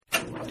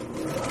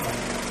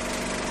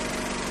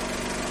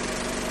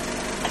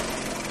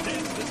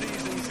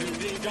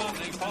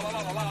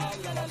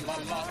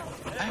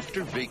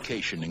After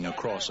vacationing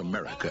across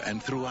America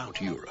and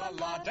throughout Europe,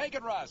 Take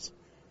it, Russ.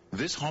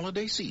 this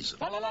holiday season,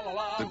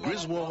 the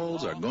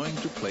Griswolds are going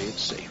to play it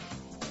safe.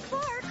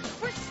 Clark,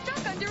 we're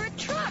stuck under a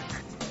truck.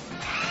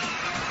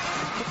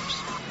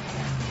 Oops.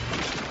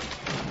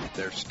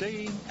 They're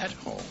staying at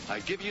home. I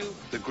give you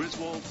the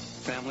Griswold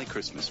family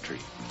Christmas tree.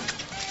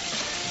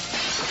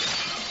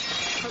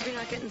 Hope you're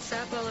not getting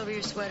sap all over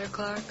your sweater,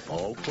 Clark.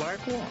 All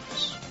Clark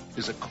wants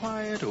is a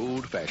quiet,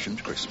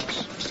 old-fashioned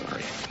Christmas.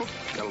 Sorry.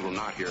 Got a little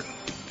knot here.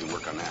 Can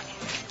work on that.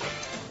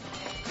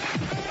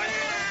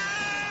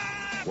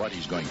 What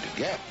he's going to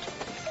get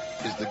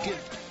is the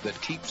gift that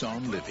keeps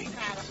on living.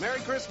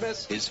 Merry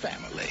Christmas. His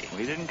family.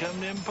 We didn't come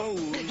to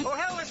impose. Oh,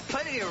 hell, there's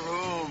plenty of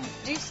room.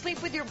 Do you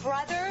sleep with your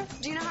brother?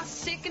 Do you know how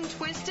sick and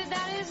twisted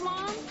that is,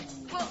 Mom?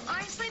 Well,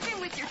 I'm sleeping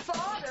with your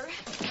father.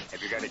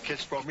 Have you got a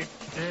kiss for me?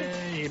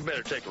 You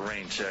better take a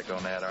rain check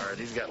on that, Art.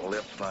 He's got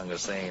lip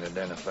fungus they ain't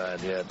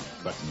identified yet.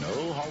 But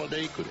no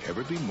holiday could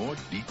ever be more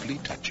deeply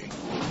touching.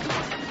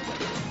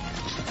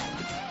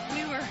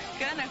 We were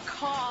gonna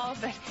call,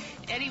 but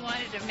Eddie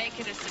wanted to make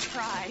it a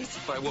surprise.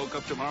 If I woke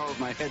up tomorrow with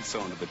my head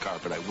sewn to the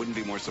carpet, I wouldn't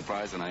be more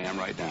surprised than I am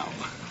right now.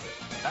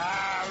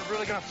 We're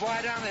really gonna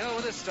fly down the hill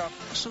with this stuff.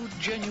 So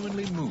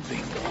genuinely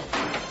moving.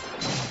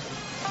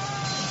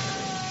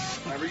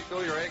 Can I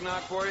refill your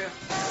eggnog for you?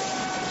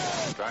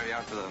 Drive you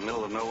out to the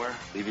middle of nowhere?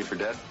 Leave you for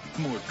dead?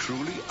 More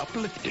truly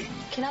uplifting.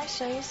 Can I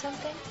show you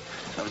something?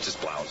 I was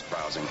just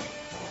browsing.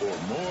 Or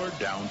more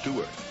down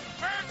to earth.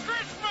 Merry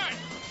Christmas!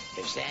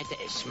 If Santa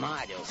is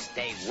smart, he'll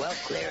stay well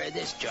clear of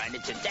this joint.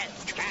 It's a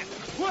death trap.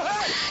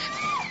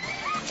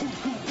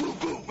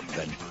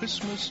 Than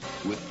Christmas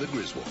with the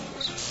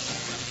Griswolds.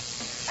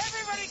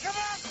 Everybody come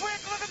out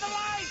quick, look at the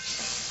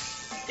lights!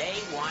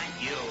 They want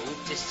you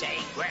to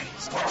say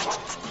grace.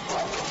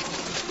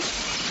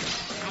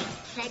 I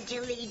pledge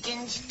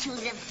allegiance to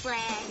the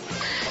flag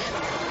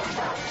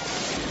of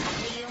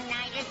the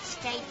United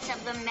States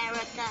of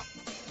America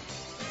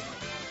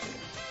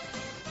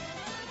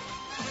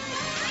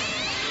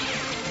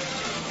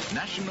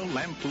National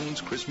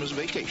Lampoons Christmas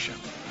Vacation.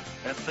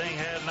 That thing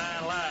had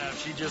 9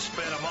 lives. She just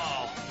spent them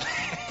all.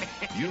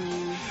 You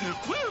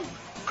woo,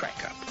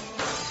 crack up.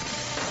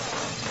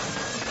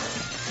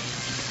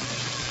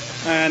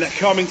 And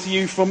coming to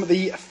you from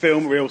the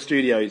Film Reel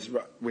Studios,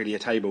 really a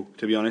table,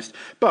 to be honest.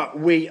 But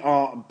we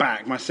are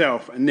back.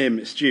 Myself,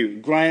 Nim,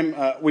 Stu, Graham.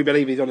 We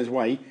believe he's on his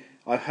way.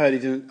 I've heard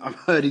he's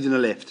in a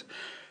lift.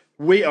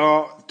 We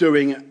are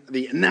doing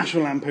the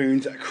National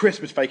Lampoons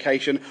Christmas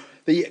Vacation,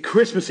 the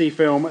Christmassy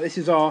film. This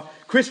is our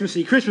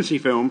Christmassy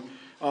film,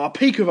 our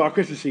peak of our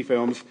Christmassy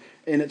films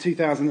in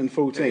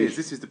 2014. It is.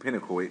 This is the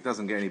pinnacle. It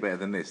doesn't get any better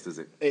than this, does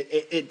it?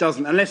 It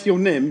doesn't, unless you're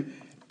Nim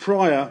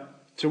prior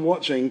to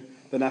watching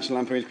the National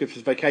Lampoons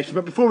Christmas Vacation.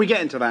 But before we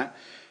get into that,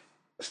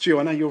 Stu,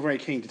 I know you're very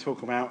keen to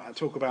talk about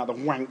the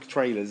wank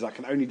trailers. I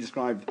can only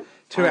describe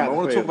two out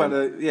of three.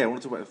 I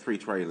want to talk about the 3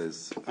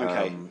 trailers.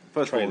 Okay.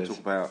 First of all, I want to talk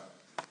about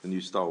the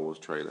new Star Wars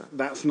trailer.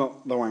 That's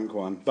not the wank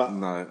one, but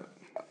no,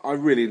 I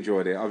really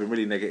enjoyed it. I've been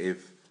really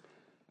negative,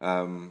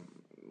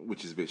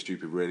 which is a bit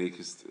stupid, really,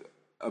 because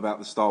about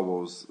the Star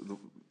Wars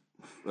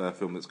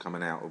film that's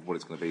coming out, of what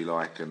it's going to be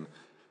like, and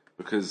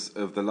because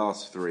of the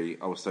last 3,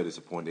 I was so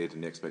disappointed,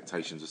 and the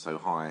expectations are so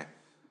high.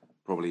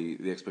 Probably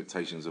the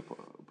expectations I put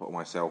on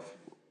myself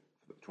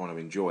trying to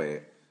enjoy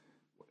it,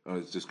 I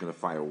was just going to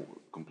fail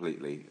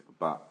completely.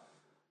 But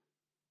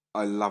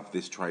I loved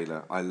this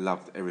trailer. I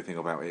loved everything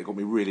about it. It got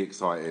me really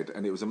excited,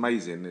 and it was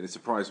amazing, and it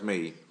surprised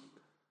me.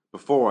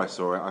 Before I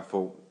saw it, I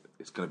thought,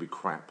 it's going to be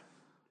crap.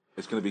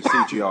 It's going to be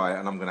CGI,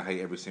 and I'm going to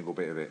hate every single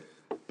bit of it.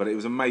 But it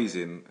was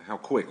amazing how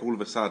quick, all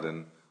of a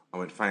sudden, I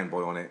went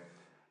fanboy on it.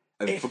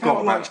 And it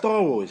felt like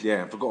Star Wars.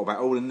 Yeah, and forgot about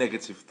all the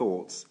negative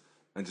thoughts,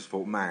 and just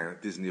thought, man,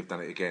 Disney have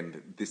done it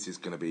again. This is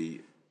going to be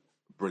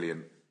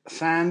brilliant.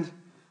 Sand,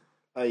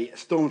 a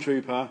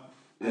Stormtrooper,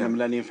 and a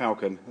Millennium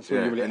Falcon. That's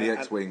and the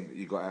X-Wing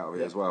you got out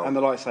of it as well. And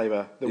the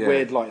lightsaber, the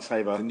weird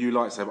lightsaber. The new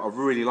lightsaber. I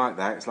really like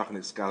that. It's like an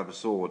Excalibur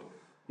sword.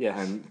 Yes.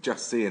 And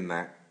just seeing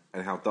that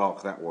and how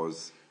dark that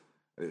was,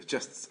 it was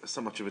just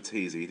so much of a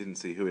teaser. You didn't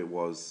see who it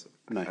was.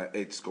 No.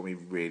 It just got me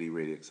really,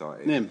 really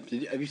excited. Nim,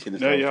 have you seen the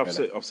trailer?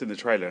 trailer? No, I've seen the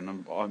trailer, and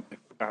I'm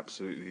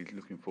absolutely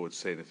looking forward to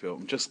seeing the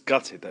film. I'm just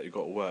gutted that you've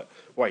got to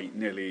wait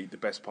nearly the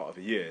best part of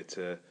a year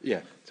to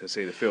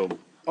see the film.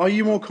 Are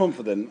you more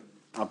confident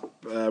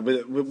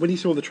when you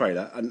saw the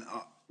trailer, and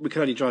we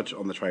can only judge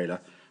on the trailer,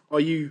 are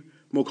you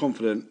more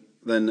confident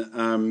than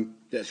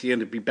that it's going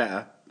to be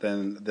better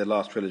than the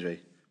last trilogy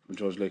from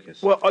George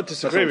Lucas? Well, I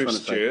disagree with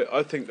Stuart.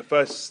 I think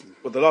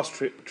the last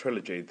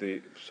trilogy,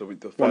 the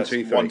first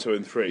 1, 2,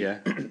 and 3. Yeah.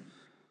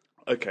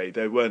 Okay,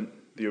 they weren't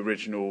the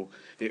original.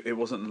 It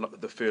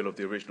wasn't the feel of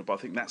the original, but I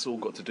think that's all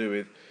got to do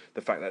with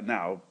the fact that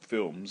now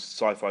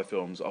sci-fi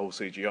films, are all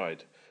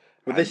CGI'd.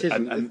 But this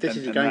isn't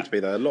going to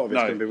be, though. A lot of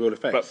it's going to be real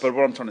effects. But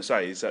what I'm trying to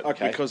say is that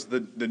because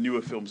the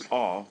newer films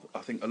are, I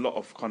think a lot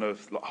of kind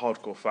of like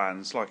hardcore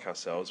fans like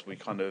ourselves, we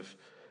kind of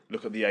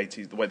look at the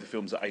 80s, the way the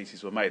films of the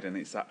 80s were made, and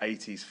it's that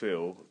 80s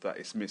feel that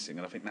it's missing.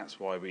 And I think that's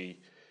why we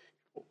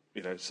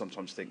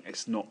sometimes think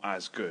it's not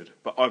as good.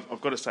 But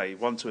I've got to say,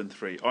 1, 2, and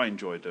 3, I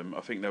enjoyed them.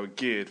 I think they were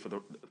geared for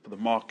the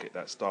market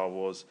that Star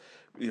Wars,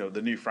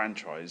 the new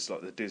franchise,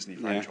 like the Disney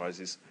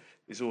franchise,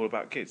 is all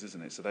about kids,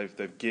 isn't it? So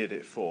they've geared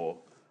it for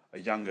a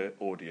younger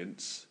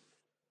audience.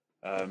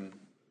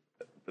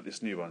 But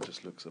this new one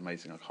just looks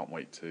amazing. I can't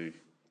wait to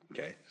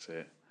see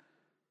it.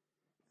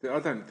 I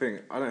don't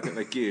think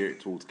they gear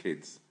it towards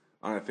kids.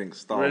 I don't think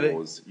Star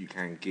Wars, you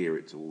can gear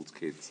it towards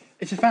kids.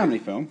 It's a family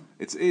film.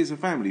 It is a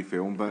family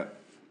film, but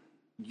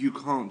you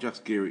can't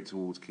just gear it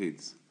towards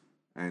kids,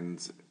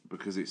 and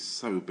because it's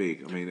so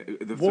big. I mean,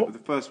 the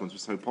first ones were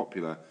so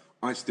popular.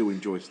 I still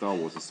enjoy Star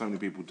Wars, as so many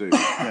people do,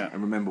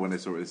 and remember when they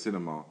saw it at the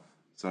cinema.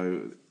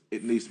 So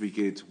it needs to be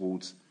geared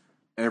towards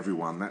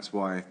everyone. That's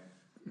why,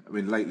 I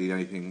mean, lately the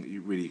only thing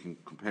you really can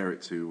compare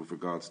it to with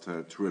regards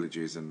to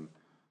trilogies and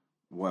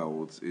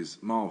worlds is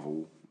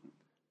Marvel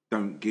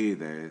don't gear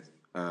their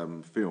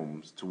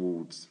films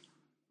towards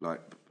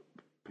like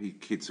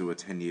kids who are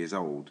 10 years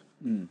old.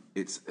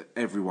 It's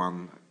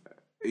everyone,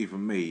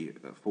 even me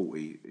at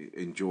 40,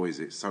 enjoys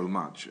it so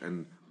much,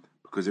 and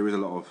because there is a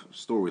lot of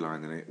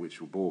storyline in it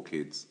which will bore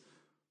kids,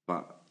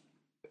 but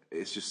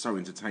it's just so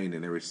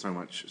entertaining. There is so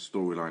much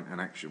storyline and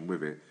action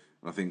with it,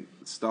 and I think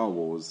Star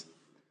Wars,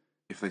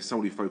 if they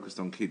solely focused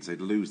on kids,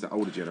 they'd lose the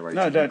older generation.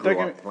 No, don't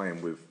get me,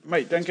 playing with.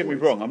 Mate, don't get me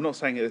wrong. I'm not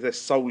saying that they're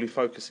solely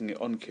focusing it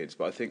on kids,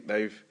 but I think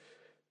their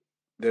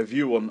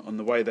view on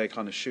the way they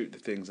kind of shoot the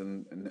things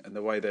and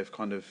the way they've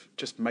kind of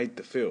just made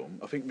the film.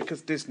 I think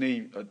because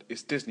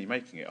it's Disney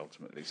making it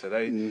ultimately, so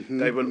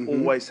they will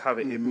always have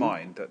it in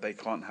mind that they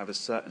can't have a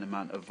certain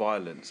amount of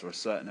violence or a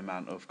certain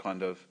amount of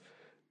kind of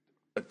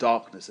a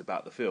darkness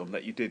about the film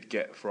that you did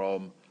get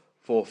from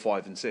 4,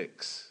 5, and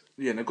 6.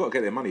 Yeah, and they've got to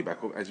get their money back,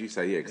 as you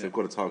say, because they've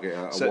got to target a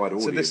wider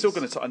audience. So they're still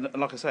going to, and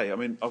like I say, I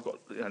mean, I've got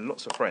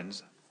lots of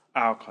friends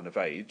our kind of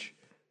age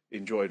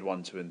enjoyed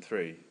 1, 2, and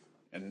 3,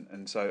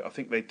 and so I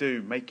think they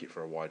do make it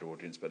for a wide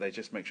audience, but they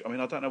just make sure. I mean,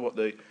 I don't know what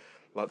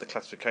the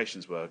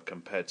classifications were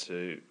compared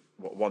to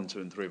what 1,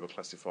 2, and 3 were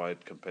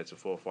classified compared to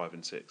 4, 5,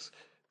 and 6.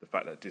 The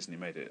fact that Disney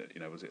made it,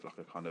 was it like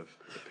a kind of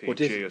a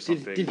PG or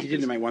something? Disney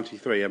didn't make 1, 2,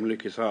 3.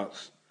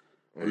 LucasArts.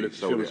 Or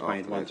Lucasfilms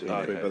made 1, 2,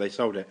 3, but they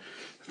sold it,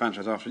 the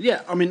franchise after.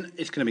 Yeah, I mean,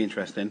 it's going to be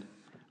interesting.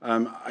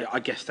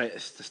 I guess to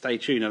stay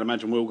tuned. I'd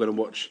imagine we're all going to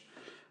watch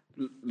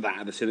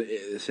that at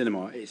the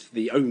cinema. It's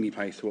the only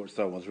place to watch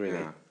Star Wars, really.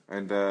 Yeah,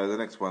 and the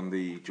next one,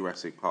 the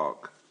Jurassic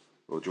Park,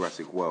 or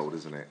Jurassic World,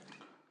 isn't it?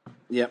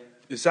 Yep.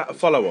 Is that a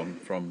follow-on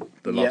from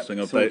the last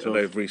thing, or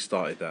they've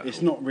restarted that?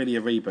 It's not really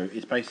a reboot.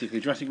 It's basically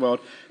Jurassic World.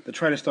 The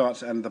trailer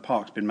starts and the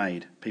park's been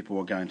made. People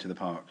are going to the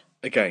park.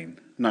 Again?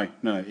 No.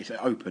 It's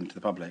open to the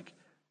public.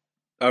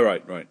 Oh,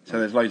 right. So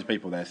there's loads of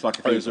people there. It's like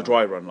it was a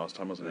dry run last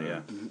time, wasn't it?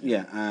 Yeah.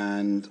 Yeah,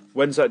 and...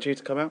 When's that due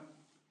to come out?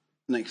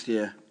 Next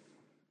year,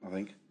 I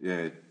think.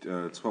 Yeah,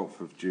 12th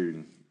of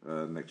June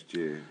next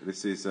year.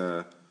 This is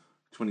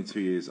 22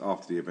 years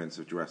after the events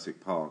of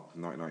Jurassic Park,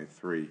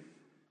 1993.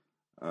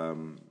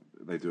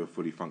 They do a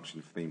fully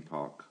functioning theme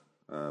park,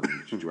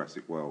 which is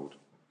Jurassic World.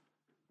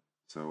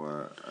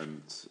 So,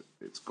 and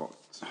it's got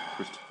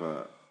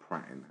Christopher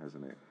Pratt in,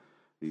 hasn't it?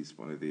 He's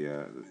one of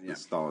the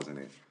stars in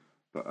it.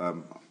 But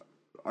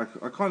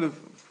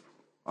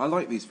I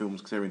like these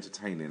films because they're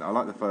entertaining. I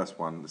like the first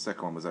one. The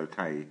second one was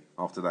okay.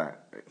 After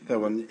that, the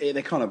one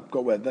they kind of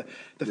got weird.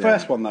 The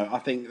first one though, I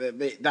think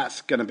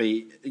that's going to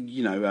be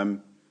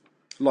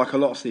like a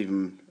lot of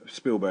Steven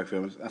Spielberg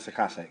films. That's a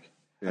classic.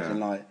 Yeah. As in,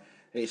 like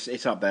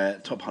it's up there,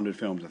 top 100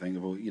 films I think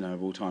of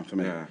all time for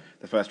me. Yeah.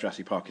 The first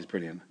Jurassic Park is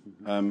brilliant.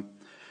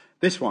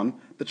 This one,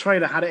 the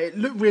trailer had it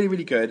looked really,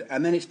 really good,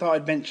 and then it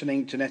started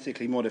mentioning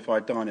genetically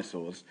modified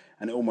dinosaurs,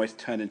 and it almost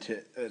turning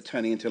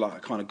into like a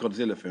kind of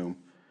Godzilla film,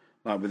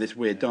 like with this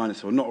weird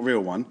dinosaur, not a real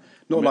one,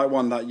 not like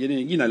one that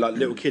like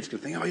little kids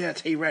could think, oh yeah,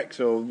 T-Rex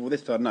or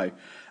this type. No,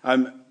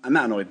 and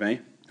that annoyed me.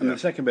 And the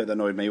second bit that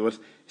annoyed me was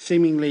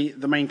seemingly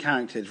the main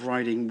character is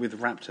riding with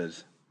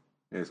raptors.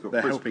 Yeah, it's got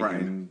They're Chris helping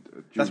Pratt him.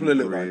 That's what it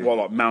looked like. Well,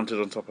 like mounted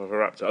on top of a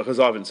raptor, because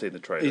I haven't seen the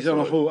trailer. He's on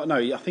a horse. No,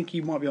 I think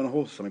he might be on a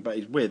horse or something, but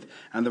he's with,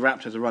 and the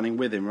raptors are running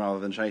with him rather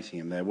than chasing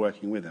him. They're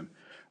working with him,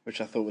 which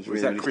I thought was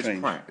really, really strange. Is that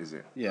Chris Pratt? Is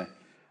it? Yeah,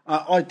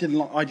 I did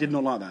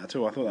not like that at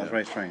all. I thought that was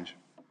very strange.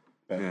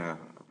 But. Yeah,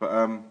 but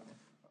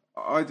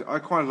I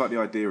quite like the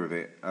idea of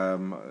it.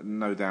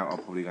 No doubt, I'll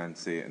probably go and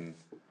see it and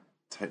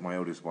take my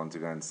oldest one to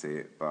go and see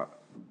it, but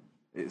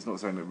it's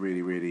not something that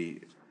really, really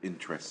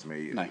interests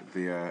me. No.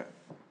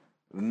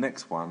 The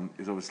next one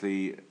is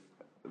obviously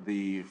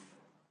the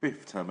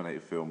 5th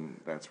Terminator film,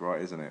 that's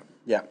right, isn't it?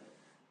 Yeah.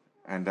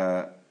 And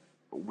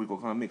we've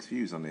got kind of mixed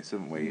views on this,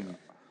 haven't we?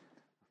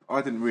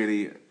 I didn't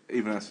really,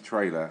 even as a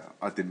trailer,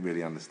 I didn't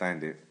really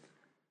understand it.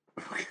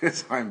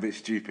 Because I'm a bit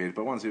stupid,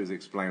 but once it was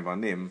explained by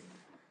Nim,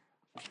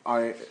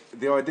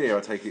 the idea, I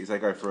take it, is they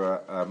go for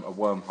a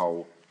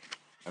wormhole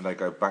and they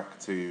go back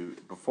to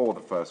before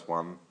the first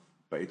one,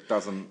 but it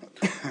doesn't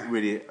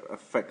really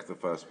affect the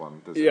first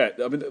one, does it? Yeah,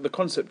 I mean, the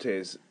concept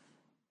is,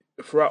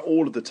 throughout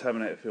all of the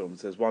Terminator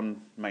films, there's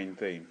one main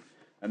theme,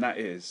 and that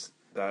is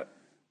that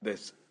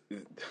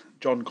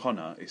John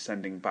Connor is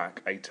sending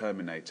back a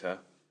Terminator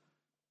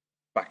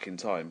back in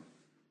time,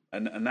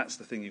 and that's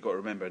the thing you've got to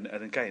remember. And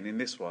again, in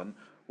this one,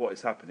 what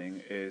is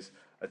happening is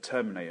a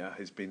Terminator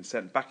has been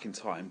sent back in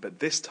time, but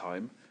this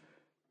time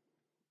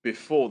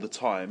before the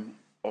time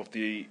of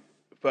the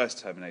first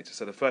Terminator.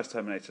 So the first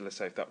Terminator, let's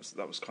say if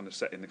that was kind of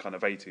set in the kind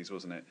of 80s,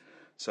 wasn't it?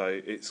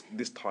 So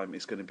this time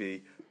it's going to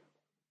be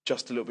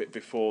just a little bit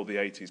before the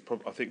 80s.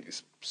 I think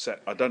it's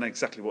set. I don't know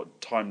exactly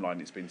what timeline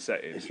it's been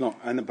set in. It's not,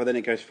 but then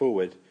it goes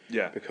forward.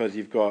 Yeah. Because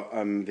you've got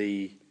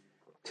the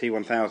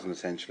T-1000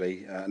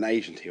 essentially, an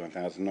Asian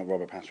T-1000, not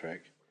Robert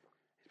Patrick.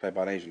 He's played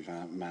by an Asian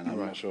man. I'm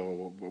not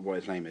sure what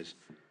his name is.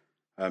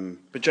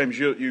 But James,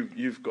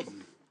 you've got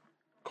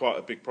quite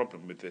a big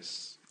problem with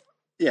this.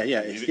 Yeah.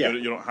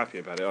 You're not happy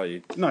about it, are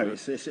you? No,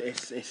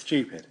 it's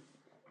stupid.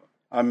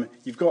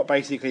 You've got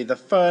basically the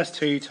first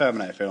two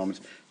Terminator films.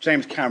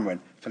 James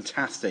Cameron,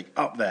 fantastic,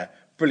 up there,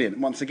 brilliant.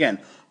 Once again,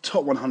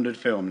 top 100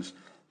 films.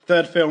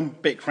 Third film,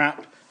 bit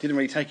crap. Didn't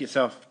really take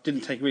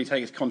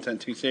its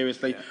content too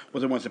seriously. Yeah.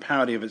 Was almost a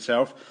parody of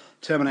itself.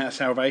 Terminator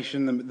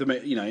Salvation, the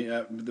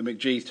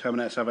McGee's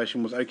Terminator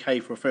Salvation was okay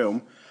for a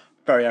film.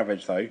 Very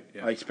average though.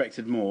 Yeah. I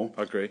expected more.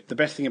 I agree. The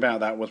best thing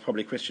about that was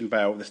probably Christian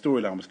Bale. The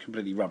storyline was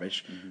completely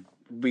rubbish.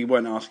 Mm-hmm. We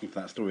weren't asking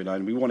for that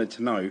storyline. We wanted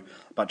to know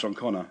about John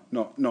Connor,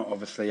 not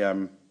obviously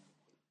the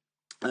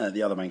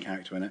other main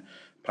character in it,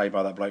 played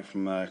by that bloke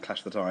from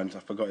Clash of the Titans. I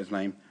forgot his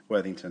name.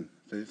 Worthington.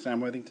 Is it Sam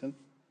Worthington?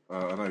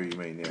 I know what you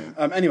mean.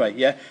 Yeah. Anyway,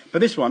 yeah. But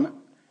this one,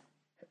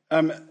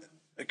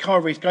 Kyle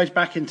Reese goes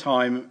back in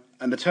time,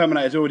 and the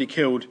Terminator's already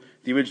killed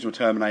the original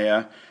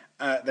Terminator.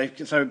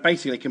 So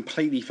basically,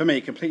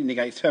 completely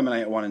negates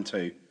Terminator 1 and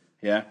 2.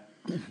 Yeah.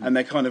 And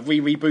they're kind of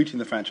rebooting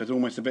the franchise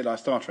almost a bit like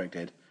Star Trek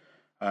did.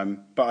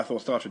 But I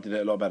thought Star Trek did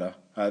it a lot better.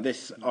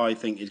 This, I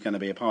think, is going to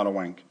be a pile of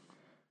wank.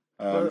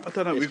 I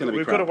don't know.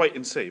 We've got to wait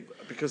and see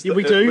because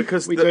we do.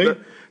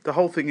 The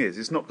whole thing is,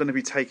 it's not going to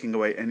be taking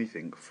away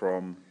anything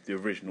from the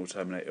original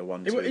Terminator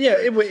 1.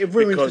 It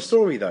ruins the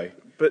story though.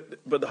 But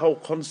the whole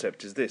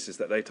concept is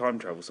that they time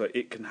travel, so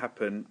it can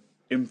happen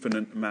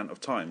infinite amount of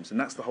times, and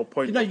that's the whole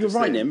point. You're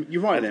right, Nim.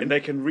 You're right, Nim. And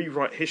they can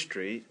rewrite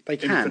histrry. They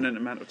can. Infinite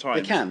amount of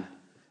times. They can.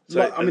 So,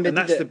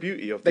 that's the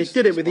beauty of this.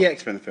 They did it with the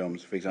X-Men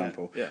films, for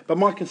example. Yeah. But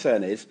my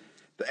concern is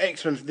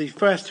the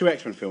first two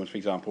X-Men films, for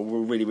example,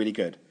 were really, really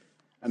good.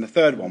 And the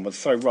third one was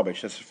so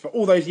rubbish. For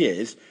all those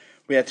years,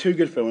 we had two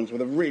good films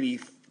with a really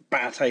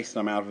bad taste in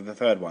our mouth with the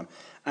third one.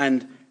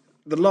 And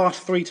the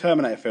last three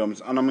Terminator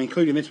films, and I'm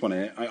including this one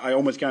in it, I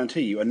almost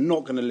guarantee you, are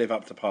not going to live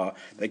up to par.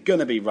 They're going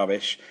to be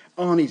rubbish.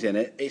 Arnie's in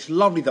it. It's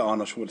lovely that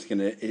Arnold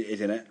Schwarzenegger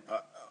is in it.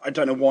 I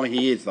don't know why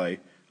he is, though.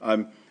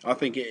 I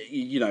think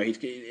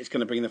it's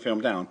going to bring the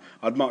film down.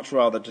 I'd much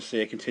rather just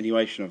see a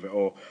continuation of it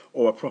or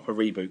a proper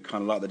reboot,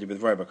 kind of like they did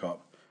with RoboCop.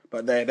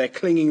 But they're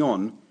clinging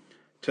on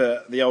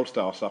to the old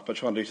style stuff, but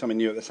trying to do something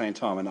new at the same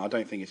time, and I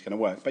don't think it's going to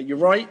work. But you're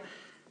right.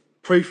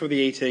 Proof of the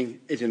eating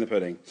is in the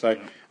pudding. So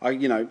go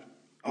and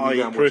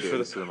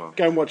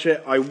watch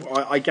it.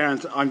 I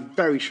guarantee. I'm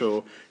very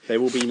sure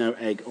there will be no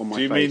egg on my face.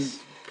 Do you mean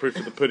proof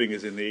of the pudding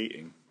is in the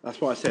eating? That's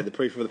what I said. The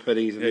proof of the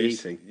pudding is in the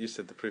eating. You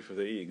said the proof of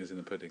the eating is in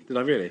the pudding. Did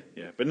I really?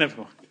 Yeah, but never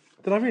mind.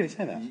 Did I really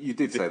say that? You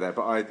did say that,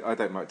 but I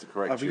don't like to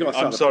correct you.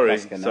 I'm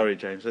sorry,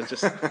 James. I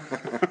just.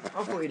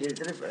 I thought you did it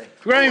deliberately.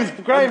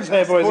 Graham's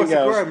here, boys and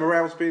girls. Graham,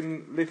 morale's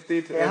been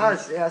lifted. It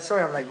has. Yeah,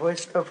 sorry I'm late,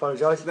 boys. I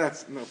apologise.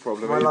 That's no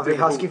problem. My lovely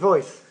husky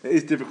voice. It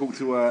is difficult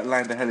to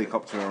land a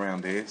helicopter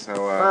around here,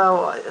 so.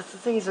 Well, the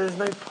thing is, there's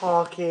no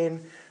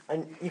parking,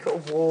 and you've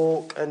got to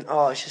walk, and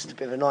it's just a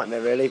bit of a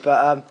nightmare, really.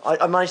 But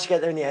I managed to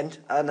get there in the end,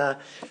 and then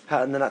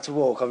had to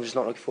walk. I'm just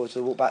not looking forward to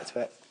the walk back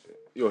to it.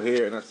 You're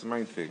here, and that's the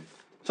main thing.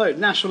 So,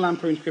 National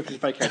Lampoon's Christmas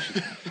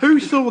Vacation. Who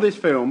saw this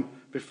film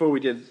before we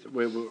decided to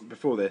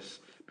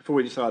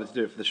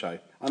do it for the show?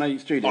 I know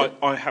Stu did.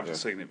 I haven't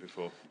seen it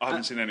before. I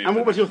haven't seen any of it. And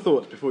what was your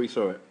thoughts before you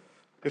saw it?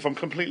 If I'm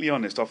completely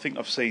honest, I think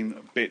I've seen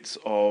bits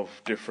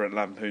of different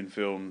Lampoon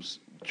films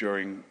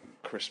during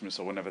Christmas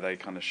or whenever they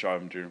kind of show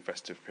them during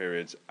festive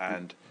periods,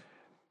 and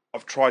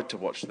I've tried to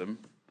watch them,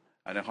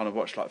 and I kind of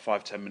watched like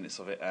 5-10 minutes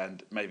of it,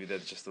 and maybe they're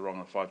just the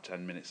wrong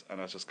 5-10 minutes,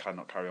 and I just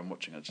cannot carry on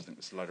watching it. I just think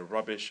it's a load of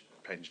rubbish.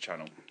 Change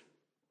channel.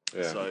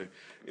 Yeah. So,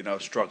 I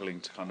was struggling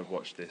to kind of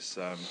watch this,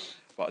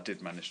 but I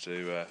did manage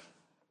to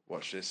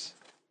watch this.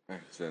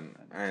 Excellent.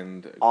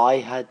 And I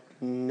had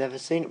never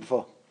seen it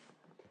before.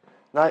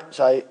 No,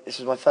 so this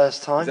was my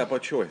first time. Is that by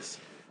choice?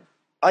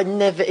 I'd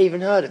never even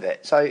heard of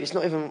it, so it's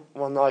not even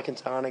one that I can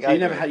turn and go.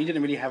 So you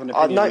didn't really have an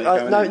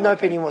opinion. No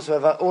opinion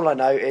whatsoever. All I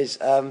know is,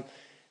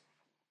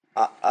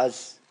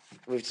 as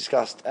we've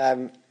discussed,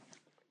 my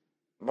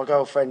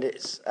girlfriend,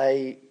 it's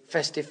a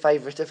festive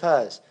favourite of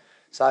hers.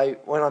 So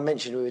when I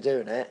mentioned we were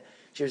doing it,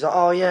 she was like,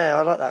 "Oh yeah,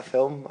 I like that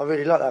film. I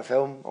really like that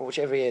film. I watch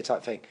it every year,"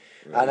 type thing.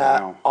 And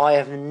I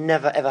have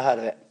never ever heard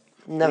of it.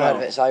 Never heard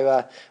of it.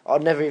 So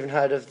I'd never even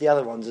heard of the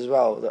other ones as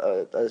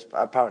well.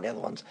 Apparently other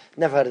ones.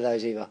 Never heard of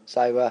those either.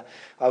 So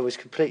I was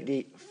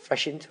completely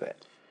fresh into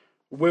it.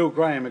 Will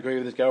Graham agree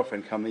with his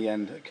girlfriend come the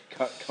end?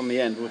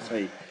 We'll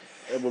see.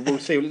 We'll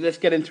see. Let's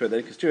get into it then,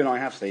 because Stu and I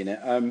have seen it.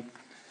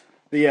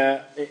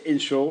 In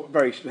short,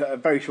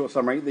 very short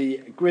summary. The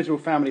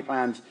Griswold family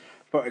plans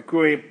but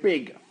a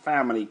big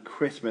family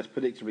Christmas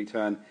predictably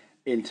turned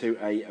into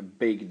a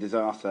big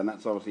disaster, and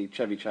that's obviously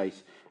Chevy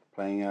Chase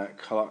playing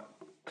Clark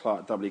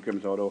W.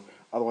 Grimswald, or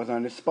otherwise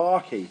known as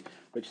Sparky,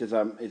 which is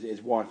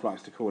his wife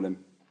likes to call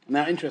him.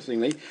 Now,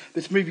 interestingly,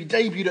 this movie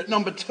debuted at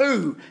number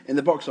 2 in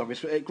the box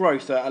office. It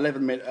grossed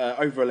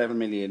over 11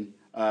 million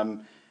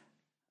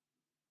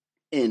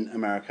in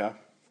America.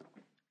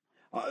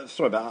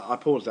 Sorry about that. I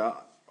paused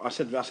that. I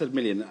said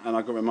million, and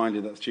I got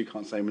reminded that Stu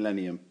can't say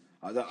millennium.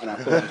 And I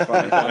thought it was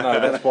funny. I know,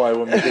 that's why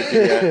when we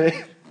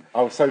did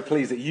I was so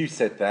pleased that you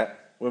said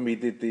that when we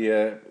did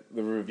the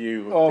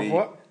review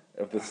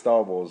of the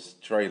Star Wars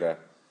trailer.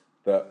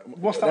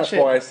 What's that that's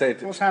ship? why I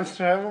said... What's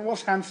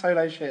Han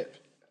Solo's ship?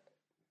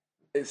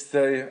 It's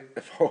the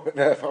Falcon.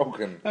 No,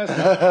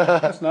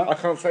 it's not. I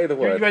can't say the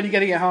word. You're only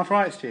getting it half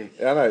right, Stu.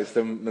 Yeah, I know, it's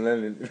the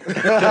Millennium.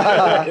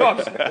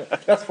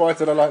 That's why I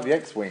said I like the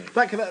X-Wing.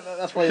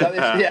 That's why you like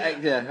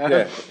this?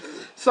 Yeah.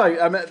 So,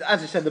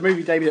 as I said, the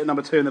movie debuted at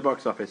number 2 in the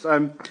box office.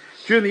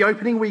 During the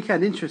opening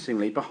weekend,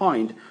 interestingly,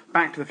 behind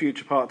Back to the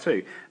Future Part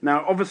 2.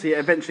 Now, obviously, it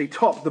eventually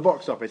topped the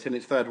box office in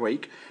its third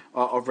week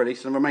of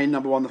release and remained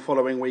number 1 the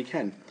following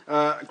weekend.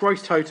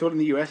 Gross total in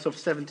the US of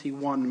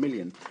 71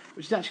 million,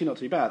 which is actually not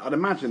too bad. I'd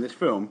imagine this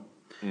film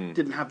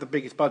didn't have the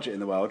biggest budget in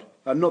the world.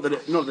 Not that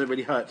it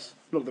really hurts.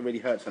 Not that it really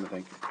hurts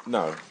anything.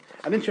 No.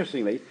 And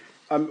interestingly,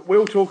 we're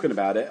all talking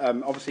about it.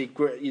 Obviously,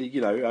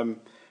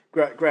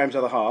 Graham's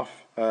other half.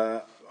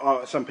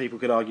 Some people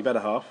could argue better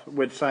half,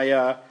 would say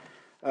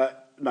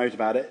knows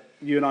about it.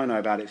 You and I know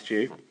about it,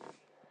 Stu.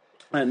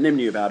 And Nim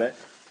knew about it.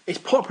 It's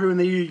popular in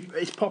the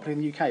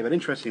UK, but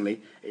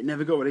interestingly, it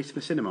never got released in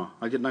the cinema.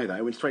 I didn't know that.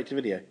 It went straight to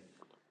video.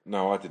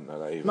 No, I didn't know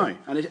that either. No,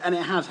 and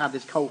it has had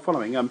this cult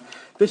following.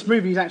 This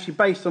movie is actually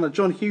based on a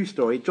John Hughes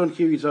story. John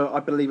Hughes, I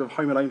believe, of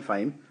Home Alone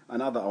fame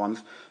and other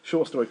ones,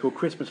 short story called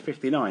Christmas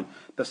 59.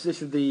 This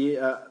is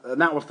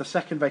and that was the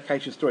second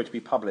vacation story to be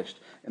published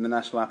in the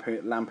National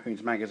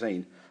Lampoons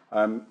magazine,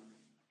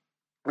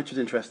 which was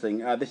interesting.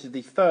 This is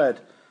the third,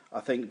 I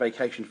think,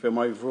 vacation film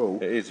overall.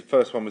 It is. The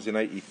first one was in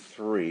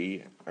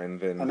 '83, and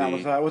then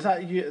was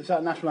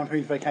that National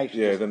Lampoon's Vacation?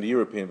 Yeah, then the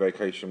European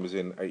Vacation was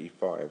in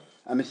 '85,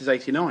 and this is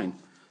 '89.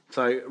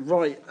 So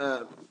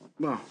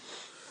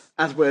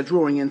as we're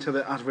drawing into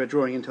the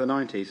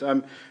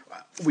 90s,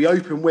 we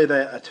open with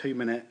a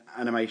 2-minute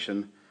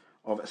animation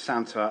of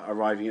Santa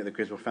arriving at the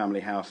Griswold family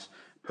house,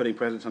 putting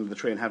presents under the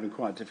tree, and having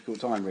quite a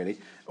difficult time. Really,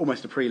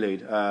 almost a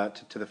prelude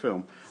to the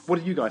film. What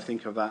did you guys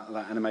think of that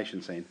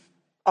animation scene?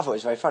 I thought it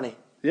was very funny.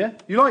 Yeah,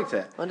 you liked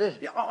it. I did.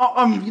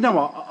 Yeah, you know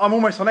what? I'm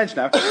almost on edge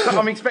now.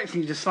 I'm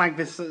expecting you to slag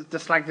this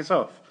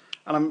off,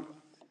 and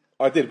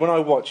I did when I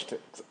watched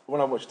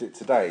it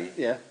today.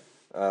 Yeah.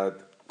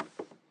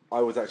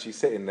 I was actually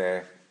sitting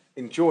there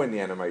enjoying the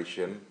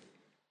animation,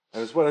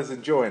 and as well as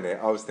enjoying it,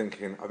 I was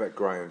thinking, I bet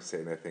Graham's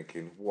sitting there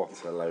thinking,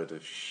 what a load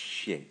of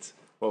shit.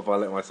 What have I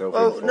let myself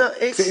in for? No,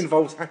 it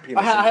involves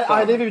happiness. I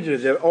had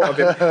images of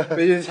him with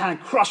his hand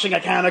crushing a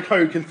can of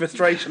Coke in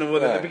frustration at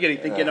the beginning,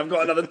 thinking, I've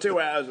got another 2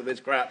 hours of this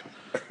crap.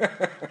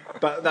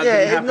 But that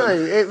didn't happen. No,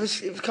 it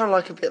was kind of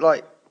like a bit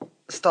like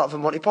the start of a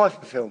Monty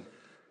Python film.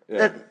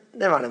 Yeah.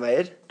 They're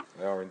animated.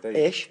 They are indeed.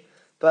 Ish.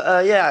 But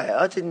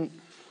I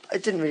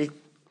didn't really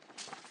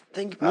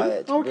think about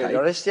it, to be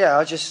honest. Yeah,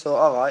 I just thought,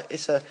 all right,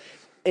 it's an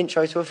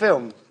intro to a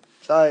film.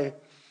 So...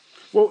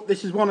 Well,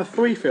 this is one of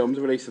 3 films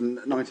released in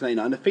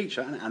 1989 that feature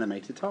an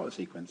animated title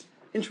sequence.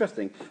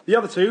 Interesting. The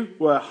other 2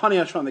 were Honey,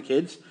 I Shrunk the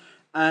Kids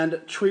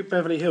and Troop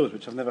Beverly Hills,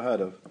 which I've never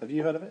heard of. Have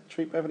you heard of it,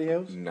 Troop Beverly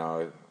Hills?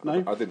 No.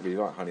 No? I didn't really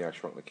like Honey, I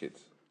Shrunk the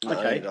Kids.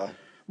 Okay. No.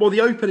 Well, the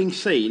opening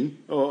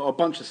scene, or a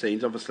bunch of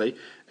scenes, obviously,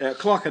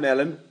 Clark and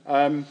Ellen,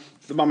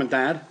 the mum and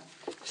dad,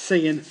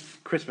 singing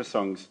Christmas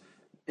songs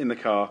in the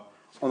car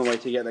on the way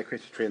to get their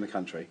Christmas tree in the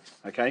country.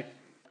 Okay?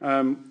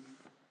 Now,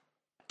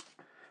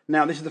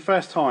 this is the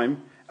first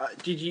time...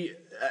 is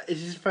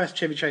this the first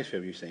Chevy Chase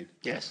film you've seen?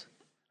 Yes.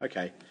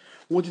 Okay.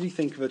 What did you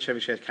think of the Chevy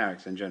Chase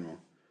character in general?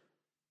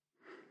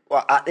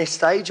 Well, at this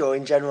stage or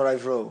in general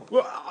overall?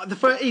 Well, I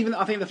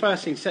think the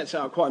first scene sets it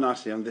up quite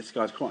nicely, and this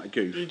guy's quite a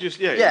goof.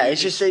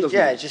 It's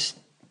just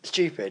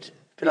stupid.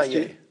 But like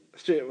you.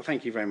 Well,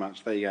 thank you very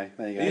much. There you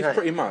go. He's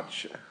pretty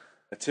much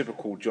a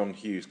typical John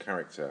Hughes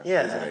character,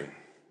 isn't he?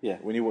 Yeah.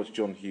 When you watch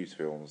John Hughes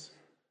films,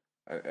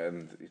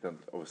 and he's done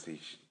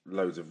obviously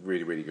loads of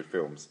really, really good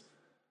films,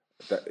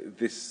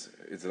 this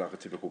is like a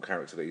typical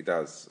character that he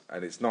does,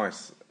 and it's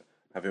nice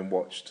having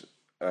watched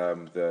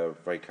the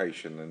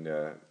Vacation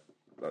and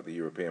like the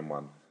European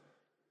one,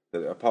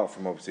 that apart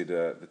from obviously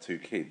the 2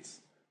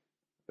 kids,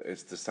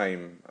 it's the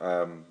same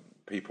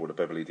people, the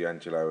Beverly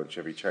D'Angelo and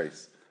Chevy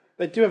Chase.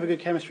 They do have a good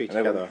chemistry and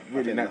together.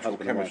 Really natural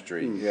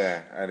chemistry,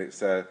 yeah, and it's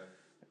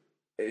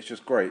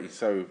just great. He's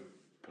so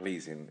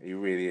pleasing. He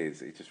really is.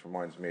 He just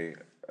reminds me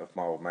of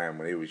my old man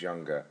when he was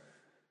younger,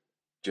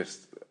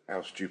 just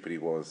how stupid he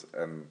was.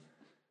 And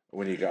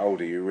when you get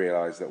older, you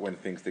realise that when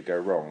things did go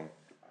wrong,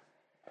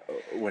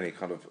 when he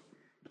kind of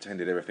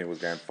pretended everything was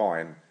going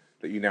fine,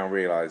 that you now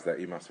realise that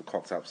he must have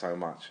cocked up so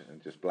much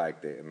and just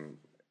blagged it, and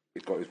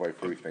he's got his way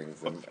through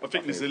things. And I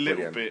think there's a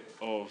little bit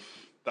of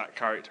that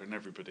character in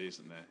everybody,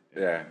 isn't there?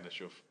 Yeah. Unless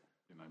you're,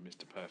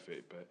 Mr.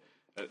 Perfect,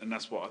 and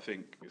that's what I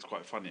think is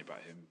quite funny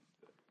about him.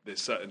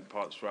 There's certain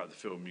parts throughout the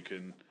film you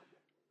can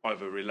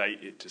either relate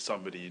it to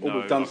somebody you know,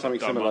 we've done like something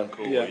a dumb similar.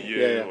 uncle, Yeah, or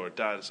you, or a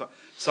dad,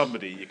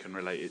 somebody you can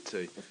relate it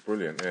to. That's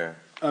brilliant, yeah.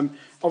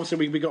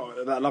 Obviously, we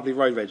got that lovely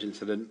road rage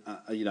incident,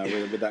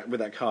 with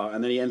that car,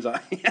 and then he ends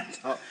up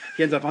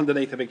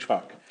underneath a big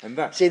truck. And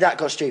that. See, that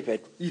got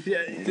stupid.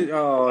 Here we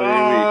go.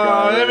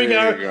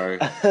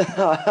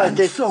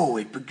 So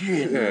it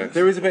begins. Yeah.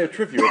 There is a bit of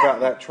trivia about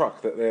that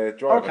truck that they're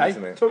driving,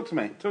 isn't it? Talk to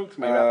me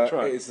about the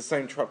truck. It's the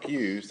same truck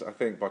used, I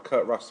think, by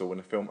Kurt Russell in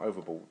the film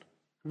Overboard.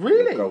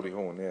 Really? Goldie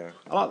Hawn, yeah.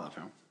 I like that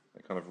film.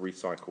 They kind of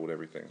recycled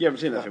everything. You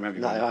haven't seen that film, have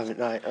you? No, I haven't.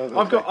 No.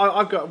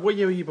 I've got. What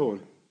year were you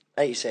born?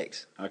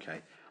 86. Okay.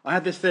 I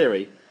had this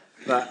theory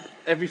that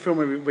every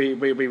film we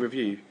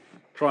review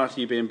prior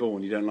to you being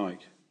born, you don't like.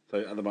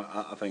 So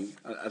I think,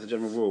 as a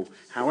general rule.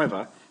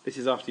 However, this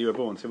is after you were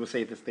born, so we'll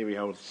see if this theory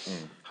holds.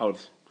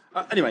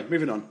 Anyway,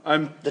 moving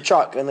on. The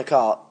truck and the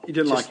car. You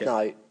didn't like it?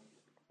 No.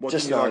 What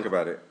did you like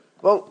about it?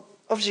 Well,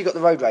 obviously you got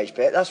the road rage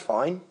bit. That's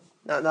fine.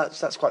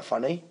 That's quite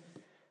funny.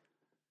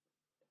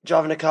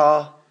 Driving a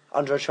car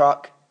under a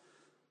truck.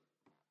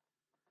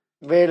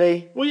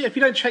 Really? Well, yeah, if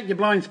you don't check your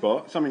blind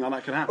spot, something like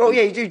that can happen. Well,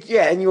 yeah, you do.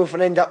 Yeah, and you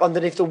often end up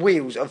underneath the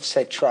wheels of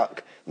said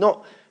truck,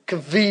 not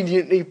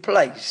conveniently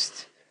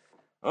placed.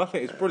 I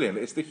think it's brilliant.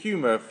 It's the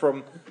humour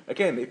from,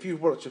 again, if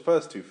you've watched the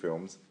first two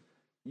films,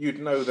 you'd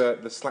know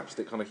the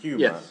slapstick kind of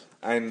humour. Yes.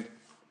 And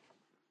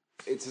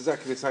it's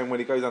exactly the same when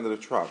he goes under the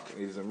truck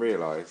and he doesn't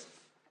realise.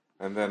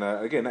 And then,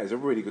 again, that is a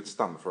really good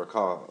stunt for a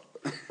car,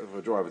 for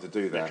a driver to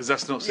do that. Because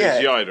that's not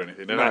CGI'd or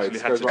anything. They actually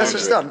had to do That's a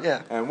it. stunt,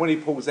 yeah. And when he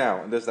pulls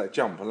out and does that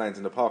jump and lands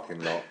in the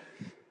parking lot,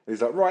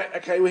 he's like, right,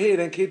 okay, we're here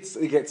then, kids.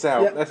 He gets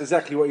out. Yep. That's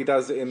exactly what he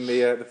does in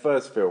the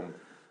first film,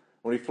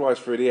 when he flies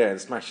through the air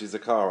and smashes the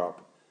car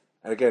up.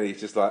 And again, he's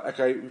just like,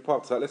 okay, we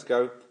parked up, let's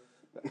go.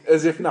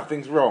 As if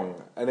nothing's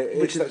wrong. And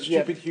it's that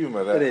stupid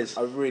humour that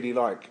I really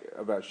like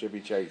about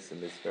Chevy Chase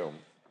in this film.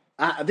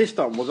 This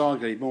stunt was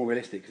arguably more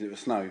realistic because it was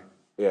snow.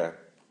 Yeah.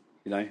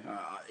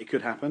 It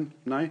could happen.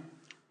 No.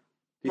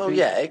 Well,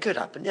 yeah, it could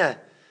happen. Yeah.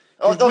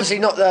 Obviously,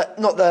 not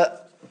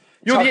the.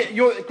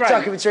 You're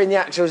tucking between the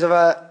axles of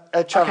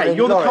a travelling. Okay,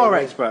 you're the lorry car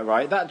with- expert,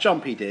 right? That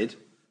jump he did.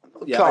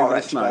 Yeah, car over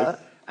the snow. expert.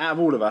 Out of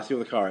all of us, you're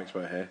the car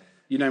expert here.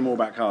 You know more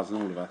about cars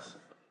than all of us.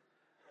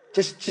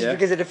 Just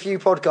because in a few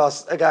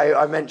podcasts ago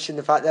I mentioned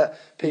the fact that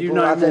people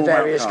have their more about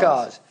various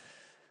cars.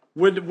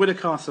 Would a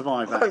car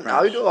survive that I don't know,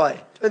 crash? do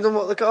I? Depends on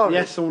what the car is.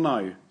 Yes or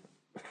no?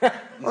 I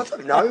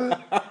don't know.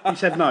 You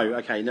said no.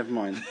 Okay, never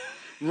mind.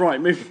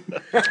 Right, move.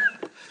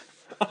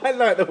 I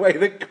like the way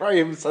that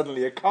Graham's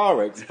suddenly a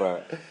car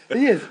expert.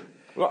 He is.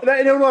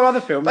 In all our other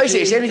films,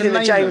 Basically, it's he anything can that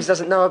name James them.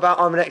 doesn't know about.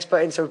 I'm an expert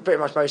in, so pretty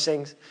much most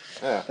things.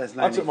 Yeah. There's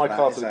no I need took my for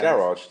car that, to the is there?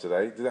 garage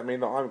today. Does that mean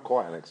that I'm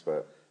quite an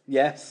expert?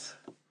 Yes.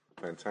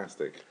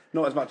 Fantastic.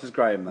 Not as much as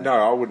Graham, though. No,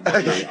 I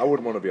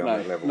wouldn't want to be on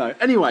that level. No.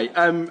 Anyway,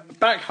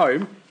 back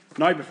home.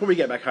 No, before we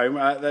get back home,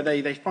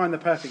 they find the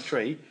perfect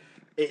tree.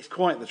 It's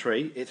quite the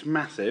tree. It's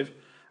massive,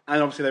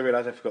 and obviously they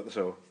realise they forgot the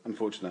saw.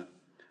 Unfortunate.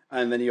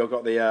 And then you've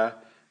got the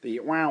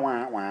wow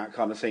wow wow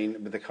kind of scene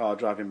with the car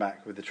driving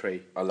back with the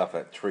tree. I love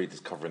that tree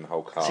just covering the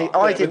whole car. See,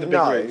 I with the didn't big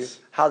know roots.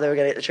 how they were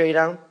going to get the tree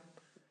down,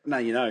 Now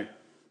you know.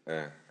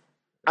 Yeah.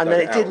 and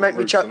then it did make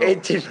me chuckle.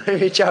 It did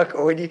make me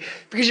chuckle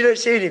because you don't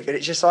see anything.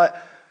 It's just like,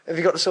 have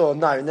you got the saw?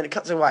 No, and then it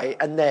cuts away,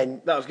 and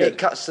then That was good. it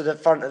cuts to the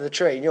front of the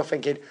tree, and you're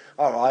thinking,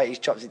 all right, he's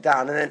chopped it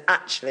down, and then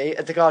actually,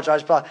 as the car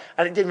drives by,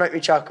 and it did make me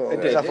chuckle.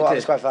 did, I thought it that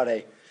was did. quite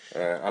funny.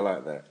 I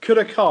like that. Could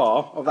a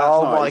car of that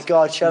Oh size... my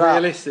God, shut up.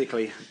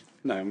 realistically...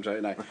 No, I'm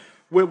joking, no.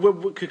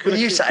 Could Well,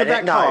 you said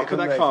it, no, it Could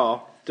that couldn't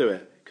car do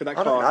it? Could that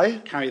I don't car know.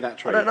 carry that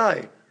tree? I don't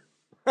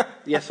know.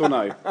 Yes or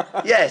no?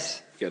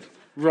 Yes. Good.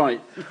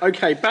 Right.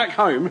 Okay, back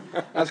home,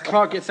 as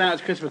Clark gets out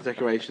his Christmas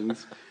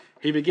decorations,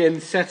 he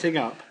begins setting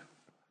up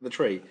the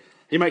tree.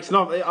 He makes I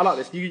like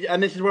this.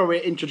 And this is where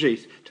we're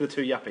introduced to the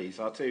two yuppies,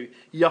 our two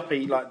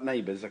yuppie like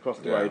neighbours across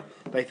the road.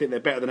 They think they're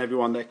better than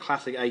everyone. They're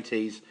classic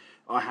 80s.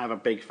 I have a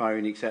big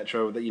phone,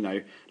 etc.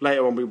 That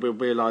later on we'll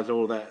realise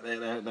all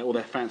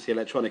their fancy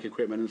electronic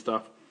equipment and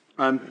stuff.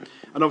 And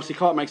obviously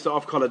Clark makes an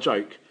off-collar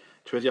joke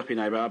to his yuppie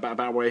neighbour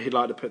about where he'd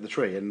like to put the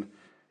tree, and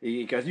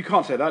he goes, "You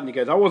can't say that." And he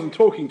goes, "I wasn't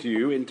talking to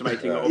you,"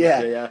 intimating that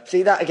obviously. Yeah.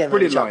 See that again?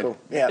 Brilliant made me line. chuckle.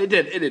 Yeah. It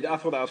did. I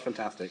thought that was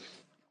fantastic.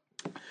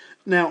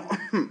 Now,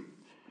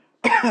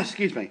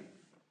 excuse me.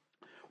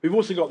 We've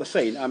also got the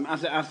scene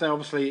as they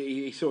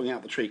obviously he's sorting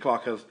out the tree.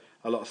 Clark has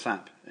a lot of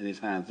sap in his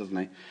hands, doesn't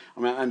he? I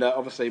mean, and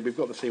obviously we've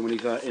got the scene when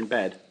he's in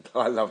bed.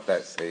 I love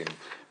that scene.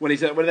 When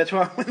he's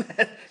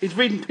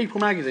reading People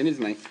magazine,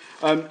 isn't he?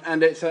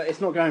 And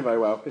it's not going very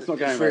well. It's not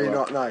going very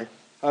well. Really not.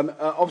 No.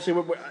 Obviously,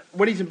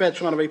 when he's in bed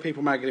trying to read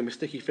People magazine with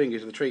sticky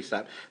fingers with the tree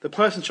sap, the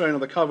person showing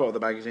on the cover of the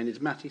magazine is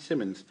Matty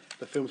Simmons,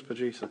 the film's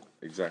producer.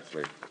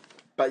 Exactly.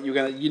 But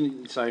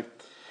so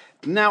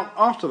now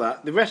after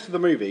that, the rest of the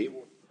movie.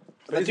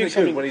 They do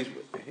something when he's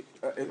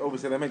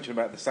obviously they mention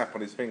about the sap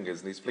on his fingers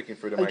and he's flicking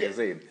through the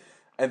magazine,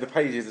 and the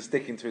pages are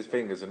sticking to his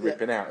fingers and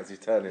ripping out as he's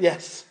turning.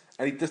 Yes.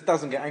 And he just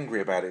doesn't get angry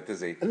about it,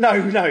 does he?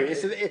 No.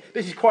 This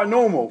is quite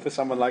normal for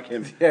someone like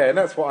him. Yeah, and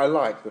that's what I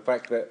like, the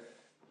fact that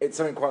it's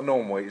something quite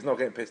normal. He's not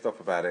getting pissed off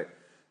about it.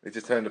 They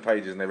just turn the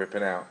pages and they're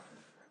ripping out.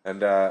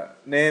 And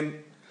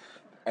Nim...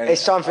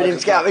 It's time for him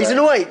to get up. He's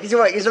awake.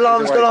 His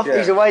alarm's gone off. Yeah.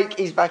 He's awake.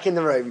 He's back in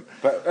the room.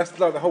 But that's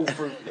like all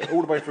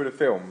the way through the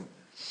film.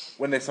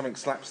 When there's something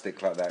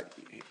slapstick like that,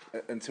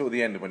 until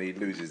the end when he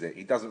loses it,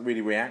 he doesn't really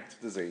react,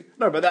 does he?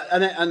 No, but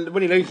and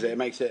when he loses it, it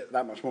makes it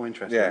that much more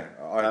interesting. Yeah,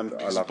 I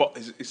love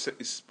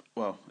it.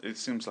 Well, it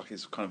seems like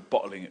he's kind of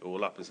bottling it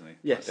all up, isn't he?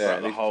 Yes.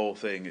 Yeah, the whole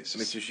thing. It's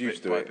just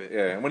used to it.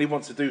 Yeah, and when he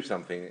wants to do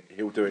something,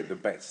 he'll do it the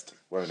best,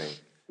 won't he?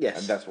 Yes.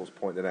 And that's what's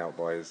pointed out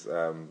by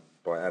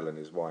by Ellen,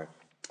 his wife.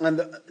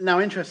 And now,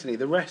 interestingly,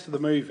 the rest of the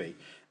movie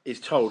is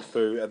told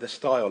through the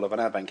style of an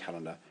advent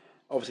calendar.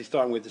 Obviously,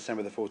 starting with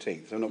December the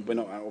 14th. So we're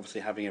not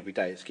obviously having every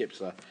day. It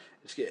skips a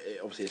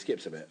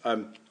bit.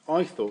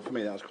 I thought, for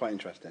me, that was quite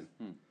interesting.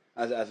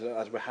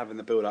 As we're having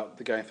the build-up,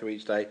 the going through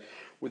each day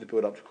with the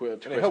build-up to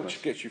Christmas. And it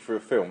helps get you through a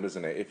film,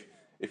 doesn't it?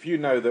 If you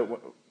know that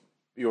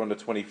you're on the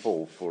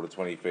 24th or the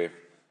 25th,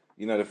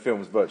 you know the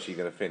film's virtually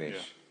going to finish.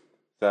 Yeah.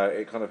 So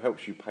it kind of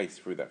helps you pace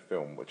through that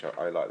film, which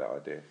I like that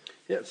idea.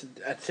 Yeah, it's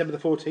December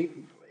the 14th,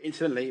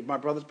 incidentally, my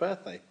brother's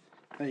birthday.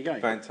 There you go.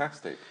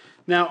 Fantastic.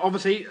 Now,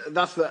 obviously,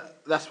 that's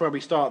where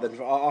we start then.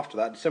 After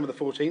that, December the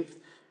 14th.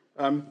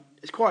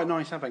 It's quite a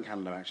nice advent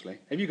calendar, actually.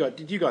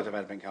 Did you guys have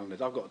advent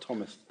calendars? I've got a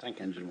Thomas Tank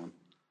Engine one.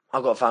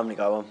 I've got a Family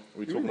Guy one. Are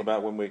we talking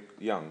about when we're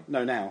young?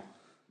 No, now.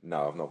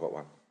 No, I've not got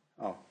one.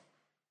 Oh.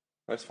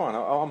 That's fine.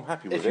 I'm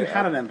happy with it. If you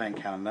had an advent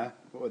calendar,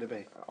 what would it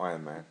be?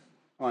 Iron Man.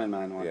 Iron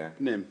Man one. Yeah.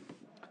 Nim.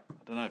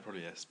 I don't know,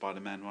 probably a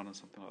Spider-Man one or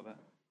something like that.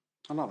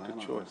 I like that.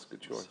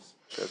 Good choice.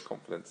 Shows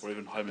confidence. Or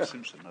even Homer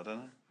Simpson, I don't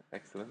know.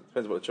 Excellent.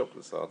 Depends what the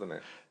chocolates are, doesn't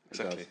it?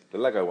 Exactly. The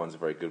Lego ones are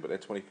very good, but they're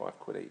 25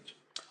 quid each.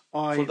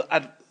 For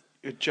the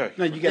a joke.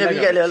 No, you get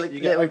Lego.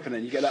 You get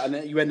opening. You get and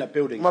then you end up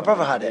building. My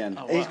brother had it.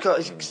 Oh, wow.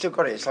 He's still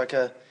got it. It's like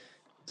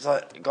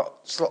got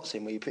slots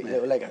in where you put your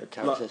little Lego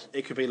characters.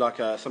 It could be like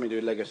something to do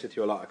with Lego City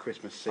or like a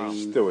Christmas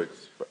scene. Still,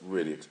 it's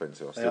really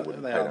expensive. I still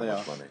wouldn't pay that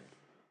much money.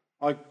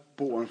 I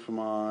bought one for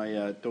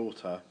my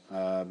daughter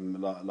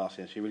last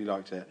year. She really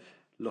liked it.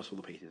 Lost all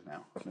the pieces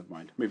now. Never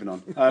mind. Moving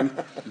on.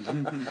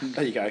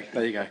 There you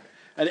go.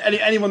 And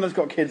anyone that's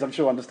got kids, I'm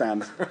sure,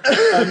 understands.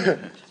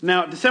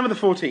 Now, December the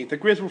 14th, the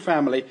Griswold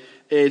family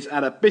is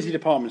at a busy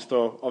department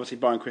store, obviously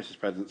buying Christmas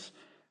presents.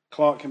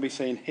 Clark can be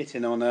seen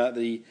hitting on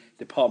the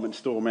department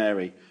store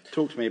Mary.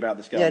 Talk to me about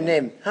this guy. Yeah,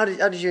 Nim. How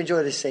did you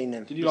enjoy this scene,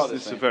 Nim? Did you like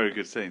this? It's a very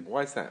good scene.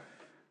 Why is that?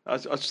 I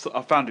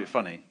found it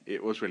funny.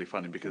 It was really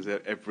funny because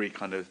every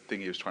kind of thing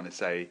he was trying to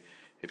say,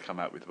 he'd come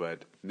out with the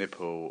word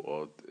nipple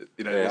or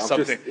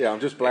something. I'm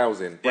just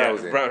blousing. Yeah,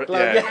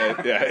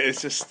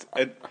 it's just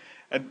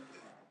and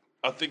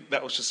I think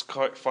that was just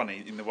quite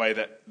funny in the way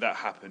that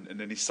happened. And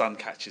then his son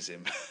catches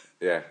him.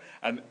 Yeah.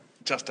 And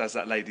just as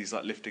that lady's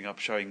like lifting up,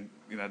 showing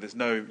you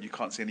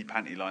can't see any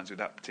panty lines with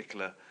that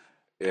particular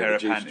pair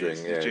of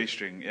panties, the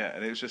G-string. Yeah,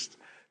 and it's just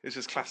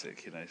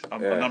classic,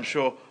 And I'm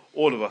sure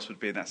all of us would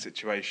be in that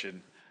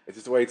situation. It's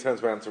just the way he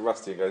turns around to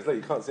Rusty and goes, "Look,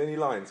 you can't see any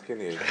lines,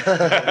 can you?"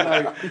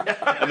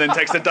 And then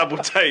takes a double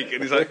take,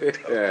 and he's like,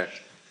 "Yeah."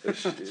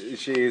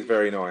 She is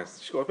very nice.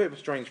 She's got a bit of a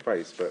strange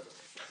face, but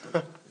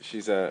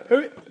she's a.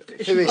 Who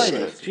is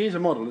she? She is a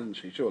model, isn't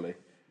she? Surely.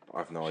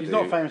 I've no idea. She's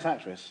not a famous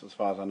actress, as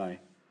far as I know.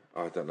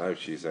 I don't know.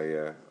 She's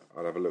a.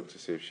 I'll have a look to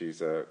see if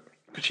she's a.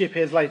 Because she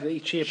appears later.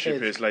 She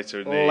appears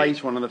later in the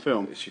later on in the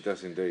film. She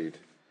does indeed.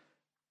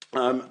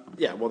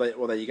 Yeah. Well,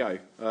 there you go.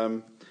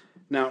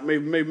 Now,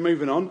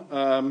 moving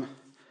on.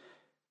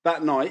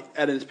 That night,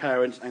 Ellen's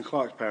parents and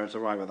Clark's parents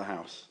arrive at the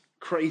house.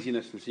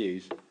 Craziness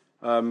ensues.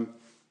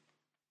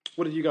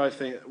 What did you guys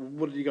think?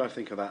 What did you guys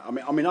think of that?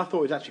 I mean, I thought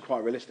it was actually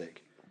quite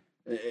realistic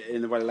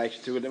in the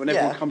relation to when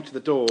everyone comes to the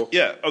door.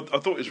 Yeah, I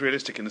thought it was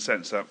realistic in the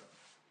sense that,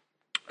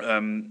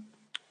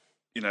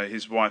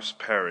 his wife's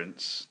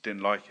parents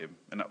didn't like him,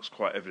 and that was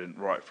quite evident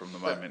right from the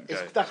moment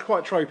go. That's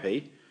quite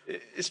tropey.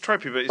 It's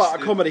tropey, but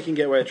a comedy can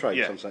get away with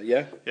tropes.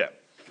 Yeah. Yeah.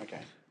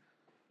 Okay.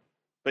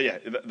 But yeah,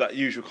 that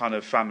usual kind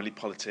of family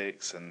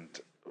politics and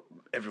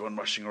everyone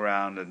rushing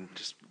around and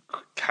just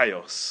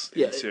chaos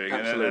ensuing.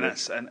 Absolutely.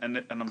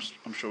 And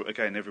I'm sure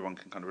again everyone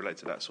can kind of relate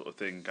to that sort of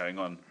thing going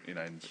on,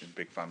 in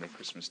big family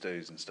Christmas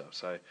do's and stuff.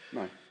 So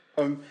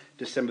no.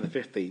 December the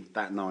 15th,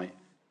 that night,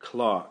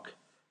 Clark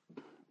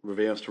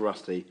reveals to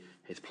Rusty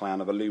his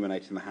plan of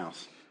illuminating the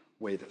house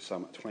with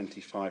some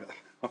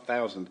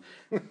 25,000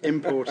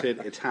 imported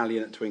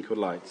Italian twinkle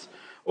lights.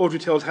 Audrey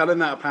tells Helen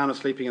that a plan of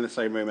sleeping in the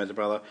same room as her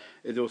brother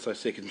is also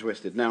sick and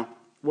twisted. Now,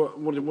 what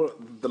are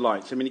the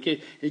lights? I mean,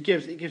 he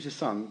gives his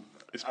son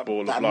a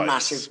ball of lights.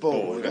 Massive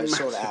ball. And goes,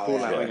 sort it out.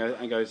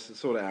 And goes,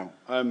 sort it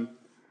out.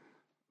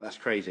 That's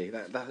crazy.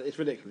 That it's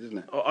ridiculous, isn't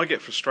it? I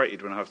get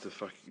frustrated when I have to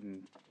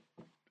fucking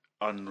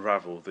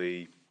unravel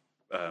the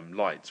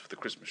lights for the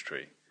Christmas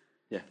tree.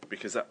 Yeah.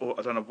 Because I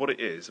don't know what it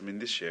is. I mean,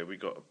 this year we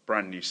got a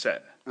brand new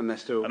set. And they're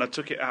still... And I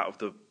took it out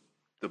of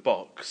the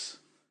box...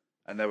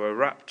 And they were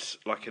wrapped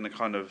like in a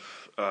kind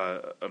of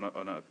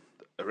on a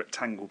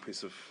rectangle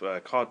piece of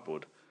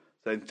cardboard,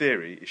 So in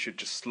theory, it should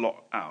just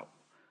slot out,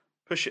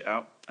 push it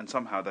out, and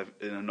somehow they're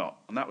in a knot.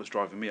 And that was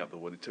driving me up the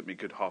wall. It took me a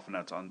good half an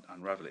hour to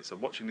unravel it. So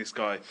watching this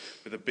guy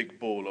with a big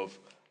ball of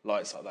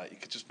lights like that,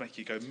 it could just make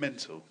you go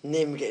mental.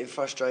 Nim getting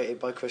frustrated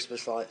by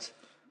Christmas lights.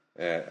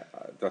 Yeah,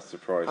 that's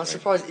surprising. I'm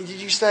surprised. Did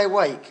you stay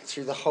awake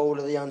through the whole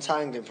of the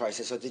untangling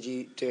process, or did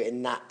you do it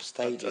in nap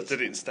stages? I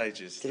did it in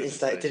stages. Did it in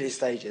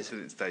stages?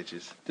 Did it in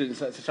stages.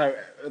 So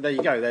there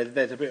you go.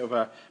 There's a bit of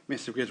a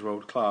Mr.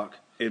 Griswold Clark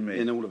in me,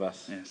 in all of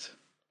us. Yes.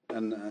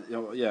 And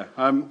yeah.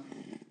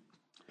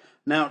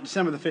 Now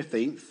December the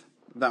 15th,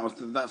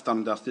 that's done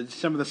and dusted.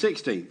 December the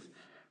 16th,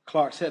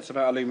 Clark sets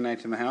about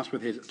illuminating the house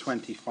with his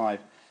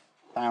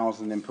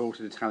 25,000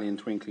 imported Italian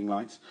twinkling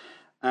lights,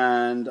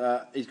 and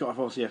he's got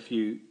obviously a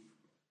few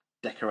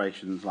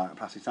decorations like a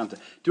plastic Santa.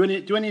 Do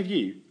any of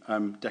you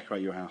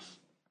decorate your house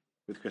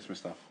with Christmas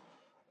stuff?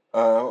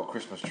 I've got a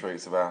Christmas tree.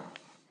 It's about,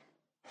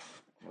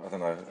 I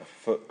don't know, a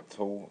foot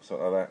tall,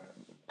 something like that.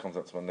 Comes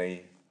up to my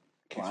knee.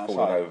 Keeps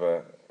falling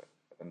over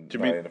and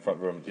in the front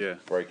room,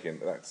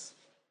 breaking.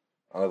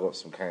 I've got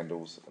some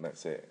candles and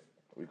that's it.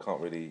 We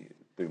can't really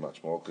do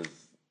much more because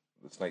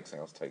the snake's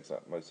house takes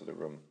up most of the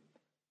room.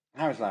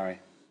 How's Larry?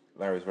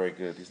 Larry's very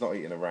good. He's not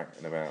eaten a rat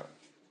in about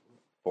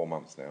 4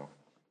 months now.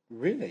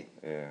 Really?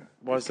 Yeah.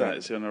 Why is that?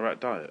 Is he on a rat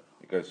diet?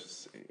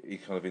 He's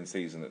kind of in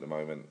season at the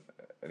moment,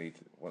 and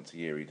once a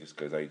year he just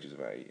goes ages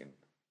without eating.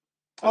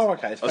 Oh,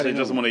 okay. So he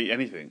doesn't want to eat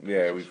anything?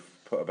 Yeah, we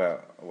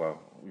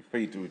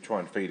try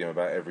and feed him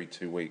about every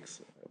 2 weeks,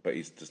 but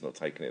he's just not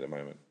taking it at the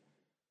moment.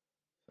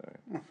 So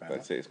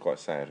that's it. It's quite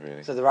sad,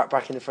 really. So the rat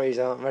back in the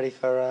freezer aren't ready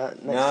for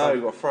next time? No,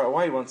 you've got to throw it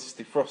away once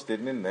it's defrosted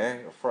and in there.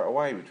 You've got to throw it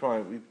away.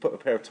 We put a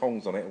pair of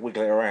tongs on it,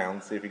 wiggle it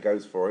around, see if he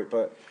goes for it,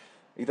 but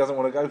he doesn't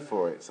want to go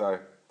for it, so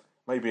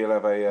maybe he'll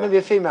have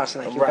a female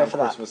snake. Rat on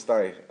Christmas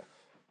Day.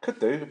 Could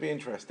do. It'd be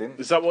interesting.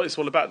 Is that what it's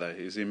all about, though?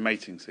 Is in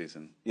mating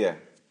season? Yeah.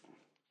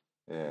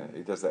 Yeah,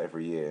 he does that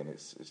every year, and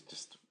it's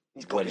just...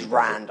 He's got his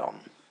rand on.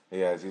 He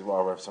has. He'd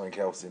rather have something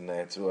else in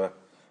there to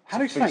How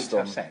do snakes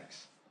have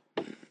sex?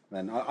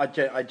 Then I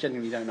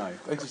genuinely don't know.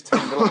 They just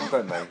tangle up,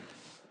 don't they?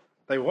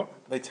 They what?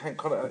 They kind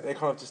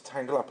of just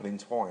tangle up and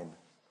entwine.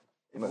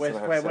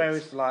 Where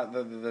is like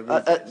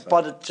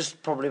the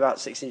just probably about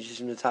 6 inches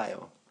from the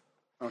tail.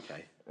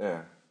 Okay.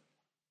 Yeah.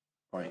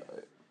 Right.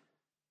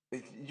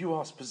 You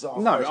ask bizarre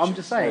No, questions. I'm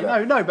just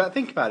saying. No, but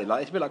think about it.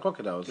 Like it's a bit like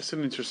crocodiles. It's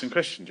an interesting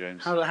question,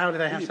 James. How do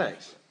they have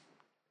sex?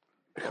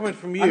 Coming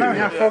from you, I know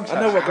how frogs I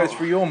know what goes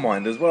through your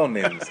mind as well,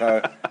 Nim.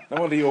 So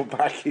no wonder you're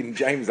backing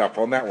James up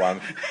on that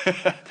one.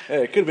 Yeah,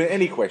 it could have been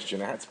any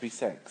question. It had to be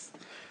sex.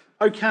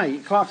 Okay,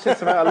 Clark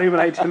sets about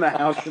illuminating the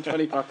house with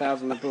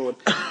 25,000 aboard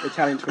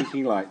Italian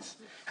twinkling lights.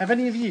 Have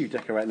any of you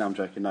decorated? No, I'm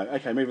joking. No.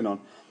 Okay, moving on.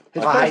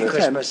 I hate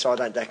Christmas, so I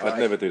don't decorate. I'd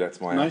never do that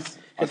to my house.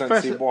 I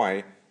don't see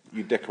why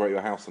you decorate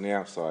your house on the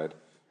outside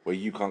where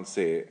you can't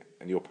see it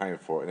and you're paying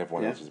for it and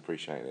everyone else is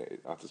appreciating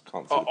it. I just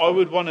can't see I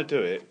would want to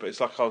do it, but it's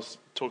like I was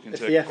talking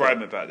to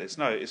Graham about this.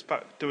 No, it's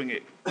about doing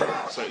it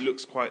so it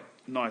looks quite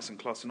nice and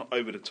classy, not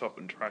over the top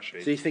and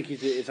trashy. So you think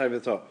it's over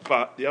the top?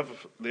 But the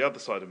other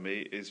side of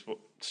me is what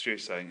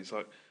Stuart's saying. It's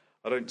like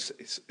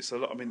it's a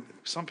lot. I mean,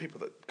 some people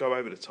that go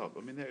over the top.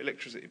 I mean, their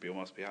electricity bill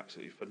must be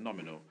absolutely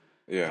phenomenal.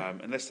 Yeah.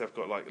 Unless they've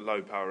got like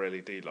low power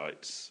LED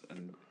lights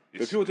and.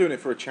 If you're doing it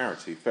for a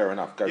charity, fair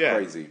enough, go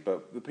crazy.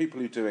 But the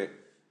people who do it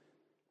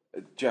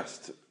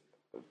just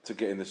to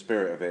get in the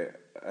spirit of it,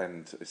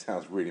 and it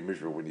sounds really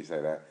miserable when you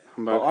say that.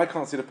 But I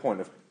can't see the point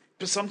of.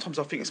 But sometimes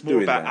I think it's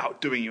more about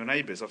outdoing your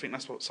neighbours. I think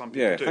that's what some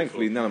people do. Yeah,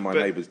 thankfully none of my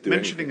neighbours do.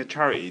 Mentioning a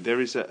charity,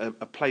 there is a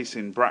place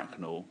in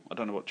Bracknell. I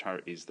don't know what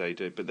charities they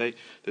do, but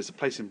there's a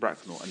place in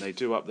Bracknell, and they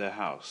do up their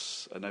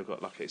house, and they've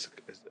got like it's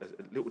a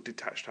little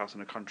detached house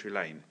on a country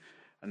lane,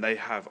 and they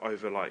have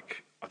over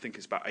I think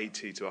it's about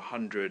 80 to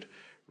 100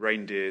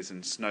 reindeers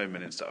and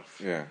snowmen and stuff.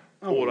 Yeah.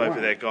 All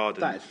over their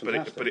garden. That is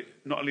fantastic. But it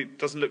not only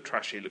doesn't look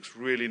trashy, it looks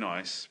really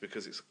nice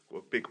because it's a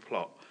big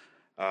plot.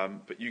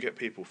 But you get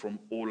people from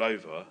all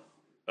over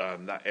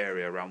that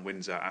area around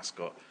Windsor,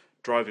 Ascot,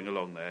 driving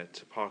along there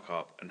to park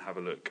up and have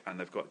a look. And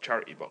they've got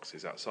charity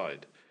boxes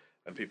outside,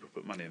 and people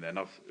put money in there.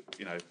 And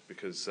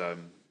because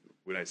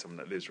we know someone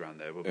that lives around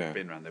there. We've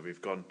been around there.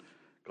 We've gone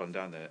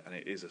down there, and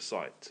it is a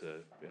sight to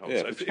behold.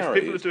 Yeah, so if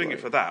people are doing it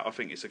for that, I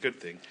think it's a good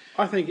thing.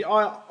 I think,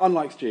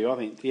 unlike Stu, I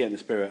think to get in the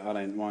spirit, I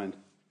don't mind.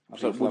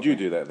 So would you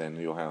do that then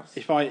in your house?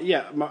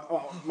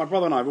 My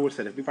brother and I have always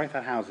said if we both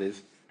had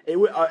houses, it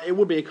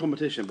would be a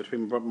competition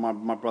between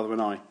my brother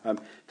and I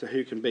to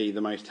who can be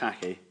the most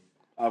tacky.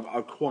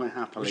 I'd quite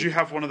happily. Would you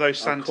have one of those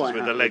Santas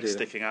with the legs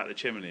sticking out the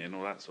chimney and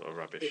all that sort of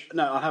rubbish?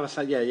 No, I'd have a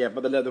Santa,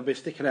 but they'll be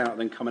sticking out and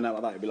then coming out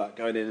like that. It'd be like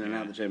going in and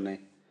out the chimney.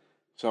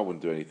 So I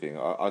wouldn't do anything.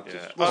 I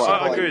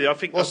agree with you.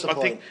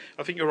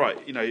 I think you're right.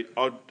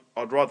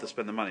 I'd rather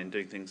spend the money in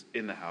doing things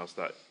in the house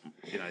that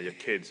your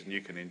kids and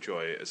you can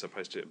enjoy, as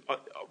opposed to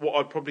what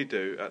I'd probably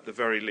do at the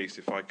very least,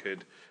 if I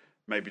could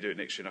maybe do it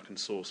next year and I can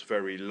source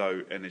very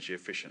low energy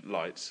efficient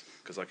lights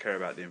because I care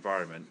about the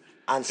environment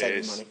and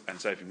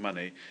saving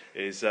money.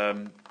 Is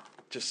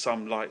just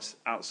some lights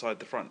outside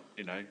the front,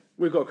 you know.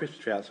 We've got a Christmas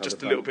tree outside.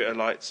 Just a little bit of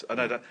lights. I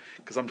know that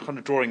because I'm kind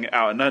of drawing it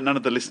out, and none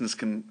of the listeners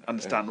can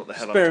understand what the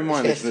hell. Bear in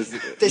mind, listeners,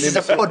 this is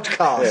a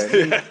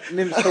podcast.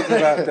 Nim's talking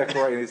about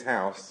decorating his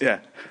house. Yeah,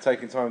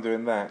 taking time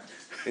doing that.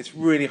 It's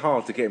really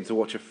hard to get him to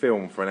watch a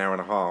film for an hour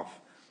and a half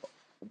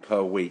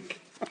per week.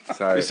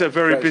 So it's a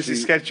very busy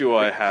schedule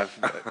I have.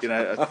 You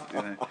know.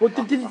 Well,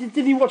 did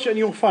you watch it on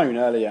your phone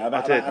earlier?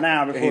 About an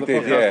hour before the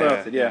podcast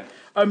started. Yeah.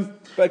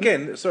 But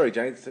again, sorry,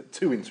 James,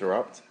 to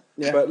interrupt.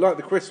 Yeah. But like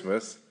the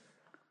Christmas,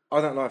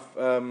 I don't like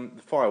the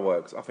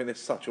fireworks. I think they're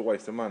such a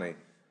waste of money.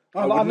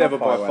 I would never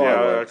buy fireworks.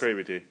 Yeah, I agree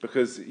with you.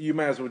 Because you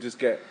may as well just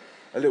get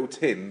a little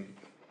tin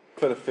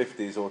full of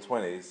 50s or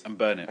 20s and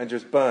burn it. And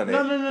just burn it.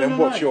 Then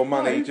watch your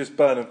money just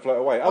burn and float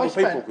away. Other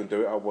people can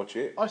do it, I'll watch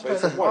it. I But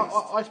it's a waste.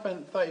 I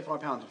spent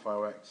 £35 on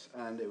fireworks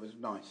and it was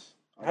nice.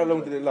 How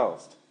long did it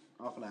last?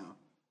 Half an hour.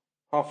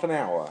 Half an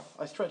hour?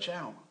 I stretch it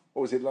out.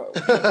 What was it like?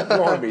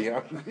 Blimey, you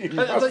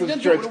must have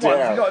stretched it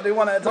out. You've got to do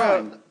one at a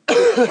time.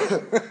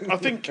 I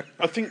think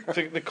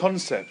the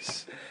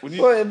concepts.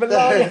 Again,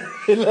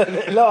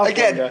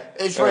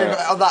 it's very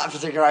on that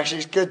particular. Actually,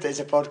 it's good that it's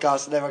a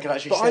podcast and everyone can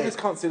actually see. But I just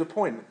can't see the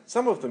point.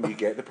 Some of them you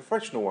get the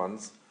professional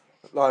ones,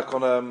 like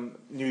on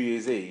New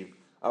Year's Eve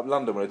up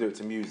London when they do it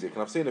to music,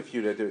 and I've seen a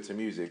few that do it to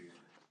music.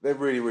 They're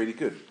really, really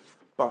good.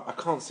 But I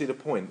can't see the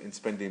point in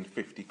spending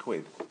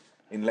 £50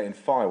 in letting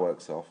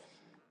fireworks off.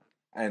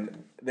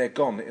 And they're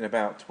gone in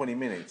about 20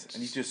 minutes,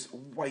 and you just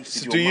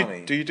wasted your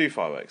money. Do you do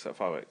fireworks? Like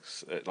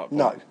fireworks?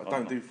 No, I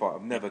don't do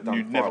fireworks. I've never done.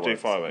 You never do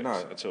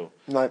fireworks at all.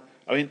 No.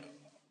 I mean,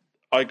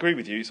 I agree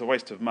with you. It's a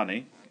waste of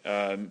money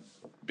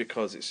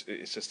because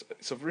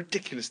it's a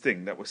ridiculous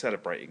thing that we're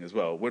celebrating as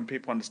well. When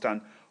people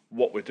understand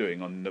what we're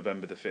doing on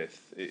November the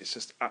 5th, it's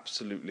just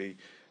absolutely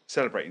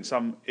celebrating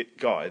some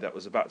guy that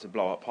was about to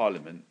blow up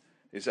Parliament.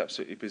 Is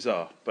absolutely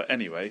bizarre. But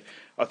anyway,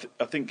 I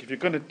think if you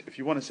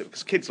want to,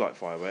 because kids like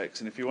fireworks,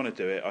 and if you want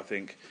to do it, I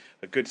think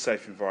a good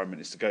safe environment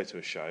is to go to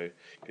a show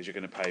because you're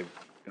going to pay,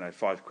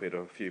 £5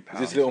 or a few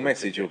pounds. Is this a little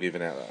message you're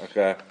giving out?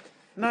 Like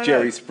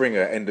Jerry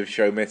Springer end of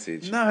show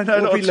message. No,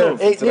 not at all.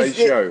 Today's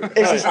show.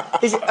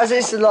 As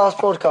it's the last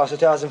podcast of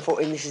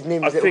 2014, this is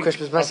Nim's little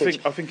Christmas message.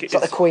 I think it's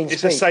like the Queen's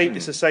speech.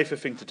 It's a safer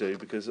thing to do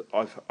because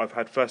I've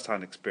had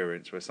first-hand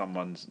experience where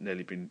someone's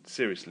nearly been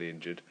seriously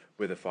injured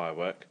with a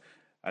firework.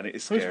 And it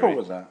is scary. Whose fault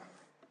was that?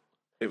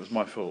 It was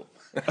my fault.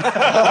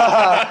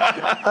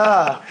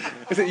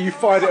 Is it you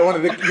fired it at one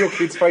of your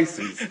kids'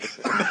 faces?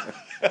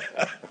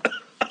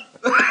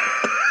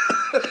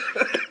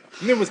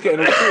 Nim was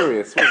getting all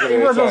serious, wasn't it?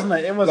 It was, wasn't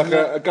it? It was like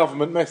a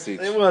government message.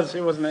 It was,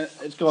 wasn't it?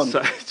 It's gone.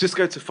 So just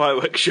go to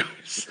fireworks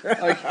shows.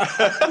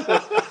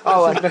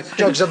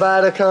 Jokes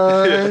about a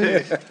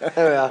kind.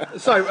 There we are.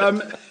 So,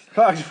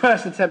 Clark's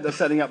first attempt at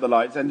setting up the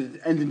lights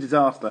ended in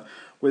disaster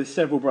with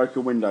several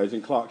broken windows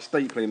and Clark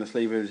stapling the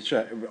sleeve of his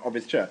shirt.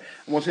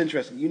 And what's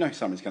interesting, you know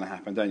something's going to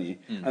happen, don't you?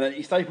 And then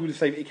he staples the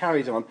sleeve, he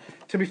carries on.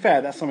 To be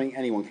fair, that's something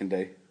anyone can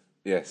do.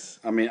 Yes.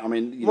 I mean,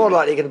 more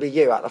likely going to be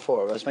you out of the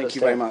four of us. Thank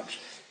you very much.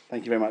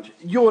 Thank you very much.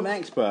 You're an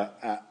expert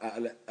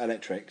at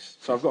electrics,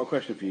 so I've got a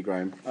question for you,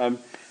 Graham.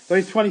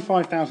 Those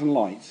 25,000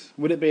 lights,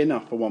 would it be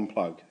enough for one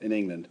plug in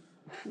England?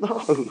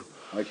 No.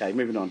 Okay,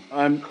 moving on.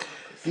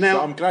 Now,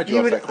 so I'm glad you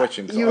asked that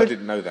question because I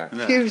didn't know that.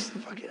 Fuse the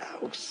fucking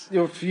house.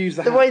 You'll fuse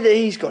the house. The way that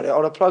he's got it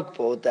on a plug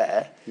board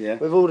there,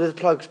 with all the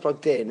plugs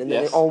plugged in, and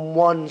then on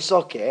one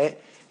socket,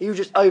 you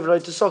just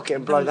overload the socket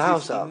and blow the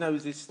house up. He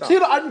knows his stuff.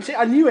 See,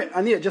 I knew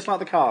it, just like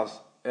the cars.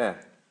 Yeah.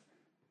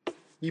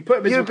 You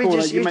put them into a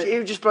corner. It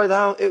would just blow the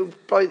house. It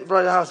would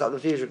blow the house up. The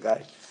fuse would go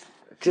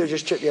because it would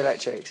just trip the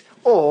electrics,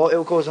 or it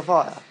would cause a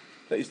fire.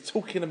 But he's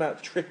talking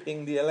about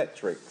tripping the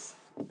electrics.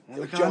 I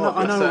know.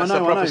 It's a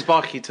proper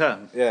sparky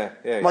term. Yeah.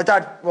 My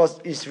dad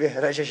used to be an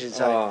electrician,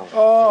 so.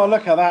 Oh,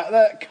 look at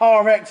that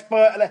car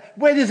expert.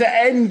 Where does it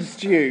end,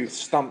 Stu?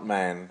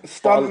 Stuntman,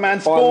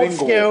 sports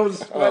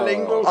skills,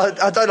 bilingual.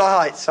 I don't like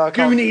heights, so I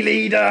can't. Goonie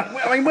leader.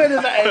 I mean, where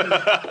does that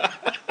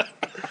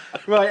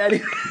end? Right,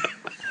 anyway.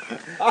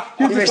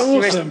 You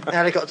missed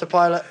helicopter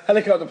pilot.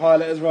 Helicopter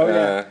pilot as well,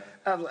 yeah.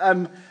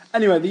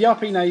 Anyway, the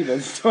yuppie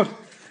neighbours, Todd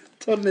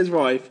and his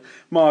wife,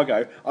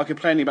 Margot, are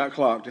complaining about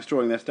Clark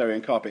destroying their stereo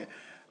and carpet.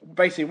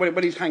 Basically,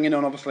 when he's hanging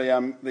on, obviously,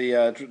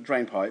 the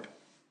drain pipe,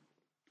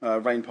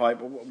 rain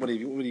pipe, what do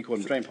you call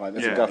it? Drain pipe?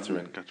 That's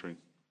guttering.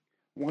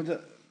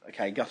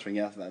 Okay, guttering,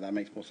 yeah, that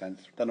makes more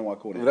sense. Don't know why I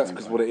called it. Well, that's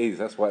because what it is.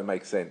 That's why it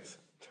makes sense.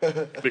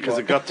 Because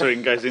the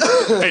guttering goes into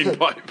the drain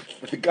pipe.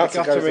 The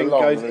guttering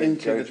goes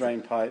into the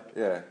drain pipe,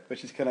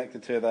 which is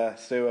connected to the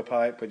sewer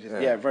pipe, which is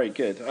very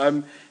good.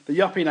 The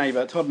yuppie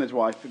neighbour, Todd and his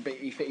wife,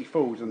 he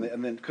falls, and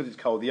then because it's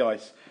cold, the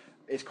ice.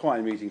 It's quite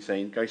an amusing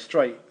scene. Goes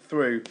straight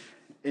through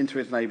into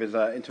his neighbour's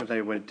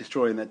neighbour,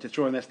 destroying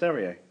their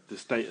stereo. The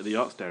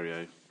state-of-the-art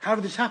stereo. How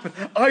did this happen?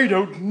 I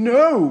don't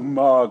know,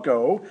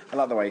 Margot. I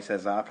like the way he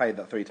says that. I played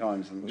that 3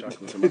 times and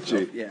chuckled to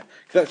myself. Yeah.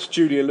 That's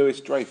Julia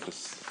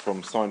Louis-Dreyfus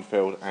from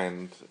Seinfeld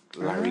and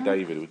Larry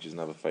David, which is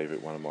another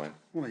favourite one of mine.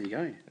 Well, there you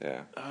go.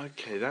 Yeah.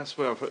 Okay, that's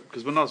where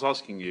because when I was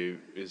asking you,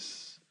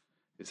 is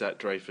that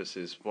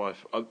Dreyfus's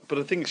wife? But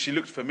the thing is, she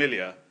looked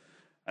familiar,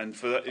 And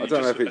for that, I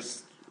don't know if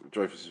it's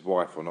Dreyfuss's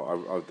wife or not.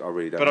 I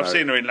really don't know. But I've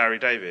seen her in Larry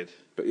David.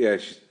 But yeah,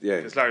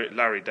 because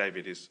Larry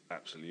David is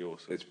absolutely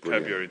awesome. It's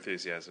brilliant. Curb Your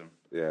Enthusiasm.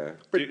 Yeah,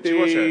 Do you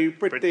watch it?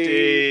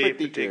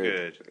 Pretty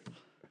good.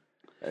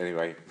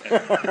 Anyway,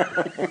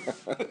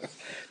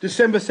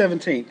 December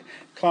 17th,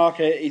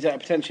 Clark is at a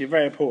potentially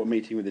very important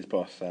meeting with his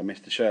boss,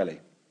 Mr. Shirley.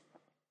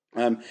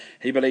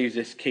 He believes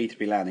this key to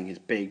be landing his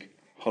big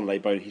holiday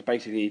bonus. He's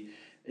basically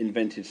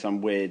invented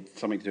something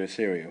to do with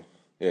cereal.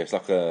 yeah, it's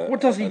like a.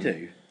 What does he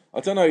do? I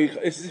don't know.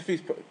 It's as if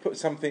he's put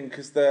something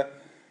because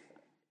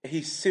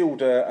he's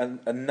sealed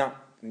a nut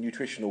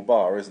nutritional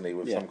bar, isn't he,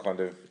 with some kind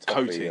of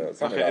coating,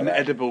 an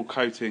edible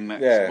coating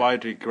that's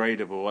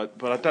biodegradable.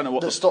 But I don't know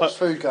what that stops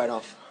food going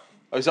off.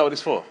 Oh, is that what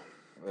it's for?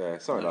 Yeah,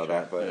 something like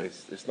that. But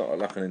it's not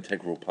like an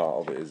integral part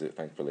of it, is it?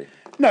 Thankfully.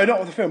 No, not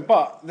with the film.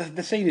 But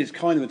the scene is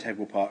kind of an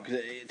integral part because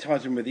it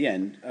ties in with the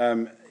end.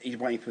 He's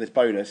waiting for this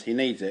bonus. He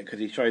needs it because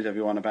he shows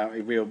everyone about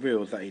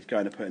reels that he's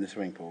going to put in the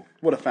swimming pool.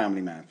 What a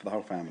family man for the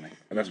whole family.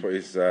 And that's what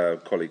his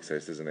colleague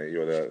says, isn't it?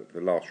 You're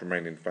the last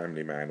remaining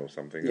family man or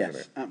something, isn't it?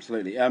 Yes,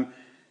 absolutely.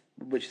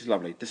 Which is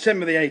lovely.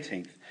 December the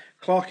 18th,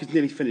 Clark is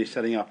nearly finished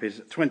setting up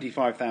his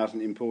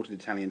 25,000 imported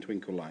Italian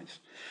twinkle lights.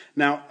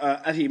 Now,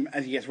 as he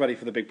gets ready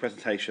for the big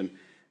presentation,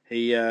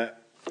 he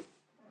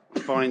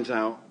finds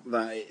out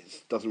that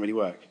it doesn't really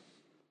work.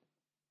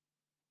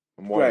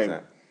 And why is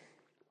that?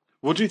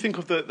 What do you think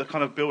of the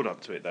kind of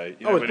build-up to it, though? It's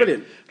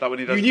brilliant. When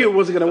he does you knew it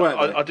wasn't going to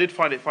work. I did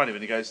find it funny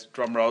when he goes,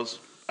 drum rolls,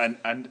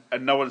 and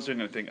no one's doing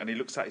anything, and he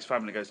looks at his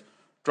family and goes,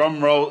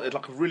 drum roll, it's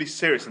like a really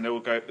serious, and they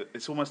all go,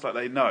 it's almost like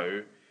they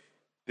know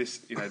this,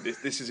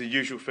 this is a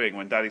usual thing.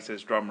 When Daddy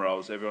says drum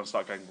rolls, everyone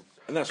starts going...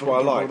 And that's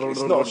what I like.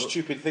 It's not a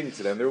stupid thing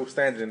to them. They're all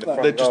standing in the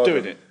front They're just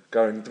doing it.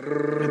 Going...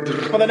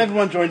 But then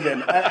everyone joins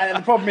in. And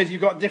the problem is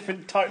you've got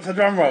different types of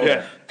drum rolls.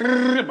 Yeah.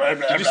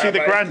 Did you see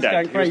the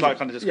granddad? He was like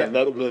kind of just going...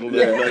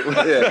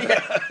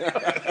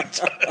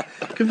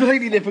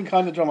 Completely different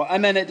kind of drum roll.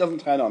 And then it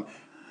doesn't turn on.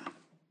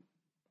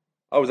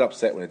 I was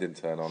upset when it didn't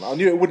turn on. I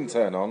knew it wouldn't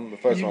turn on the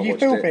first time I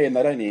watched it. You feel pain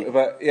though, don't you?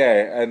 But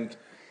yeah, and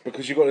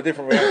because you've got a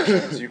different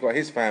reaction. So you've got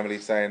his family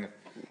saying,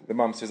 the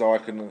mum says, I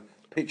can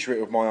picture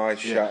it with my eyes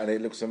shut and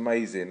it looks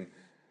amazing.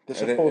 The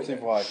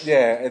supportive wife.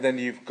 Yeah, and then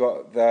you've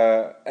got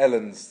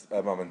Ellen's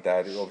mum and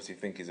dad, who obviously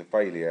think he's a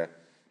failure.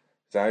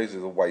 So this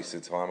is a waste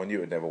of time. I knew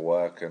it would never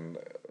work and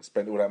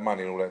spent all that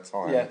money and all that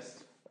time.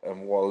 Yes.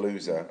 And what a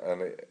loser.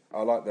 And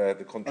I like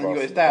the contrast. And you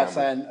got his dad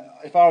saying,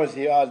 if I was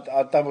you,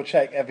 I'd double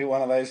check every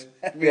one of those.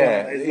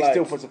 He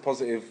still puts a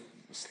positive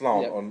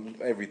slant on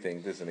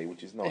everything, doesn't he?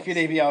 Which is nice. If you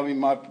leave me, I'll be in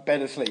my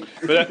bed asleep.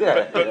 But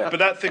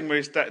that thing where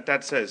his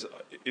dad says,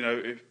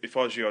 if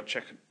I was you, I'd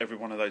check every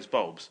one of those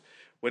bulbs.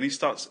 When he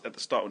starts at the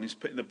start, when he's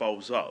putting the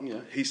bulbs up,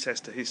 he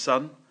says to his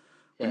son,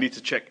 we need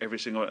to check every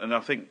single one. And I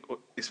think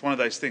it's one of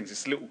those things,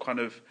 it's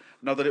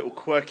another little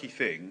quirky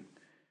thing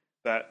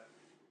that,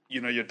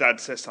 your dad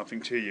says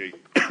something to you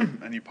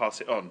and you pass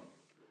it on.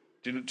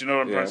 Do you know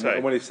what I'm trying to say?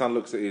 And when his son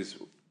looks at his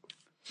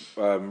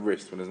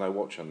wrist when there's no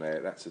watch on there,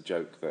 that's a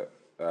joke that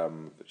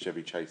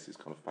Chevy Chase is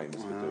kind of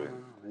famous for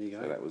doing. There you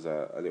go. So that was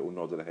a little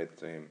nod of the head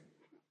to him.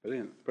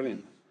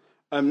 Brilliant.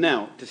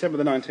 Now, December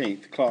the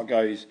 19th, Clark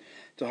goes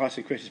to hide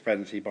some Christmas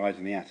presents he buys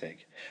in the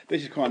attic.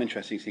 This is quite an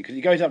interesting scene because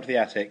he goes up to the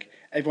attic,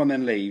 everyone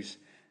then leaves,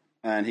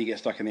 and he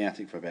gets stuck in the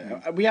attic for a bit.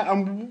 What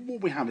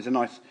we have is a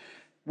nice...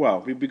 Well,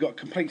 we've got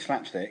complete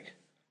slapstick.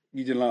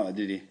 You didn't like that,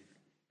 did you?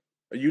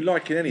 Are you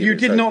liking any of it? You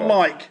did not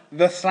like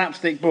the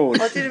slapstick boards.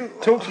 I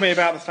didn't... Talk to me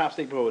about the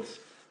slapstick boards.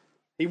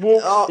 He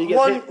walks... he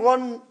gets hit.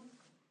 One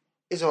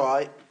is all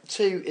right.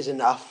 2 is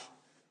enough.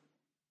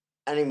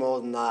 Any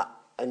more than that,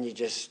 and you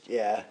just,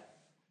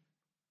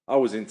 I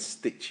was in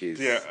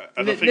stitches. Yeah,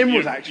 and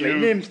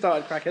Nim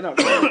started cracking up.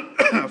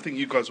 I think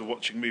you guys were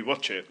watching me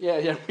watch it.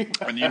 Yeah.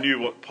 And you knew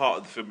what part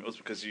of the film it was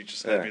because you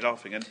just heard me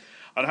laughing. And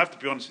I have to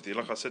be honest with you,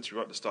 like I said to you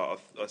right at the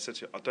start, I said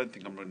to you, I don't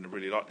think I'm going to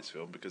really like this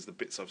film because the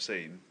bits I've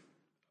seen,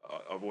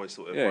 I've always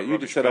thought... Yeah, you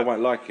just said I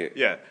won't like it.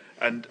 Yeah,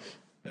 and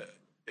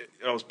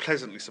I was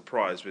pleasantly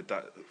surprised with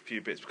that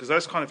few bits because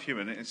those kind of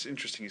humour, and it's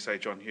interesting you say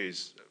John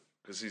Hughes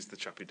because he's the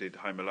chap who did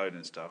Home Alone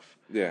and stuff.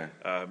 Yeah.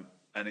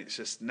 And it's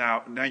just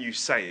now you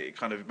say it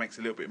kind of makes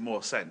a little bit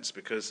more sense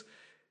because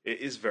it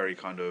is very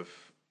kind of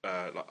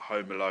like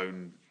Home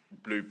Alone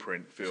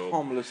blueprint film. It's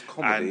harmless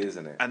comedy,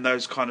 isn't it? And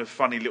those kind of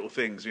funny little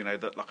things,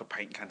 that like a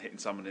paint can hitting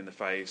someone in the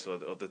face or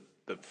the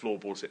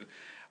floorboards hitting.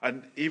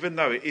 And even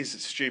though it is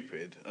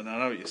stupid, and I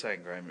know what you're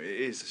saying, Graham, it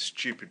is a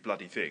stupid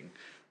bloody thing,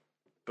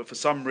 but for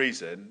some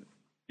reason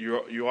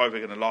you're either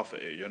going to laugh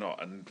at it or you're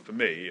not. And for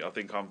me, I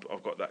think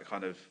I've got that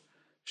kind of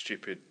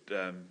stupid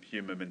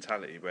humour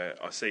mentality where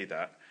I see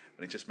that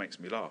and it just makes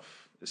me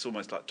laugh. It's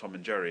almost like Tom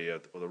and Jerry or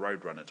the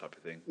Roadrunner type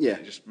of thing. Yeah.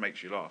 It just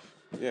makes you laugh.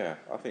 Yeah,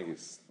 I think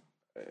it's...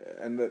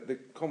 And the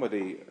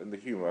comedy and the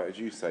humour, as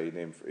you say,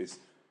 Nim, is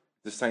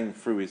the same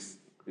through his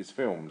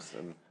films.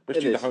 And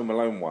especially the Home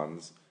Alone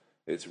ones,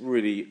 it's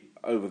really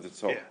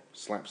over-the-top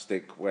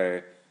slapstick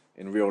where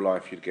in real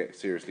life you'd get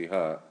seriously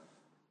hurt,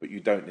 but you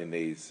don't in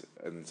these.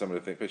 And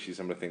especially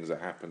some of the things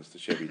that happens to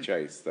Chevy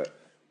Chase, that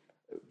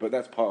but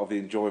that's part of the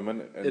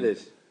enjoyment. And, It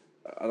is.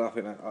 and I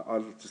think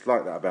I just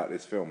like that about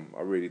this film.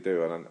 I really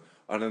do, and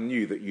I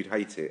knew that you'd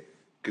hate it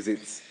because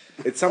it's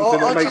something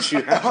that makes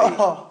you happy.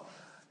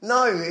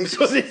 No, it's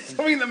Was it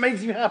something that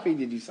makes you happy?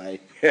 Did you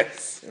say?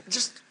 Yes.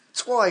 just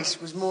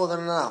twice was more than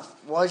enough.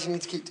 Why do you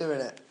need to keep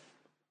doing it?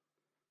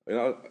 You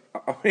know,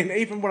 I mean,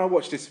 even when I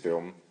watch this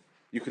film,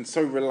 you can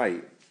so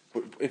relate.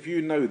 But if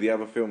you know the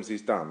other films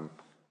he's done,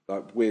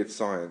 like Weird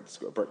Science,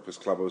 got a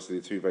Breakfast Club, obviously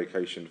the 2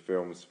 vacation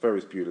films,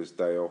 Ferris Bueller's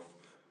Day Off,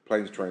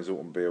 Planes, Trains,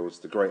 Automobiles,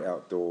 The Great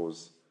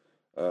Outdoors,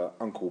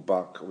 Uncle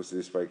Buck, obviously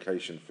this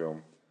vacation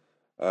film,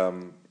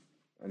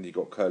 and you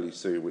got Curly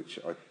Sue, which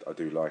I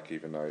do like,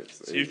 even though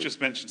it's. So you've just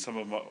mentioned some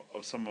of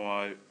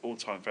my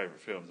all-time favourite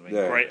films. I mean,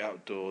 Yeah. Great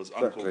Outdoors,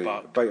 Exactly. Uncle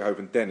Buck,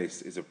 Beethoven.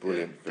 Dennis is a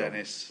brilliant film.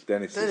 Dennis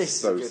is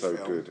so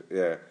good.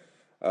 Yeah.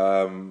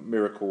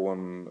 Miracle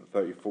on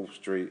 34th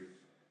Street,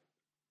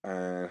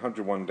 and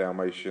 101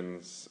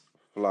 Dalmatians,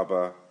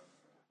 Flubber.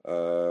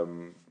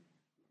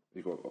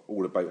 You've got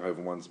all the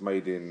Beethoven ones.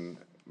 Made in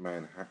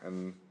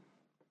Manhattan.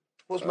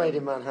 What's Made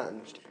in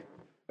Manhattan?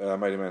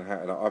 Made in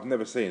Manhattan. I've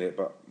never seen it,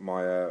 but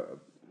my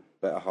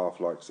better half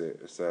likes it.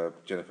 It's a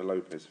Jennifer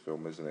Lopez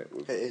film, isn't it?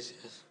 It is,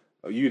 yes.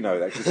 Oh, you know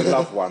that because it's a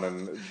love one,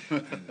 and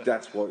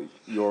that's what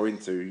you're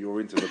into.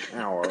 You're into the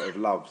power of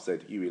love,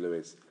 said Huey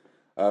Lewis.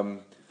 Do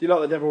you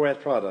like The Devil Wears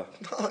Prada?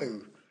 No. Okay.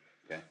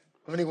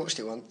 I've only watched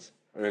it once.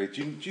 Really?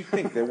 Do you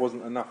think there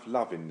wasn't enough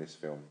love in this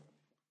film?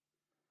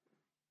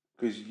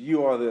 Because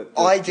you are the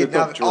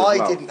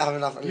didn't have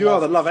enough. You are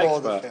the love for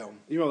expert. The film.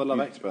 You are the love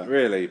expert.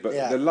 Really? But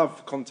Yeah. the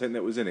love content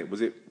that was in it,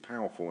 was it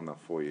powerful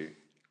enough for you?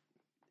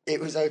 It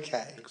was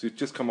okay. Because it's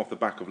just come off the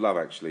back of Love,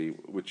 actually,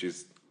 which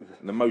is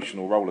an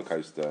emotional roller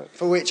coaster.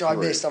 For which I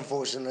missed,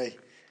 unfortunately,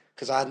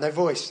 because I had no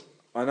voice.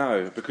 I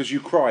know, because you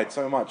cried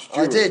so much.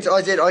 I did.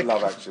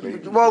 Love, actually.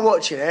 While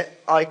watching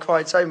it, I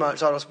cried so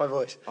much I lost my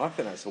voice. I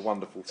think that's a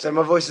wonderful thing. So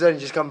my voice has only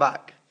just come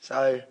back.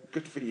 So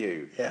good for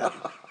you. Yeah.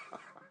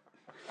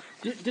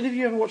 Did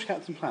you ever watch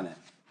Captain Planet?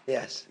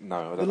 Yes.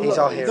 No, I The, don't He's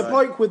know. our hero. the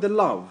bloke with the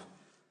love.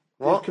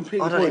 What? Was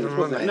completely I don't pointless, even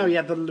wasn't remember it? No, him. he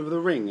had the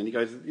ring, and he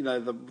goes,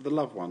 the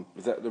love one.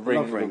 Was that the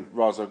love ring that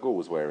Ra's al Ghul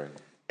was wearing?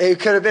 It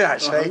could have been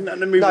actually. Oh, no,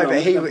 moving on,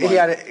 but he never he mind.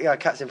 had it. Yeah,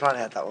 Captain Planet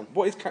had that one.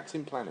 What is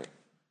Captain Planet?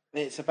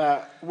 It's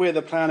about where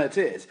the planet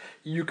is.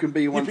 You can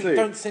be one but too.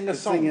 don't sing a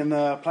song. Singing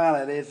the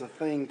planet is a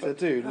thing to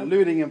do.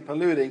 Looting and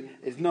polluting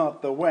is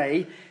not the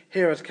way.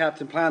 Here, as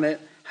Captain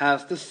Planet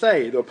has to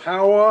say, the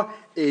power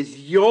is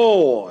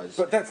yours.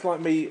 But that's like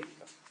me,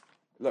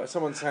 like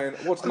someone saying,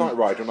 "What's Knight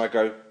Rider?" and I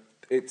go,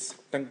 "It's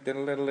well,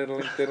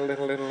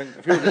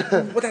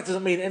 that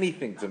doesn't mean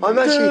anything to me." I'm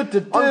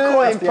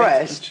quite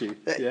impressed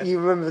attitude. that Yeah. you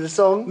remember the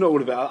song. Not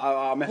all of it.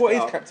 I messed What it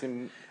is up.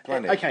 Captain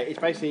Planet? Okay, it's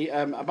basically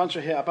a bunch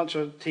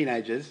of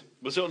teenagers.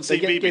 Was it on They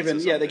get CBeebies given, or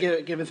yeah, they something?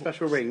 get given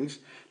special rings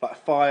like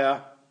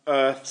fire,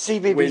 earth,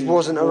 CBeebies wind,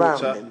 wasn't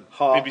around water, then.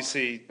 heart.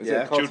 BBC, Is it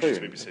a children's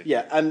cartoon? BBC.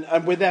 Yeah,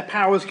 and with their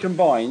powers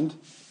combined,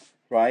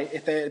 right?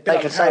 If they're a bit They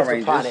like can the Power save the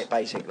Rangers, planet,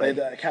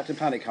 basically. Captain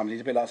Planet comes.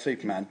 He's a bit like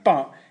Superman,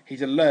 but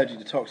he's allergic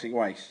to toxic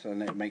waste,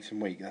 and it makes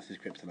him weak. That's his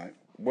kryptonite.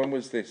 When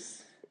was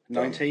this?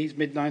 90s,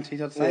 mid 90s,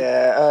 I'd say.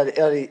 Yeah,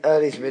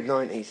 early to mid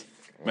 90s.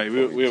 Mate,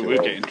 we're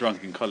getting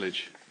drunk in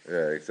college.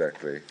 Yeah,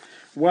 exactly.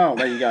 Well,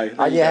 there you go. There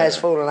And you your go. hair's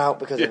fallen out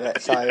because of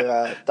it.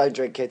 So don't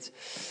drink, kids.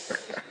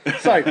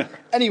 So,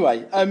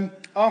 anyway,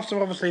 after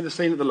obviously the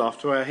scene at the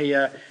loft where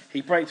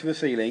he breaks through the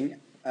ceiling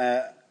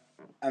and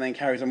then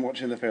carries on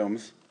watching the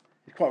films,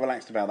 he's quite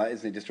relaxed about that,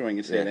 isn't he? Destroying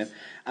his ceiling, Yes.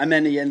 and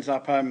then he ends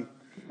up,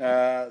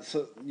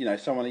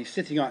 he's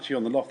sitting actually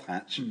on the loft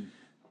hatch.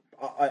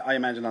 I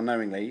imagine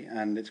unknowingly,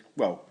 and it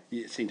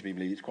seems to be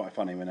believed it's quite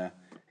funny when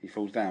he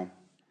falls down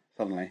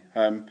suddenly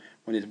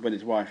when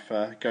his wife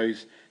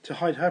goes to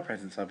hide her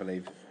presence, I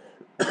believe.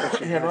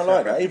 Yeah, and I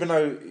like that, even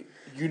though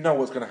you know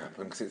what's going to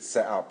happen because it's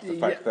set up. The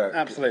fact that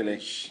absolutely,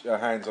 her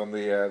hands on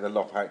the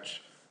loft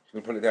hatch, she's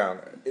going to pull it down.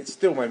 It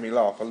still made me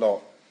laugh a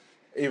lot,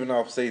 even though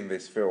I've seen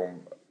this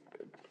film.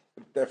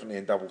 Definitely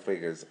in double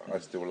figures, I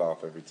still laugh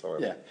every time.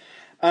 Yeah,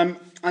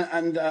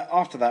 and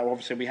after that,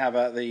 obviously, we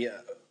have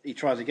he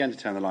tries again to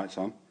turn the lights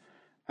on,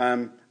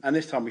 and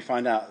this time we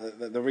find out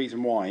that the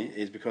reason why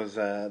is because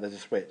there's a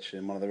switch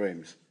in one of the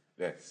rooms.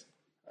 Yes.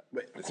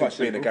 But It quite seems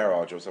to be in a simple.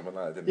 garage or something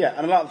like that, didn't Yeah, it?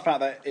 and I like the fact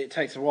that it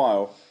takes a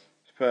while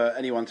for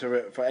anyone to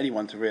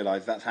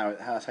realise that's how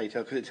you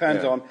tell, because it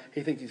turns Yeah. on.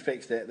 He thinks he's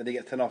fixed it, then he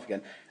gets turned off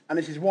again, and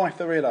it's his wife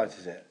that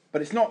realises it.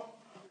 But it's not.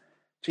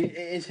 It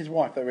is his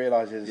wife that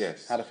realises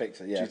Yes. how to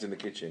fix it. Yeah, She's in the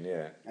kitchen,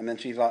 yeah. and then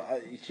she's like,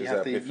 she She's has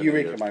that the epiphany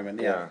eureka of- moment.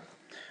 Yeah.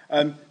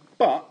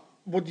 But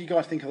what do you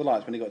guys think of the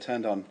lights when he got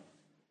turned on?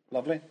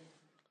 Lovely.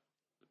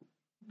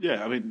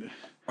 Yeah, I mean,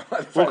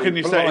 fact what can it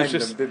you say? blinded It's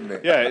just, them, didn't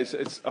it? yeah,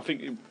 it's. I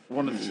think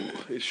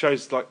it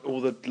shows like all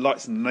the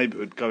lights in the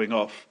neighbourhood going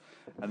off,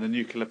 and the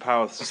nuclear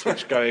power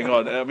switch going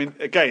on. I mean,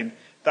 again,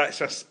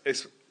 that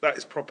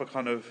is proper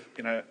kind of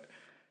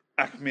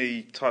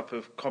Acme type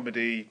of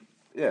comedy.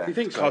 Yeah. You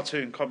think so?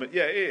 Cartoon comedy.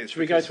 Yeah, it is. Should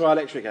we go to our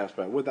electric house,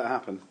 Bert? Would that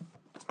happen?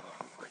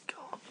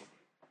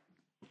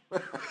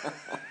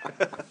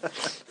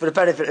 For the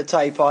benefit of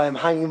tape, I am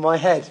hanging my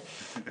head.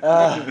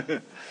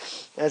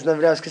 As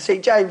nobody else can see.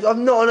 James,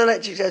 I'm not an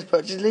electrics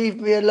expert. Just leave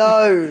me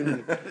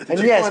alone. Did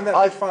you find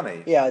that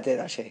funny? Yeah, I did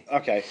actually.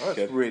 Okay, that's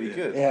good. really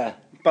good. Yeah.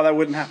 But that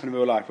wouldn't happen in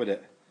real life, would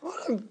it? I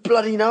don't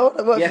bloody know.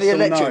 I work Yes for the or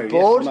no, electric yes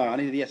board. or no. I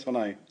need a yes or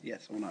no.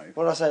 Yes or no.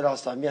 What did I say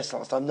last time? Yes,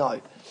 last time.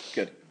 No.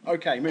 Good.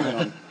 Okay, moving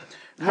on.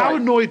 How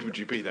annoyed would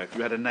you be though if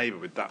you had a neighbour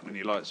with that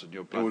many lights on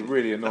your It bloody... would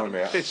really annoy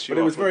me. Piss you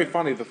But it was off, very wouldn't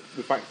funny the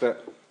fact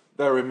that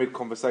they were in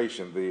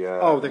mid-conversation. The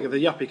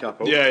yuppie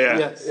couple. Yeah.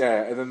 Yes.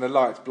 Yeah, and then the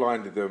lights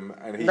blinded them,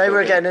 and They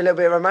were getting a little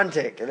bit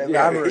romantic, a little bit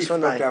amorous, he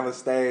weren't fell they? down the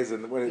stairs,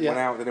 and when it went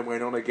out, then it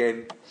went on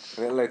again,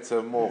 and it led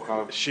to more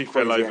kind of. She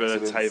fell crazy over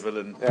accidents. the table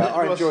and... Yeah,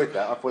 I enjoyed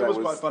that. I thought It that was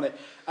quite funny.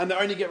 And they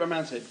only get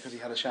romantic because he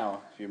had a shower,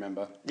 if you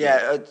remember.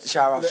 Yeah,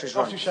 shower after his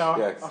After you shower.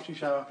 Yes. After you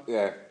shower.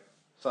 Yeah.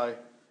 So...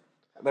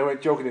 They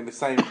went jogging in the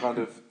same kind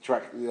of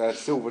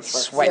silver track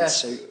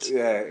Sweatsuit.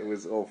 Yeah, it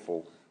was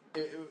awful.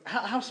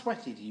 How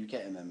sweaty do you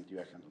get in them, do you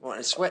reckon? What,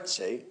 in a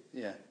sweatsuit?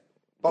 Yeah.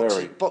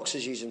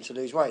 Boxers use them to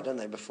lose weight, don't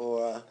they,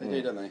 before... They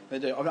do, don't they? They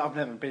do. I've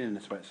never been in a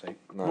sweatsuit.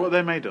 No. What are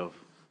they made of?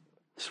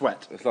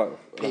 Sweat. It's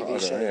like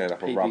PVC.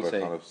 like a rubber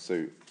kind of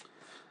suit.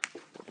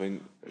 I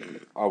mean,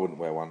 I wouldn't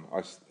wear one.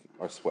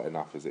 I sweat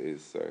enough as it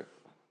is. So,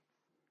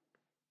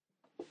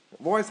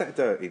 why is that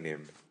dirty,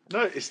 Nim?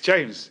 No, it's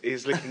James.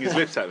 He's licking his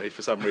lips at me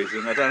for some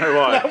reason. I don't know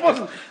why.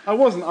 I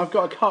wasn't. I've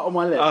got a cut on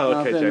my lip. Oh, and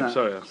I was okay, doing James.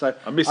 that. Sorry. So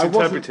I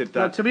misinterpreted that.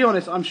 No, to be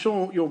honest, I'm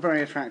sure you're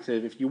very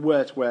attractive if you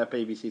were to wear a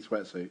PVC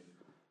sweatsuit.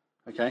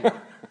 Okay?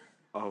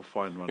 I'll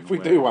find one. If we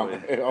do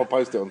one, I'll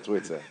post it on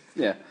Twitter.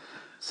 Yeah.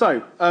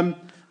 So,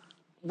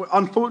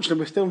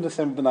 unfortunately, we're still on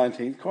December the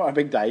 19th. Quite a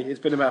big day.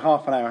 It's been about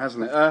half an hour,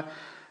 hasn't it?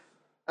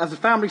 As the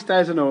family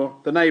stays in awe,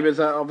 the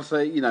neighbours are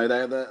obviously,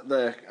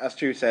 they're as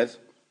Stu says,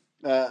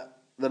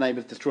 the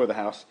neighbours destroy the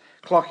house.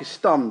 Clark is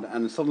stunned,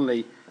 and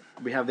suddenly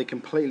we have the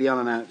completely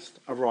unannounced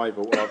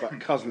arrival of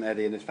cousin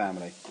Eddie and his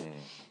family.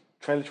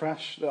 Trailer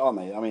trash, aren't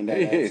they? I mean,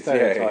 they're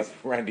stereotype.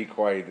 Randy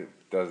Quaid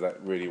does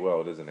that really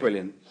well, doesn't he?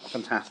 Brilliant,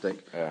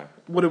 fantastic. Yeah.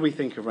 What do we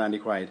think of Randy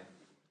Quaid?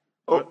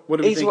 Oh, What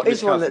do we think of his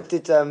he's the one cousin?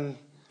 that did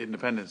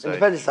Independence Day.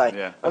 Independence Day.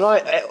 Yeah. And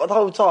the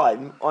whole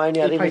time, I only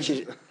had He plays-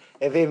 images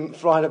of him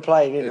flying a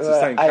plane into It's the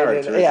same alien.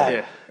 character, isn't Yeah.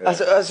 it? Yeah.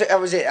 That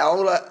was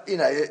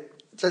it.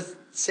 Just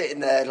sitting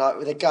there like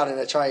with a gun in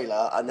a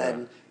trailer and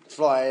then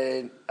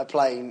flying a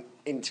plane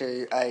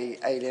into a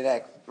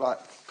alien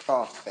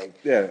craft thing.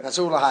 Yeah. That's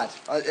all I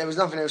had. There was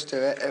nothing else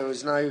to it. There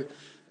was no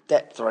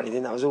depth or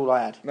anything. That was all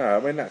I had. No, I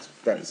mean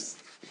that's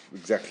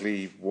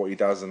exactly what he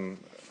does and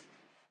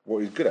what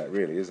he's good at,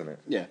 really, isn't it?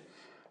 Yeah.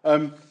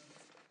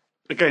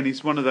 Again,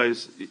 he's one of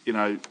those,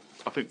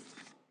 I think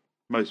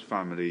most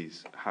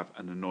families have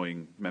an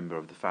annoying member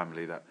of the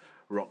family that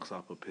rocks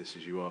up or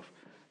pisses you off.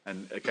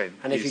 And again,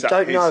 And if you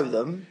don't know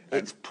them,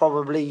 it's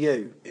probably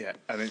you. Yeah,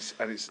 and it's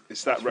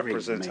that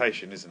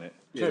representation, isn't it?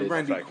 So Yeah,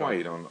 Randy that guy.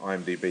 Quaid on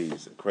IMDb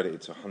is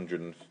credited to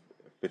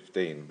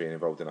 115, being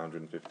involved in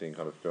 115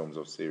 kind of films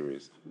or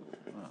series.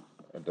 Wow.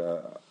 And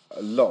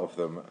a lot of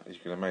them, as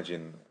you can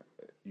imagine,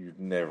 you've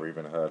never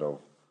even heard of.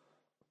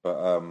 But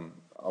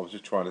I was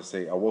just trying to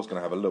see, I was going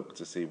to have a look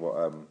to see what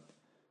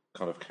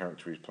kind of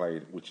character he's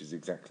played, which is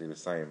exactly the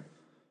same.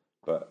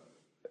 But,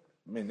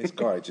 I mean, this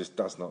guy just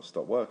does not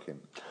stop working.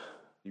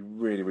 He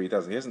really, really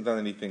doesn't. He hasn't done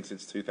anything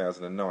since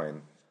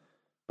 2009.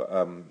 But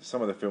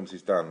some of the films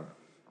he's done,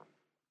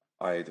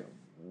 I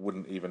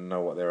wouldn't even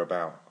know what they're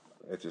about.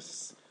 They're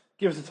just...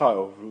 Give us a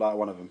title, like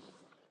one of them.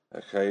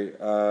 Okay,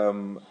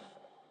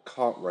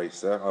 Kart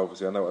Racer,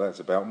 obviously I know what that's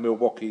about.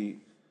 Milwaukee,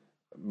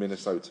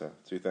 Minnesota,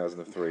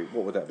 2003.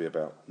 What would that be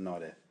about? No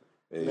idea.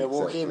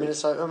 Milwaukee,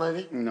 Minnesota,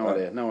 maybe? No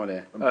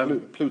idea.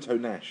 And Pluto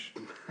Nash.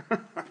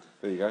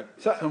 There you go.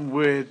 Some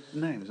weird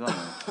names, aren't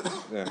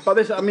they? Yeah. But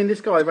this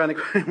guy, Randy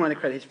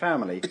Quaid, his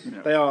family,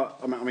 they are,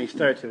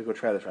 stereotypical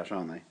trailer trash,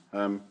 aren't they?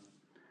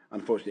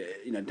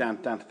 Unfortunately, down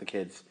to the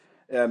kids.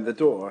 The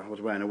daughter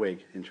was wearing a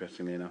wig,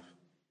 interestingly enough.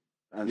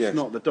 And Yes. it's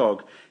not the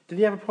dog. Did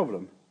he have a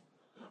problem?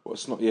 Well,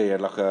 it's not. Yeah, he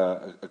had like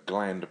a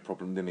gland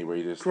problem, didn't he? Where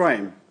he just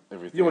Graham,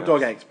 everything. you're a else.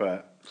 dog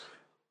expert.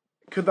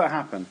 Could that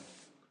happen?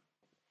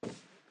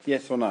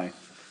 Yes or no?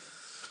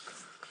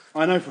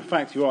 I know for a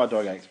fact you are a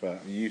dog expert.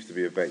 You used to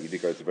be a vet. You did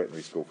go to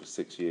veterinary school for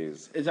 6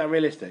 years. Is that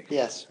realistic?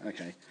 Yes.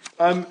 Okay.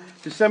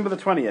 December the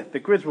 20th, the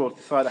Griswolds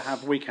decide to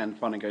have weekend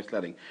fun and go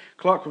sledding.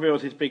 Clark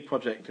reveals his big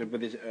project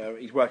with his.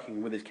 He's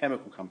working with his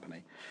chemical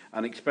company,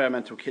 an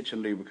experimental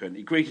kitchen lubricant.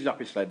 He greases up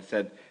his sled and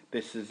said,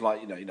 "This is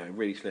like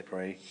really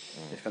slippery.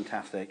 It's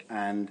fantastic."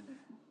 And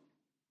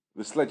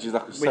The sledge is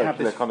like a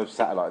circular kind of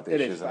satellite dish,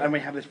 it is, isn't it? and we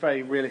have this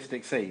very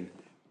realistic scene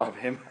of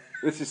him.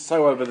 This is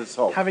so over the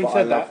top. Having but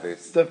said I love that,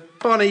 this. the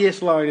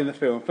funniest line in the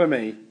film for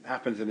me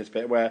happens in this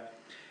bit where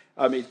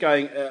he's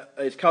going.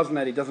 His cousin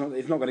Eddie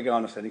he's not going to go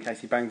on a sled in case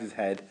he bangs his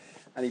head,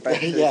 and he bangs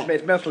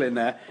it's metal in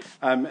there.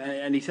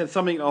 And he said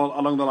something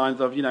along the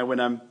lines of,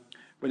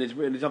 when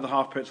his other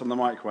half puts on the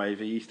microwave,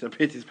 he used to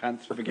piss his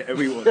pants and forget who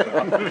he was.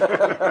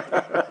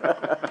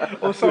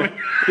 Or something.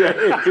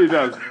 Yeah, he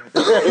does.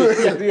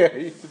 Yeah,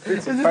 he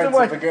puts his pants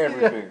and forget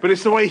everything. But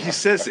it's the way he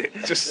says it,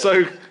 just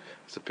so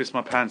To piss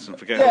my pants and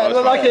forget. Yeah,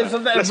 what like it's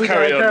let's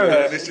carry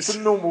on. It's a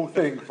normal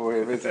thing for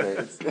him, isn't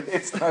it?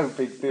 It's no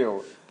big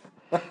deal.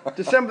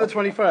 December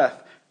the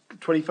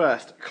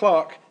 21st,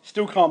 Clark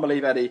still can't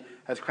believe Eddie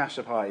has crashed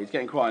the party. He's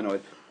getting quite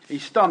annoyed.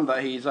 He's stunned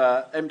that he's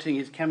emptying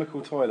his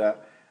chemical toilet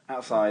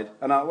outside.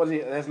 And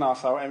there's an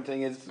arsehole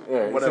emptying his...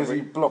 Yeah, he whatever. says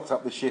he blocked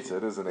up the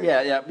shitter, doesn't he?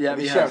 Yeah. And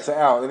he shouts it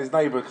out, and his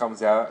neighbour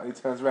comes out, and he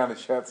turns around and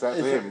shouts out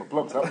to him,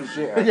 blocked up the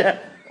shitter. Yeah.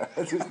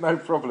 There's no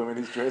problem in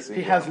his dressing.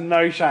 He has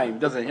no shame,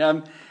 does he?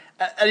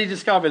 Eddie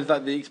discovers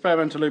that the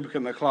experimental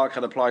lubricant that Clark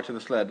had applied to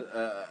the sled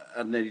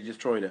had nearly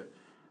destroyed it.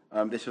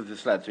 This was the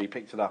sled, so he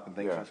picks it up and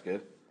thinks that's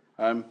good.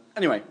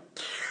 Anyway,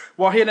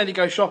 while he and Eddie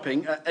go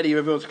shopping, Eddie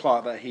reveals to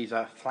Clark that he's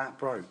flat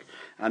broke,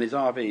 and his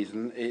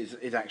RV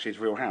is actually his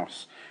real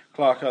house.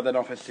 Clark then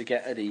offers to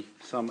get Eddie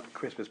some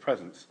Christmas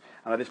presents,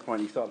 and at this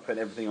point he starts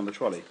putting everything on the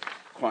trolley,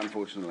 quite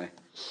unfortunately.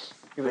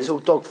 Yeah, it's all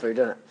dog food,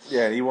 isn't it?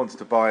 Yeah, he wants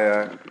to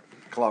buy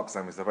Clark's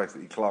something, so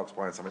basically Clark's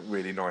buying something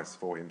really nice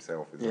for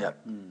himself, isn't it?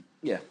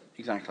 Yeah,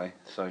 exactly.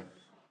 So,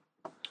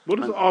 what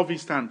does RV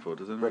stand for?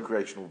 Does it?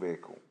 Recreational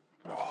vehicle.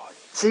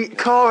 See,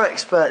 car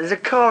expert. There's a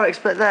car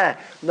expert there.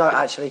 No,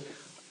 actually,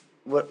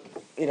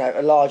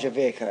 a larger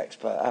vehicle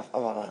expert. I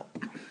like that.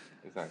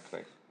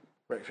 Exactly.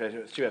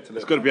 Recreational. Stu had to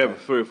look. It's got to be over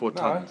 3 or 4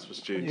 tons for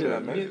Stu. Did you know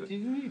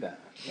that?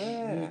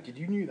 Yeah. Did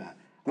you know that?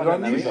 I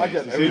don't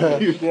know.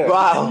 Yeah.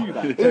 Wow.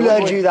 Who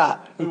learned you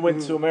that? We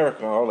went to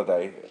America on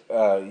holiday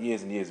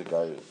years and years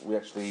ago. We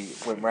actually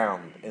went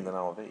round in an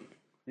RV.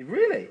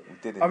 Really? We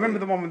did. I remember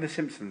the one with the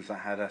Simpsons that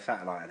had a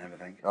satellite and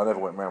everything. I never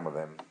went round with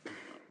them.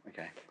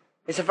 Okay.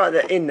 It's the fact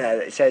that in there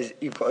that it says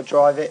you've got to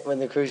drive it when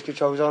the cruise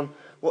control's on.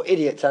 What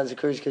idiot turns the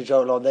cruise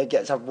control on, then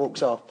gets up and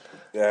walks off?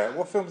 Yeah,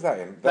 what film's that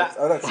in? That's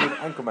in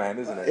Anchorman,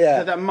 isn't it?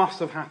 Yeah. That must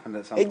have happened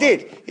at some It point.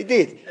 did. It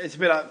did. It's a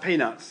bit like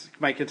peanuts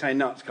may contain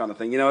nuts kind of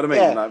thing. You know what I mean?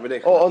 Yeah. Like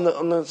ridiculous. Or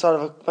on the side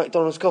of a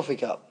McDonald's coffee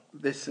cup.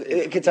 This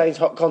It contains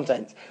hot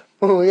content.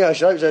 Oh yeah, I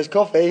should hope so. It's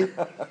coffee.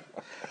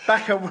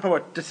 Back at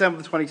work,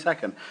 December the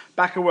 22nd.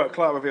 Back at work,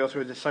 Clark reveals to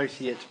his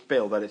associate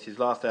Bill that it's his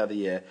last day of the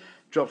year.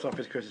 Drops off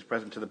his Christmas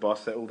present to the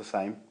boss. They're all the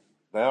same.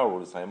 They are all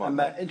the same, aren't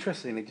And they?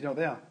 interestingly, do you know what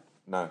they are?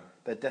 No.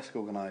 They're desk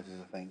organisers,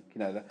 I think. You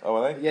know. Oh,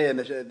 are they? Yeah, and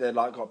they're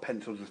like got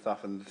pencils and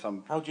stuff and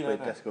some. How do you know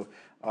that? Desk.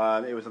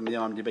 It was on the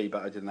IMDb,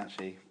 but I didn't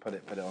actually put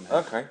it on here.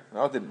 Okay,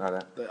 I didn't know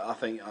that. I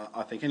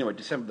think anyway.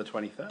 December the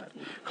 23rd.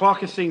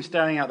 Clark is seen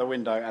staring out the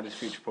window at his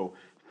future pool,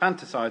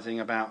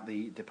 fantasising about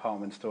the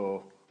department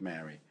store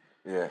Mary.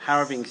 Yeah.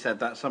 Having said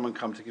that, someone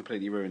comes and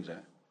completely ruins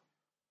it.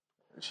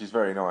 She's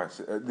very nice.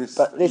 But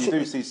this you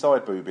do see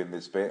side boob in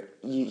this bit.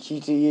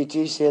 You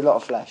do see a lot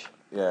of flesh.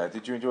 Yeah.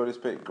 Did you enjoy this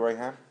bit,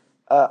 Graham?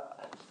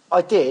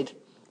 I did,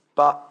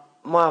 but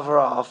my other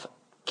half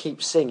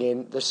keeps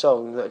singing the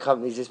song that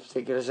accompanies this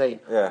particular scene.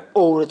 Yeah.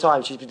 All the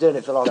time. She's been doing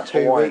it for the last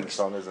 2 Hawaiian weeks.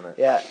 song, isn't it?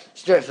 Yeah,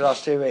 she's doing it for the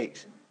last 2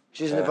 weeks.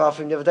 She was in the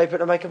bathroom the other day, putting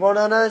her makeup on,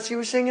 and she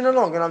was singing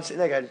along, and I'm sitting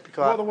there going, be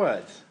quiet. What are the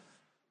words?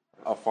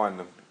 I'll find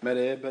them.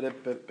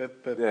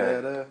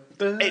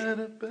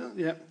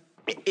 Yeah.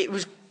 It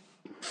was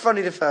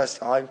funny the first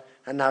time,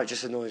 and now it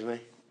just annoys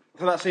me.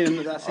 So that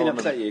scene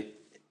upset you?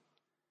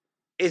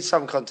 In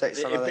some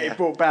context, It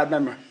brought bad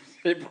memories.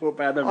 It brought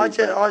bad memories.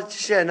 I'll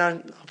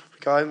probably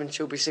go home and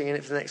she'll be singing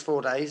it for the next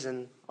 4 days.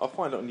 And I'll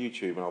find it on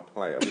YouTube and I'll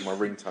play it. It'll be my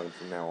ringtone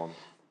from now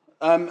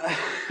on.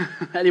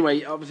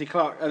 Anyway, obviously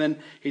Clark, and then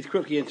he's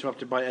quickly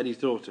interrupted by Eddie's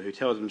daughter, who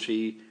tells him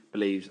she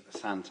believes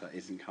Santa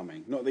isn't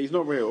coming. Not that he's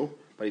not real,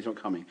 but he's not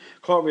coming.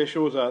 Clark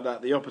reassures her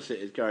that the opposite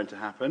is going to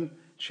happen.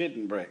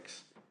 Shitting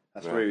bricks.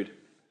 That's rude.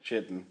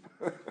 Shitting.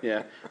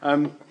 Yeah.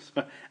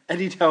 So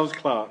Eddie tells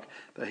Clark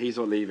that he's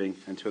not leaving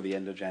until the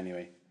end of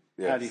January.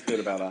 Yes. How do you feel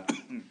about that?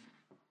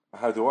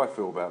 How do I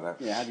feel about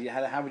that?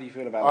 Yeah. How would you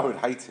feel about I that? would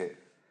hate it.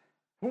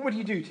 What would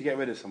you do to get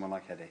rid of someone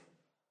like Eddie?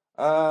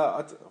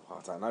 I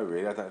don't know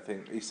really. I don't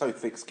think he's so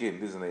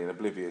thick-skinned, isn't he, and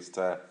oblivious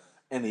to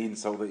any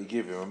insult that you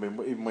give him. I mean,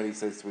 even when he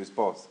says to his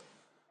boss,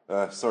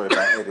 "Sorry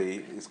about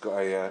Eddie, he's got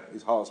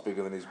his heart's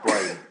bigger than his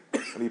brain,"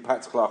 and he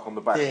pats Clark on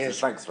the back and says,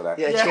 "Thanks for that."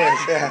 yeah,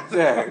 cheers,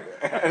 Yeah,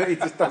 and he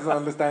just doesn't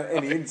understand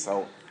any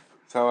insult.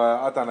 So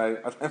I don't know.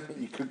 I don't think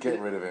you could get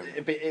rid of him.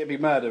 It'd be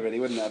murder, really,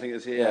 wouldn't it? I think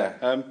it's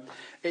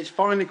it's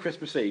finally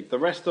Christmas Eve. The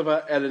rest of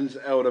Ellen's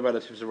elder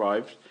relatives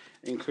arrived,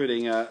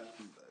 including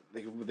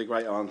the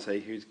great auntie,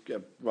 who's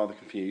rather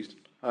confused.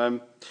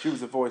 She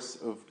was the voice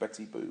of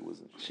Betty Boo,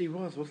 wasn't she? She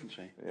wasn't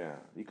she? Yeah,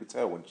 you could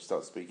tell when she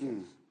started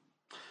speaking.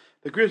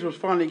 The Griswolds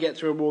finally get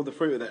to reward the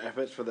fruit of their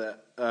efforts for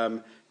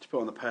to put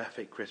on the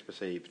perfect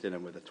Christmas Eve dinner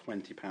with a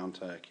 £20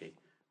 turkey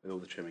with all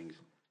the trimmings.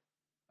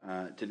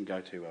 It didn't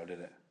go too well, did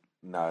it?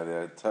 No,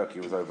 the turkey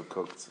was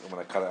overcooked, and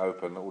when I cut it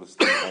open, all the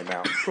steam came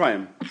out.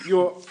 Graham,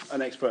 you're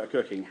an expert at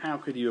cooking. How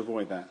could you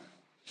avoid that?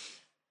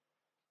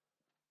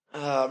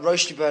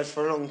 roast your bird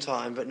for a long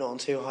time, but not on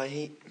too high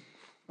heat.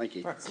 Thank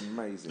you. That's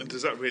amazing. And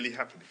does that really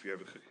happen if you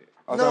overcook it?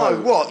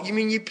 No, what? You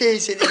mean you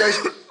pierce it and it goes...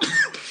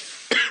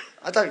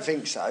 I don't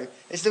think so.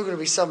 There's still going to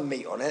be some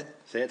meat on it.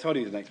 See, I told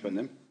you he was an expert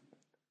then.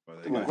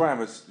 Well, Graham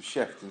was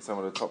chefed in some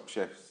of the top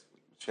chefs'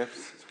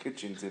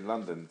 kitchens in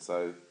London,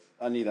 so...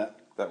 I knew that.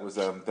 That was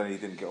then he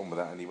didn't get on with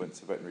that, and he went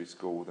to veterinary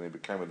school. Then he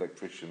became an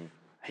electrician.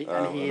 He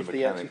and is a the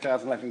mechanic.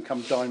 2011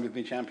 Come Dine With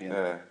Me champion.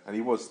 Yeah, and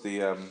he was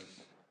the I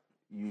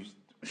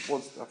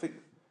think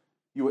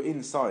you were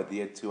inside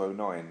the Ed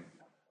 209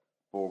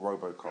 for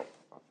RoboCop.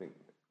 I think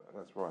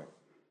that's right.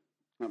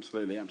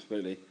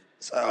 Absolutely.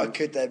 So I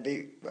could then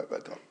be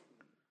RoboCop.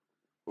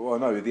 Well,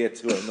 no, the Ed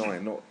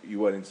 209. Not you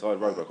weren't inside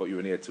RoboCop. You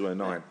were in the Ed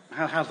 209.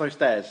 How's those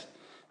stairs?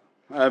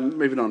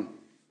 Moving on.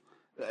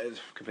 It's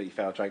a completely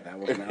foul joke, that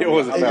wasn't it? It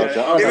was a foul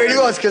joke. It really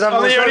was, because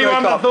I'm the only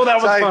one that thought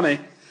that was so, funny.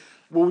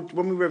 Well,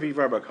 when we review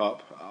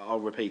RoboCop, I'll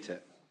repeat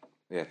it.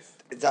 Yes.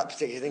 Is that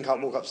particular thing can't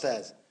walk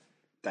upstairs?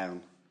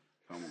 Down.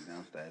 Can't walk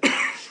downstairs.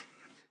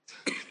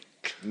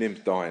 Nim's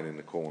dying in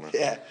the corner.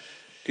 Yeah.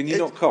 Can you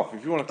not cough?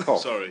 If you want to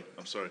cough.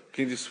 I'm sorry.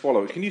 Can you just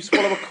swallow it? Can you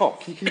swallow a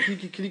cough? Can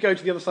you go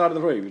to the other side of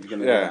the room if you're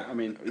going to do that? I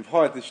mean, we've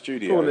hired the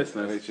studio. Poor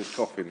listeners. And it's just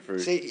coughing through.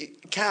 See,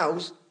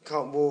 cows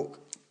can't walk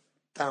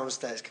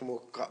downstairs, can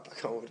walk up,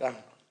 can't walk down.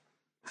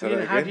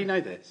 How do you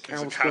know this?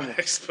 He's a cow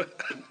expert.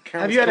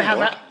 Have you ever had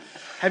that?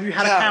 Have you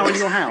had a cow in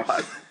your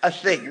house? I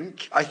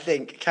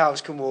think cows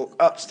can walk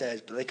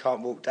upstairs, but they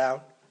can't walk down.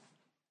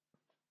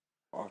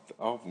 I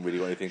haven't really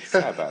got anything to say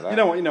about that. You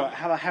know what?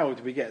 How the hell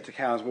do we get to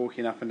cows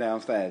walking up and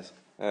downstairs?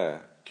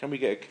 Can we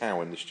get a cow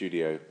in the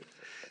studio?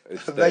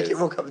 Make it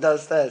walk up and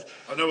downstairs.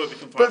 I know where we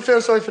can find But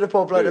feel sorry for the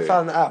poor bloke that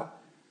found that out.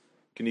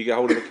 Can you get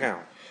hold of a cow?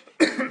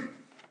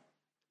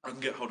 I can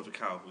get hold of a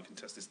cow. We can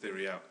test this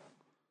theory out.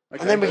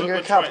 Okay. And then we can go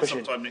we'll cow try it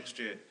pushing. sometime next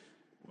year.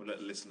 We'll let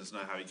the listeners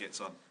know how he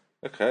gets on.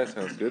 Okay, that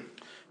sounds good.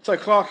 So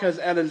Clark has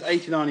Ellen's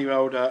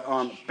 89-year-old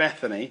Aunt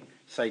Bethany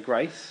say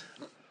grace.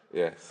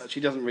 Yes. She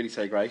doesn't really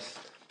say grace,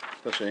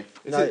 does she?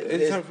 Is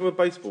it time for a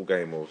baseball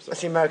game or something?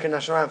 That's the American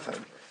national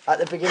anthem. At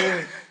the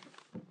beginning...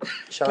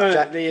 Shut No, up,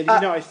 Jack. the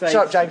United States...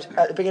 Shut up, James.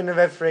 At the beginning of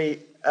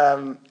every...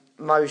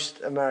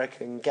 most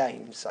American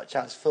games, such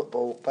as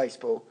football,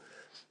 baseball,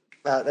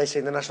 they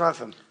sing the national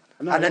anthem.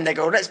 No, and then they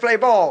go, let's play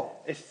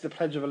ball. It's the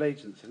Pledge of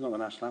Allegiance, it's not the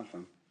national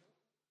anthem.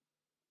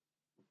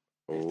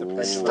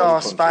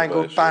 Star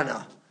Spangled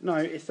Banner. No,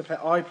 it's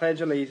the I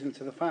pledge allegiance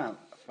to the flag.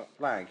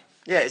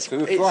 Yeah, it's to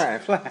the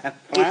flag.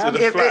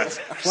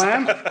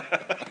 Flam?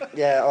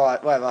 Yeah, all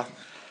right, whatever.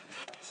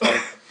 So,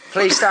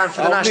 please stand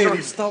for the national.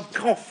 Stop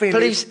coughing.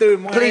 Please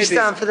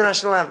stand for the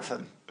national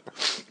anthem.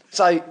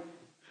 So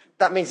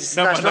that means it's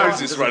the national No one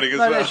knows anthem. it's running as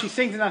No, well. she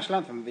sings the national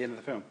anthem at the end of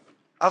the film.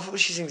 I thought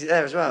she sings it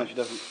there as well. No, she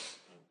doesn't.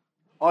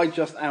 I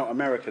just out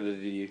America,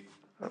 did you?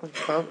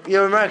 Well,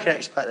 you're an American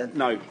expert then.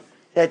 No.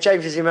 Yeah,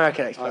 James is the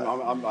American expert.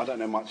 I don't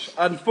know much.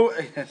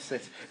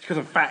 It's because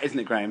I'm fat, isn't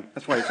it, Graham?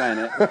 That's why you're saying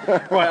it.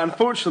 Right,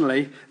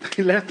 unfortunately,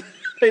 they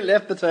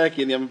left the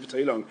turkey in the oven for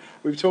too long.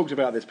 We've talked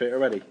about this bit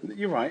already.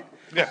 You're right.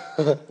 Yeah.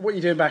 What are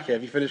you doing back here?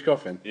 Have you finished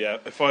coughing? Yeah,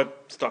 if I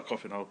start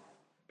coughing, I'll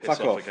piss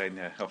Fuck off off. again.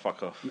 Yeah, I'll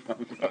fuck off.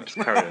 Just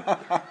carry on.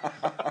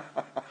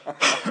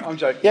 I'm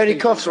joking. He only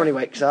coughs when he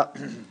wakes up.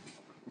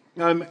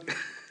 Now,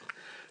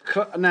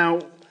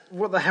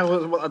 what the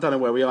hell? I don't know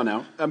where we are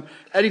now.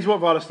 Eddie's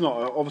Rottweiler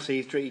Snot,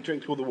 obviously, he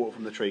drinks all the water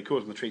from the tree,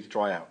 causing the tree to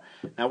dry out.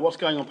 Now, what's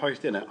going on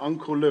post dinner?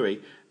 Uncle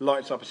Louis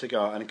lights up a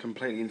cigar and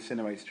completely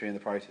incinerates the tree in the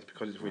process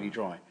because it's really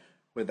dry.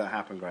 Would that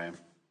happen, Graham,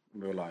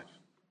 in real life?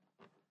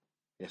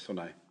 Yes or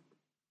no?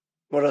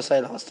 What did I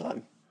say last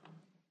time?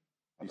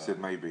 You said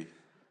maybe.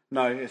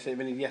 No, it's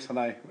even yes or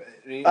no.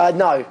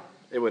 No.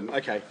 It wouldn't.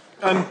 Okay.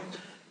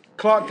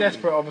 Clark,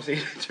 desperate, obviously,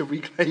 to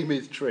reclaim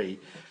his tree,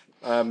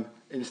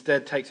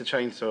 instead takes a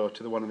chainsaw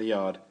to the one in the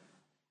yard.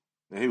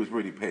 He was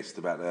really pissed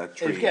about the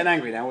tree. He was getting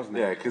angry now, wasn't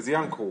he? Yeah, because the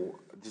uncle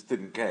just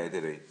didn't care,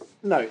 did he?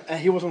 No,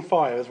 he was on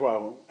fire as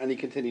well, and he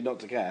continued not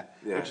to care,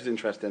 which is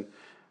interesting.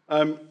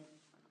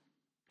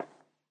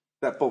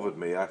 That bothered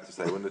me, I have to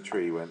say, when the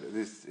tree went.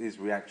 His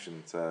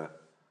reaction to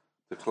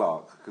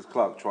Clark, because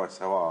Clark tries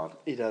so hard.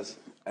 He does.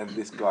 And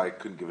this guy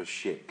couldn't give a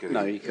shit, could he?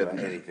 No, he couldn't.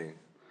 About anything.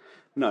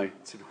 No.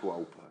 Typical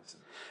old person.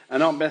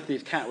 And Aunt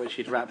Bethany's cat, which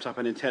she'd wrapped up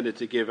and intended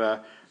to give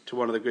to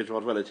one of the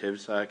Griswold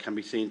relatives, can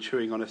be seen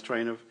chewing on a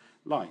strain of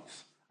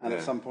lights. And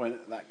at some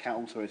point, that cat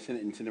also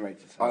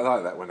incinerates itself. I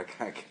like that when a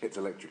cat gets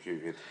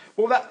electrocuted.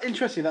 Well,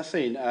 that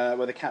scene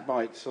where the cat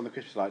bites on the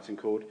Christmas lights in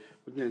Cord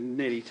was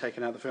nearly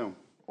taken out of the film.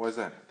 Why is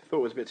that? I thought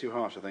it was a bit too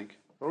harsh, I think.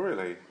 Oh,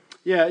 really?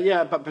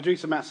 Yeah, but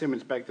producer Matt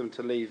Simmons begged them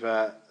to leave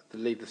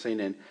the scene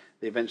in.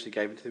 They eventually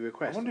gave in to the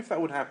request. I wonder if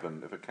that would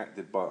happen if a cat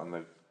did bite on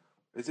the...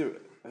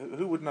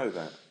 Who would know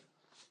that?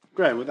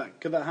 Graham,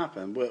 could that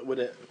happen? Would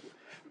it...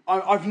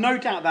 I've no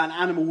doubt that an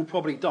animal would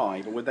probably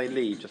die, but would they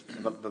leave just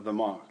the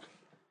mark?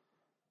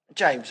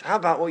 James, how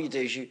about what you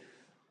do is you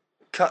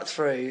cut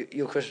through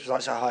your Christmas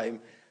lights at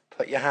home,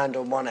 put your hand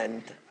on one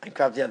end and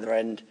grab the other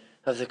end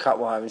of the cut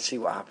wire and see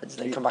what happens,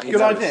 and then come back and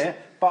Good idea,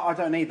 but I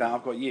don't need that.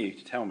 I've got you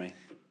to tell me.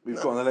 We've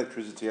got an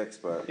electricity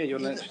expert. Yeah, you're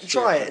an electricity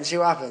Try expert. it and see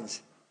what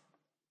happens.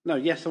 No,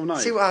 yes or no?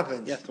 See what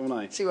happens. Yes or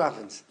no? See what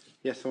happens.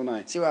 Yes or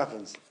no? See what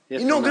happens.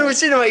 Yes You're not or going no?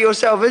 to incinerate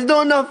yourself. There's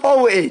not enough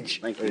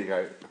voltage. Thank you. There you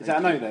go. Is that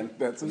a no then?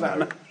 That's a Is that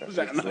no. Is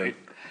that a no?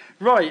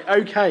 Right,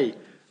 okay.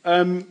 Go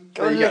and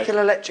lick an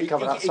electric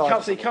cover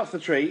outside. He cuts the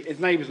tree. His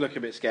neighbours look a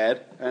bit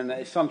scared, and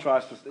his son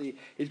tries to.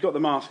 He's got the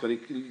mask on.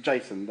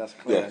 Jason, that's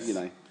clear, Yes. you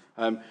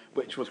know,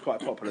 which was quite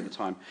popular at the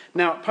time.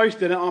 Now, post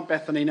dinner, Aunt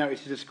Bethany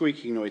notices a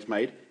squeaking noise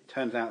made.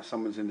 Turns out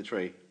someone's in the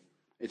tree.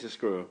 It's a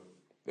squirrel.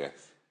 Yes.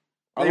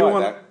 They all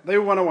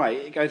run away.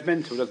 It goes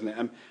mental, doesn't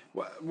it?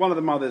 One of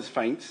the mothers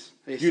faints.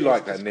 You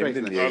like that, Nim,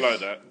 didn't you? I like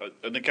that.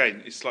 And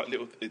again, it's like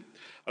little.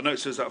 I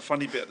noticed there's that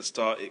funny bit at the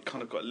start. It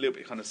kind of got a little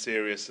bit kind of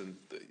serious, and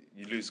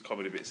you lose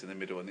comedy bits in the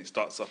middle, and it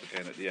starts up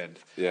again at the end.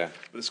 Yeah.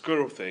 But the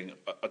squirrel thing,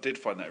 I did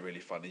find that really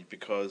funny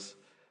because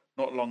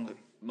not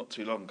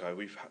too long ago,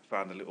 we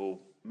found a little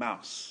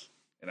mouse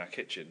in our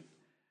kitchen,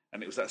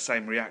 and it was that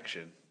same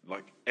reaction.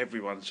 Like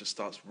everyone just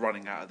starts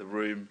running out of the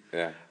room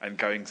and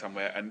going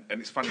somewhere, and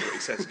it's funny what he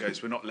says. He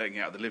goes, "We're not letting it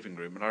out of the living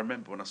room." And I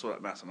remember when I saw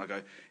that mouse, and I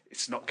go,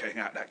 "It's not getting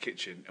out of that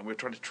kitchen," and we're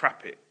trying to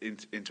trap it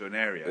into an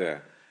area. Yeah.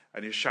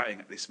 And you're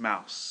shouting at this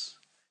mouse,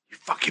 "You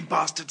fucking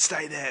bastard,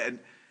 stay there!" And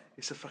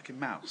it's a fucking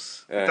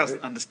mouse. Yeah. It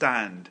doesn't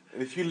understand.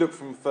 And if you look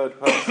from third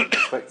person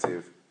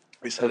perspective,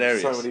 it's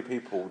hilarious. So many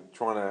people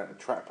trying to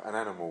trap an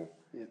animal,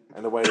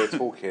 and the way they're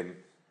talking.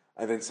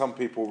 And then some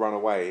people run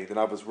away, then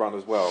others run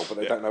as well, but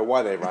they don't know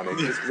why they're running,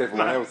 just because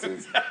everyone else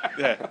is.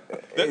 Yeah.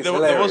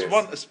 There was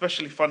one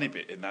especially funny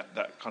bit in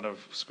that kind of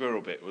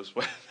squirrel bit, was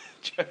when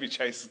Chevy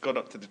Chase has gone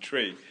up to the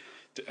tree,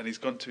 and he's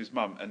gone to his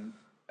mum, and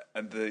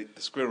the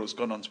squirrel's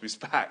gone onto his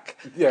back.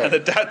 Yeah. And the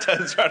dad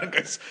turns around and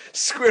goes,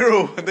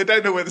 "Squirrel!" And they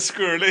don't know where the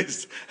squirrel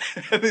is.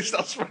 And he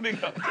starts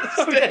running up the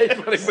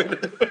stairs.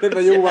 Then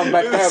they all run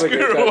back down again,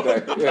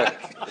 don't they? Yeah.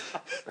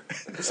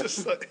 It's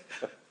just like...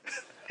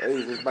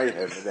 There's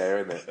mayhem in there,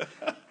 isn't it?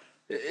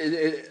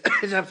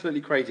 It's absolutely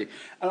crazy.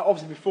 And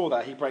obviously before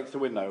that, he breaks the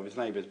window of his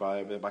neighbours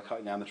by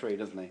cutting down the tree,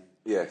 doesn't he?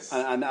 Yes.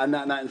 And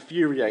that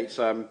infuriates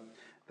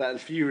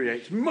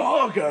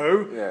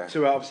Margot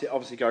to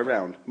obviously go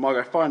round.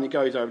 Margot finally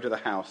goes over to the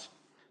house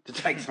to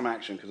take some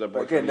action because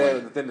again they're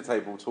at the dinner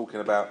table talking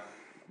about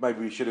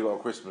maybe we should have got a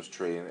Christmas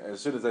tree, and as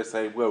soon as they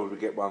say, "Well, we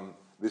get one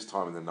this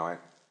time in the night,"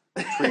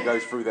 the tree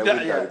goes through their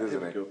window,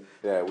 doesn't it?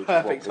 Yeah, which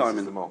perfect is what pisses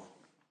timing. them off.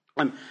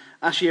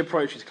 As she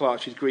approaches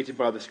Clark, she's greeted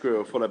by the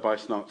squirrel, followed by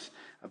Snots.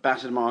 A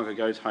battered Margot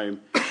goes home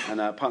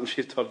and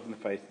punches Todd in the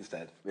face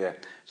instead. Yeah.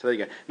 So there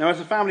you go. Now, as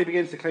the family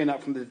begins to clean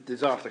up from the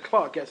disaster,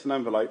 Clark gets an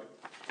envelope.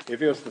 He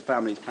reveals to the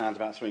family's plans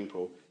about swimming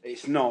pool.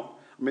 It's not.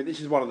 I mean, this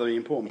is one of the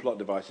important plot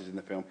devices in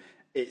the film.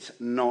 It's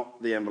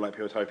not the envelope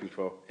he was hoping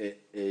for.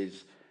 It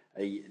is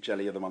a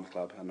Jelly of the Month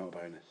club and not a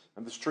bonus.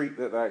 And the street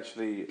that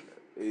actually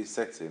is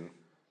set in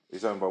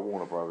is owned by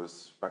Warner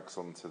Brothers, backs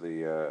onto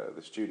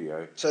the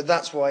studio. So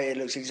that's why it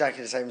looks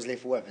exactly the same as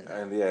Lethal Weapon.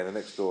 And the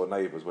next door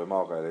neighbours where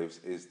Margot lives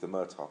is the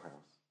Murtaugh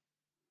house.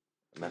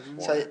 And that's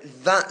why. So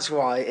that's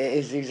why it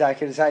is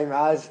exactly the same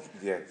as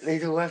Yes.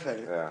 Lethal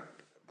Weapon. Yeah.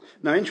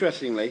 Now,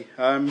 interestingly,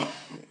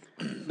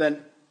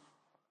 then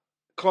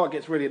Clark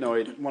gets really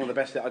annoyed. One of the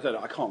best, I don't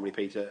know, I can't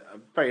repeat it. A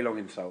very long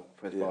insult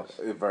for his boss.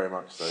 Very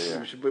much so,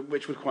 yeah.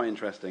 Which was quite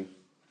interesting.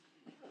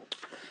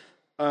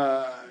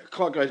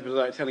 Clark goes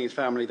berserk, telling his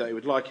family that he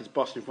would like his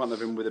boss in front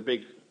of him with a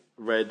big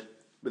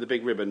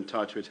ribbon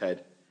tied to his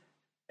head.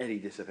 Eddie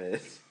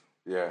disappears.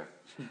 Yeah.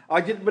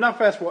 When I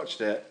first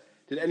watched it,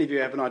 did any of you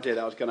have an idea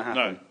that was going to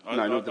happen?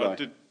 No, nor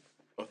did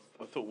I.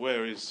 I thought,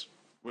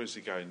 where's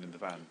he going in the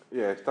van?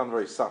 Yeah, it's done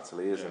very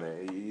subtly, isn't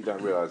it? You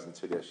don't realise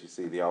until you actually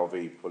see the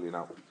RV pulling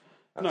up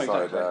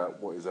outside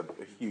what is a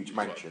huge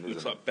mansion, looks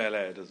isn't like Bel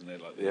Air, doesn't it?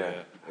 Like the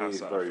it house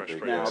is out very of Fresh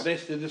big. Prince. Now,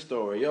 this is the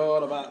story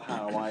all about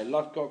how my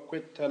life got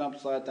quit, turned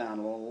upside down.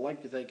 I'd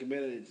like to take a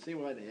minute to see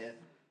what I did.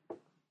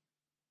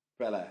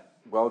 Bella.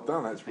 Well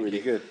done, that's really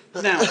good.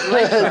 Now,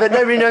 but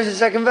nobody knows the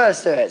second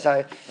verse to it,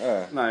 so...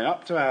 No,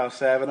 up to hour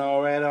 7,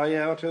 all right, I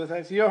yelled to the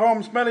taxi, "You're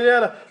home, smelly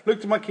air. Look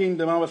to my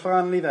kingdom, I was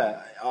finally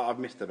there." I've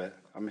missed a bit,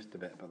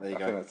 but there you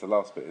go. I think that's the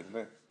last bit, isn't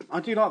it? I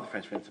do like the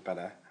French Prince of Bel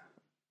Air.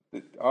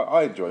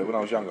 I enjoyed it when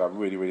I was younger. I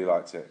really, really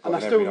liked it. And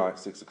every night,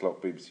 6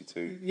 o'clock, BBC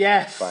Two.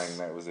 Yes. Bang,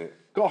 that was it.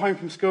 Got home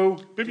from school.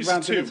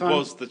 BBC Two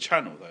was the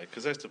channel though,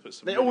 because they used to put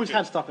some. They always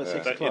had stuff at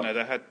 6 o'clock. You know,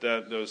 they had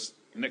there was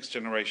Next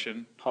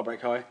Generation,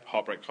 Heartbreak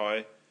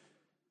High.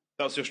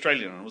 That was the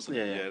Australian one, wasn't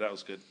it? Yeah, that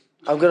was good.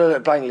 I'm going to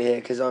look blankly here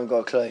because I haven't got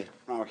a clue.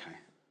 Oh, okay.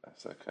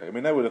 That's okay. I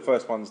mean, they were the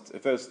first ones.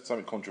 If there's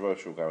something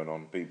controversial going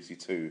on, BBC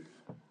Two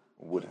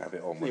would have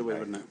it on.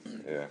 Wouldn't it?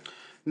 Yeah.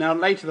 Now,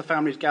 later the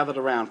families gathered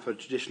around for a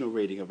traditional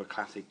reading of a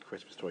classic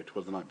Christmas story.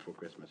 Twas the Night Before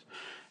Christmas.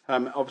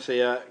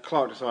 Obviously,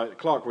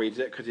 Clark reads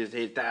it because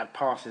his dad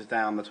passes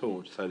down the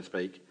torch, so to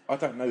speak. I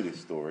don't know this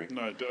story.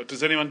 No,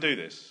 does anyone do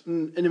this?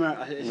 In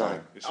America, no.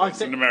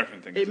 It's an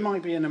American thing. It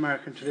might be an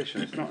American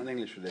tradition. It's not an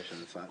English tradition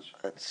as such.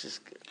 That's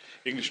just good.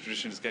 English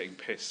tradition is getting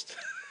pissed.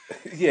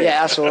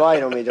 Yeah, that's all I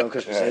normally do on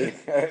Christmas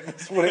Eve.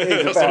 That's what it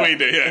is. That's what we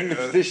do, yeah. English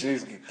tradition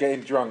is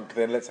getting drunk,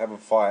 then let's have a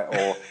fight,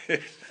 or I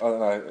don't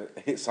know,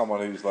 hit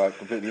someone who's like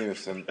completely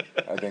innocent,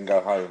 and then go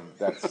home.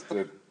 That's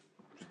the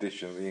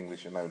tradition the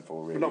English are known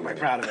for. Really, we're not very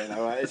proud of it,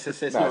 though. It's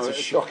a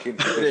shocking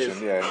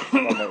tradition. Yeah,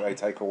 one that they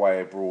take away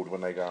abroad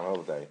when they go on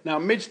holiday. Now,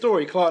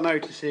 mid-story, Clark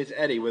notices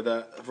Eddie with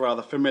a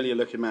rather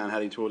familiar-looking man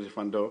heading towards his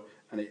front door.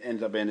 and it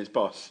ends up being his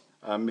boss,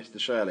 Mr.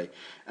 Shirley.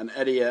 And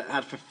Eddie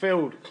had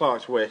fulfilled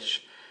Clark's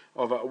wish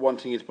of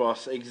wanting his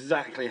boss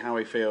exactly how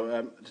he feel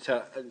to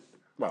tell.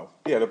 Well,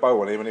 he had a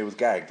bow on him and he was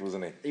gagged,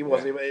 wasn't he? He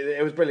was. Yeah.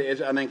 It was brilliant.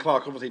 And then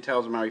Clark obviously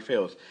tells him how he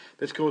feels.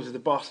 This causes the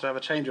boss to have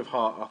a change of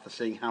heart after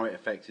seeing how it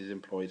affects his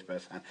employees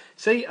firsthand.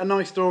 See, a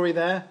nice story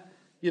there.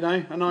 You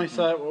know, a nice.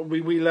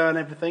 We learn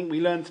everything. We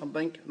learn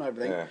something. Not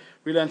everything. Yeah.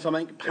 We learn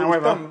something. However,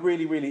 it was done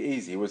really, really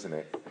easy, wasn't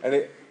it?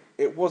 And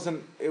it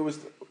wasn't. It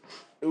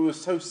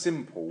was so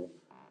simple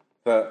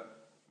that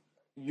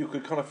you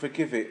could kind of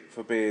forgive it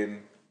for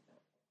being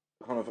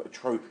kind of a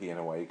tropey in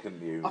a way,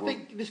 couldn't you? I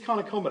think this kind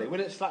of comedy, when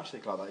it's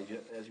slapstick like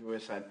that, as you were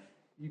saying,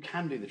 you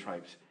can do the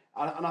tropes,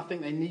 and I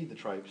think they need the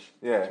tropes.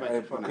 Yeah, to make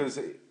it funny. because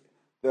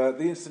the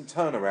instant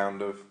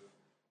turnaround of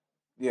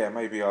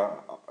maybe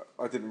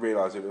I didn't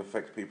realise it would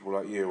affect people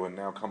like you, and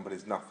now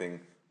company's nothing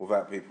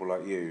without people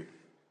like you,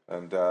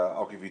 and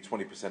I'll give you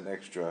 20%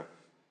 extra,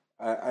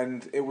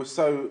 and it was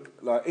so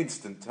like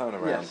instant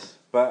turnaround. Yes.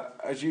 But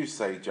as you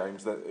say,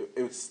 James, that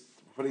it's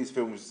for these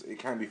films it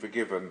can be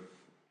forgiven.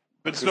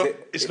 But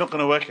it's not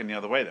going to work any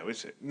other way, though,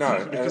 is it?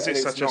 No, because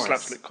it's such nice. a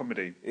slapstick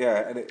comedy.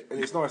 Yeah, and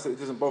it's nice that it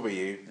doesn't bother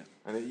you,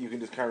 and you can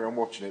just carry on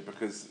watching it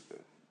because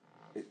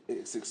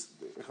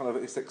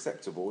it's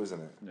acceptable,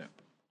 isn't it? Yeah.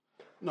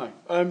 No.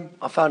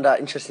 I found out an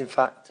interesting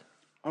fact.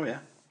 Oh yeah.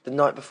 The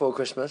Night Before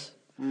Christmas.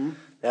 Mm-hmm.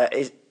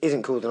 It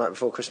isn't called The Night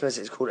Before Christmas.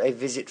 It's called A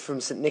Visit from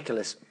St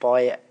Nicholas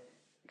by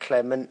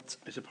Clement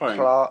It's a poem.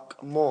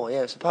 Clark Moore.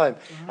 Yeah, it's a poem.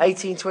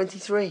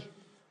 1823.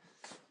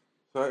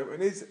 So,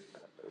 and is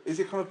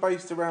it kind of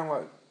based around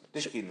like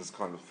Dickens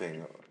kind of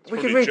thing? We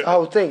could read the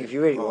whole thing if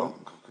you really want.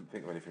 I couldn't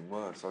think of anything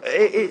worse.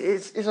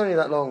 It's only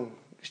that long,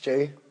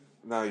 Stu.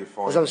 No, you're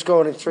fine. As I'm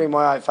scrolling through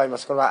my iPhone,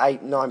 I've got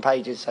about 8-9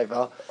 pages so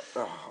far.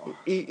 Oh.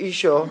 You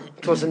sure?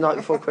 It was The Night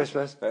Before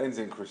Christmas. That ends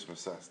in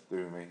Christmas. That's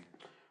doing me.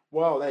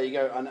 Well, there you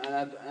go. And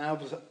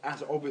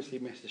as obviously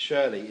Mr.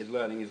 Shirley is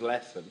learning his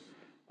lesson,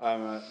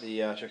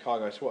 the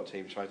Chicago SWAT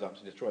team shows up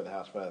to destroy the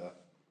house further.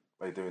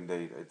 They do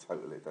indeed. They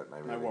totally don't know.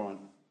 Really. No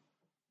warrant.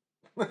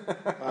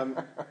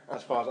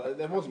 As far as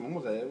there wasn't one,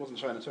 was there? It wasn't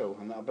shown at all,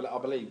 and I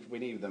believe we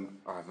need them.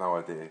 I have no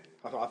idea.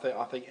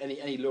 I think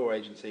any law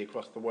agency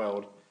across the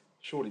world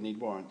surely need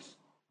warrants.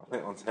 I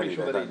think on telly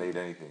they don't need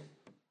anything.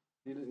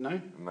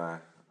 No. No. I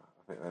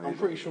think they need I'm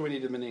pretty sure we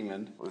need them in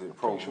England. Was it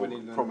Pretty sure we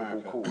need them in probable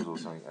America. cause or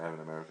something they have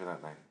in America,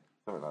 don't they?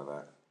 Something like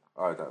that.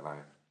 I don't know.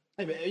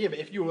 But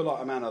if you were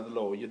like a man of the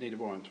law, you'd need a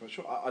warrant.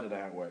 Sure, I don't know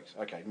how it works.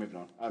 Okay, moving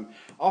on.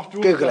 After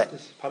all Google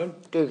justice, it. Pardon?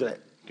 Google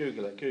it.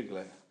 Google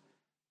it.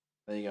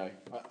 There you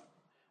go.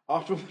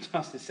 After all the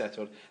dust is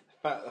settled,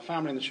 the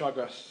family and the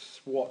Chicago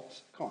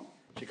SWAT,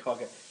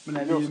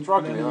 You're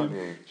struggling, aren't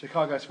you?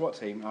 Chicago SWAT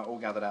team are all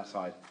gathered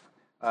outside.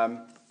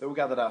 They're all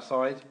gathered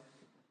outside,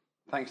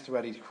 thanks to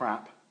Eddie's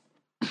crap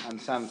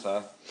and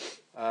Santa.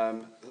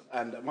 And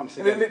once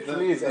again, it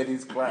literally is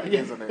Eddie's crap,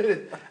 isn't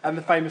it? And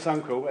the famous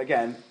uncle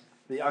again,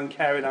 the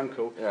uncaring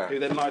uncle, Yeah. who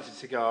then lights a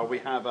cigar.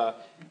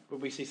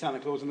 We see Santa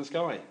Claus in the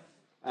sky,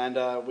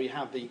 and we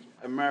have the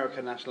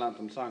American national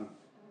anthem sung.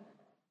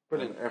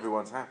 Brilliant. And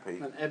everyone's happy.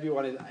 And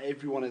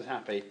everyone is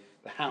happy.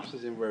 The house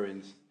is in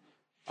ruins.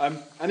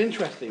 And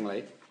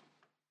interestingly,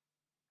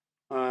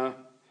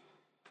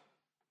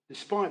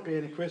 despite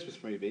being a Christmas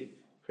movie,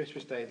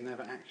 Christmas Day is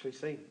never actually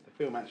seen. The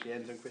film actually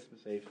ends on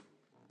Christmas Eve.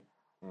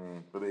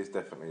 But it is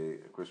definitely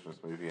a Christmas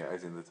movie,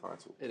 as in the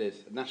title. It is.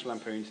 National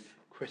Lampoons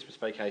Christmas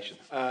Vacation.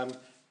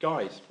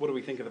 Guys, what do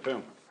we think of the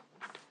film?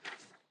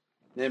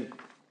 Nim?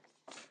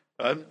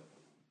 I've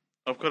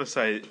got to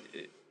say,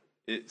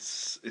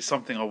 it's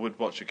something I would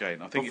watch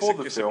again. I think Before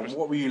the film,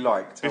 what were you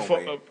like? Tell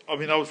me. I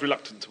mean, I was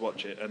reluctant to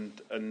watch it,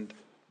 and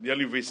the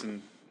only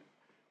reason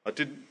I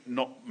did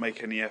not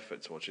make any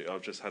effort to watch it,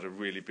 I've just had a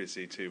really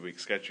busy 2-week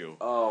schedule.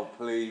 Oh,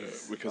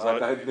 please. Because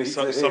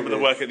some of the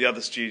work at the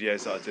other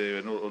studios that I do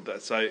and all of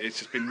that, so it's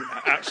just been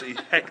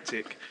absolutely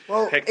hectic.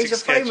 Well, hectic he's a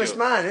schedule. famous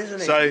man, isn't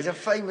he? So, He's a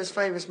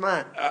famous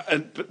man.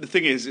 But the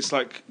thing is, it's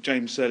like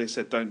James earlier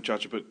said, don't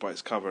judge a book by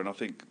its cover, and I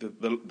think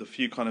the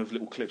few kind of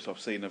little clips I've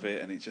seen of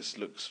it, and it just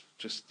looks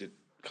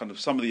kind of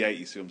some of the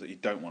 80s films that you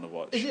don't want to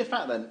watch. Is it a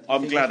fact then?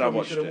 I'm glad I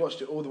watched it. You should have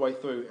watched it all the way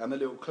through, and the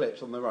little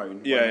clips on their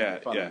own.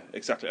 Yeah,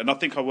 exactly. And I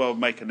think I will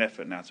make an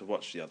effort now to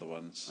watch the other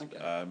ones.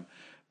 Okay.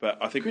 But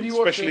I think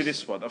especially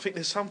this one, I think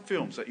there's some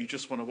films that you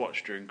just want to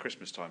watch during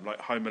Christmas time,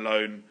 like Home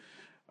Alone.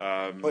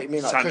 What do you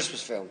mean, like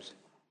Christmas films?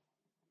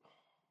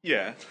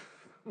 Yeah.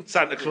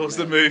 Santa Claus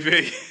the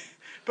movie.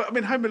 But I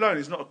mean, Home Alone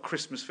is not a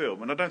Christmas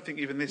film, and I don't think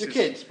even this Your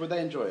kids, would they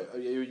enjoy it?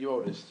 Your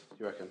oldest, do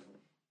you reckon?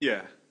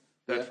 Yeah,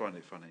 they'd find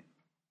it funny.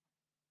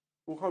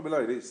 Well, Home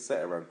Alone is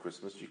set around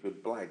Christmas. You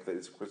could blag that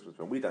it's a Christmas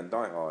film. We don't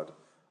Die Hard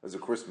as a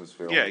Christmas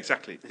film. Yeah,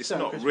 exactly. It's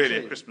not really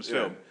a Christmas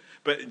film.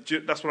 But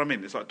that's what I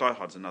mean. It's like Die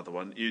Hard's another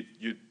one.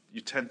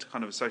 You tend to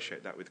kind of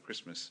associate that with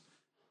Christmas.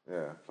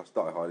 Yeah, plus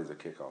Die Hard is a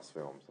kick-ass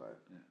film, so...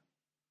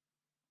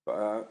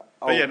 Yeah.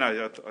 But yeah,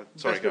 no,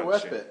 sorry, Best bit,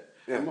 worst bit.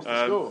 Yeah. And what's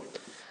the score?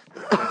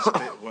 Best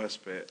bit,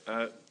 worst bit.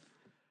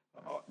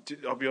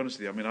 I'll be honest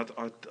with you, I mean, I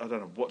don't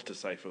know what to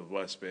say for the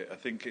worst bit. I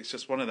think it's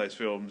just one of those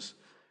films...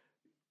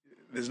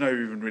 there's no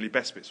even really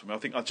best bits for me. I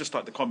think I just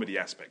like the comedy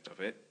aspect of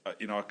it.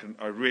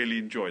 I really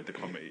enjoyed the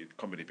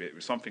comedy bit. It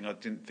was something I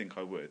didn't think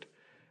I would.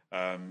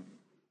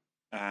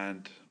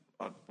 And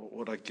what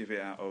would I give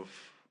it out of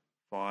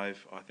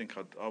 5? I think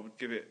I would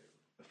give it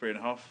a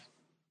 3.5. I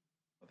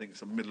think it's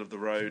the middle of the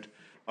road.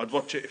 I'd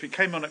watch it if it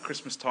came on at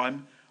Christmas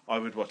time. I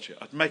would watch it.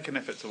 I'd make an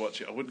effort to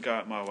watch it. I wouldn't go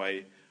out my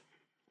way.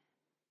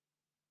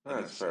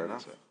 That's fair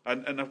enough.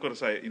 And I've got to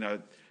say,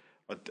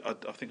 I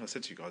think I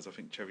said to you guys, I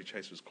think Chevy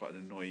Chase was quite an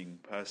annoying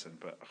person,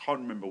 but I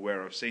can't remember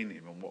where I've seen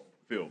him and what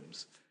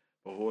films.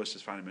 I've always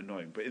just found him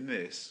annoying. But in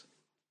this,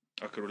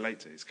 I could relate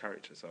to his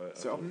character.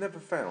 So I've never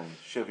found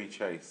Chevy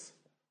Chase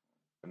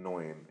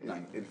annoying.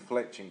 In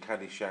Fletch and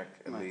Caddyshack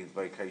and these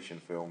vacation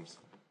films,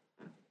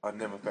 I've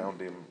never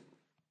found him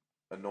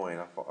annoying.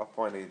 I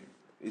find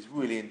he's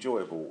really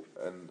enjoyable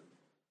and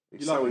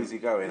he's so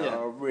easygoing.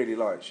 I really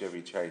like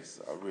Chevy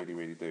Chase. I really,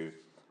 really do.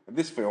 And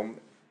this film,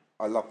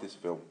 I love this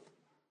film.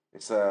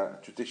 It's a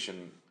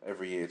tradition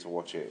every year to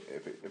watch it.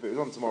 If it was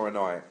on tomorrow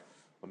night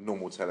on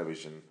normal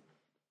television,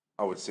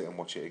 I would sit and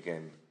watch it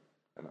again.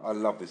 And I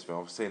love this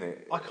film. I've seen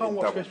it. I can't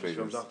watch Christmas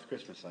films after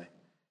Christmas Day.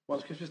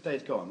 Once Christmas Day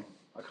is gone,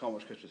 I can't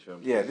watch Christmas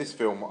films. Yeah, this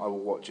film I will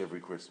watch every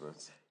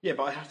Christmas. Yeah,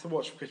 but I have to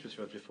watch Christmas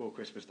films before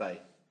Christmas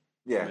Day.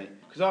 Yeah.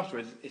 Because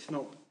afterwards, it's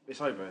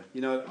over.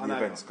 The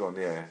event's gone,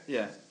 yeah.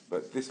 Yeah.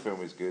 But this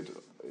film is good.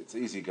 It's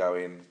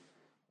easygoing.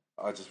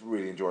 I just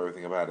really enjoy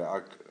everything about it.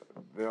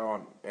 There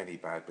aren't any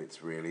bad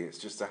bits, really. It's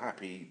just a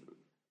happy,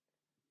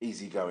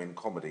 easygoing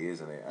comedy,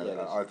 isn't it? And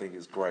yeah, I think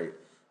it's great.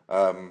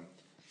 The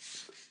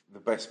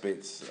best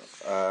bits,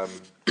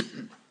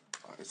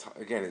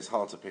 it's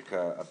hard to pick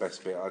a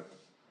best bit.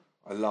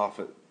 I laugh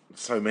at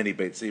so many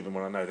bits, even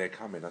when I know they're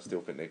coming. I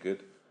still think they're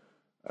good.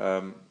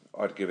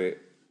 I'd give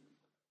it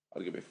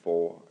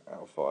 4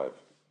 out of 5.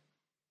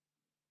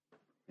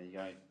 There you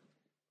go.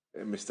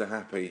 Mr.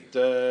 Happy.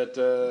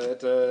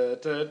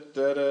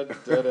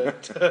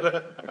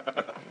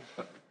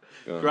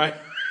 Great.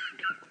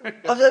 I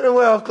don't know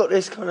where I've got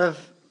this kind of...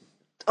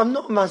 I'm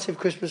not a massive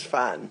Christmas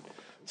fan,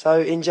 so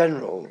in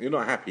general... You're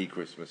not a happy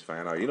Christmas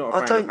fan, are you? You're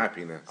not a fan of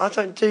happiness. I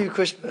don't do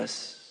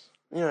Christmas.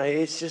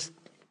 It's just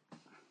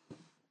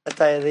a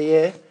day of the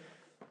year,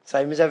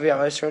 same as every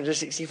other.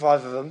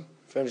 365 of them,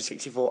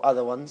 364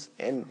 other ones,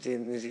 and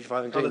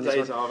 365 including other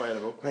days are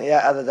available.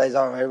 Yeah, other days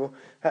are available.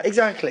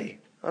 Exactly.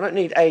 I don't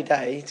need a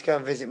day to go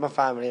and visit my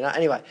family.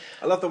 Anyway.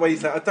 I love the way you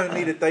say, I don't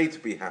need a day to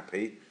be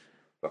happy,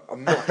 but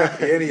I'm not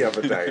happy any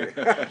other day.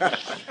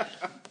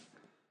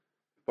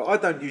 But I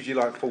don't usually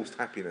like forced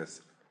happiness.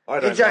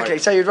 Exactly.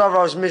 So you'd rather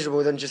I was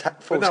miserable than just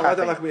forced happy. I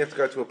don't like when you have to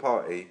go to a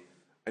party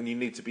and you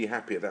need to be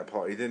happy at that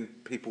party. Then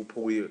people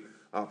pull you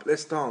up.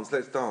 Let's dance.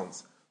 I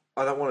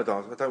don't want to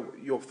dance.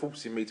 You're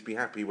forcing me to be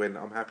happy when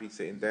I'm happy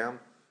sitting down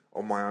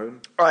on my own.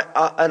 Right. Is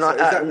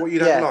that what you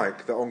don't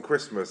like? That on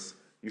Christmas...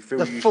 You feel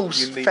the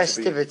false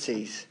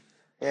festivities.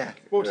 Yeah.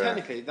 Well,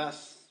 technically,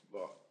 that's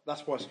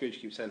why Scrooge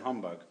keeps saying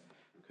humbug,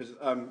 because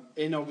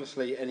in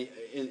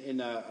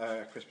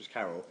a Christmas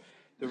Carol,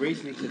 the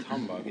reason he says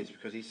humbug is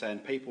because he's saying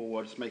people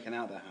were just making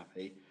out they're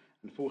happy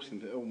and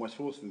almost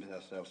forcing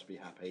themselves to be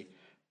happy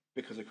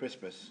because of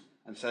Christmas,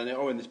 and saying,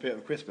 in the spirit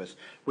of Christmas,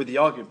 with the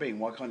argument being,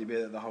 why can't you be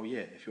there the whole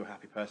year if you're a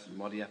happy person?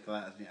 Why do you have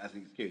that as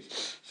an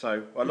excuse?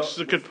 So, which is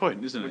a good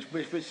point, isn't it?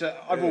 Which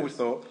I've always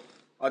thought.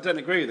 I don't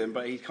agree with him,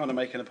 but he's kind of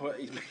making a point.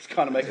 He's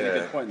kind of making a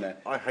good point there.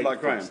 I hate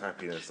false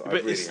happiness. I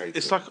really hate it.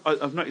 It's like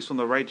I've noticed on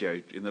the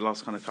radio in the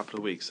last kind of couple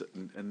of weeks,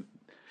 and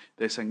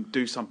they're saying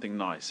do something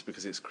nice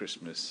because it's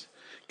Christmas.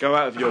 Go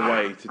out of your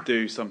way to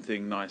do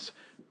something nice.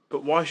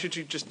 But why should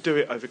you just do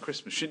it over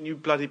Christmas? Shouldn't you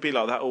bloody be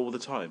like that all the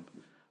time?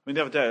 I mean,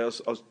 the other day I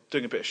was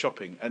doing a bit of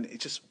shopping, and it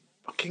just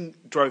fucking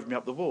drove me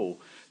up the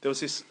wall. There was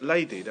this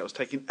lady that was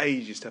taking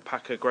ages to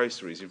pack her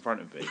groceries in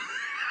front of me,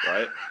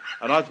 right?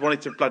 And I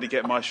wanted to bloody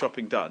get my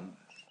shopping done.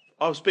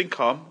 I was being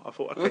calm. I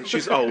thought, okay,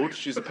 she's old.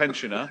 She's a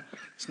pensioner.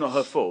 It's not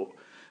her fault.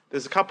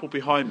 There's a couple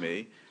behind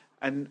me.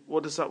 And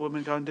what does that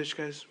woman go and do? She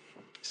goes,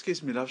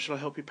 excuse me, love, shall I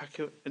help you pack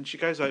your... And she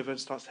goes over and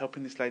starts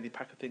helping this lady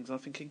pack her things. And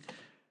I'm thinking,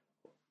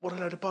 what a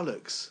load of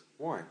bollocks.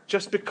 Why?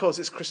 Just because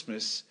it's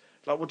Christmas...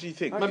 Like, what do you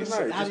think? How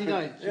do you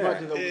know?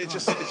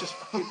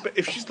 But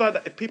if she's like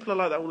that, if people are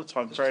like that all the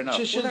time, fair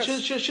enough.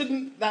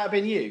 Shouldn't that have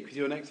been you? Because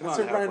you're next to That's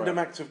a random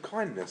act of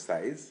kindness.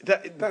 That is.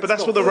 But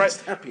that's what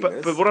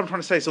But what I'm trying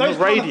to say is on the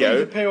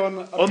radio,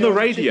 on the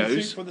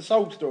radios, for the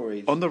soul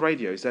stories. On the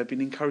radios, they've been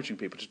encouraging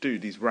people to do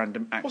these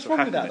random acts of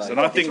happiness, and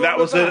I think that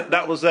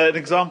was an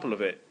example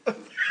of it.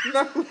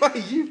 No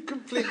way, you've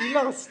completely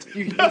lost.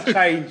 You've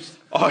changed.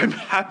 I'm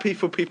happy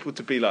for people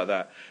to be like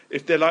that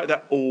if they're like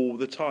that all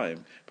the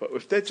time. But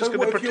if they're just going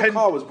to pretend... if your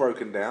car was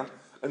broken down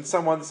and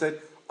someone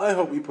said, I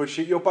hope you push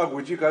it, your bug,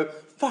 would you go,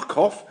 fuck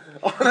off,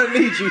 I don't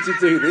need you to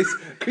do this,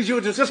 because you're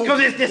just because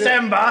it's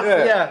December.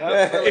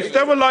 Yeah. If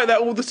they were like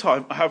that all the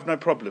time, I have no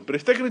problem. But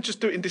if they're going to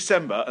just do it in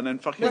December and then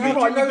fucking... How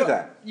do I know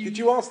that? Did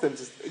you ask them,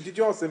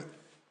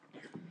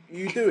 are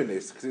you doing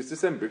this because it's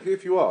December?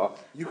 If you are,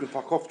 you can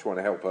fuck off trying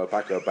to help her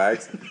pack her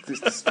bags. It's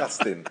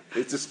disgusting.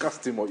 It's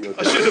disgusting what you're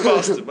doing.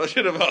 I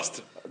should have asked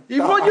him.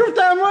 You're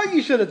damn right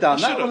you should have done.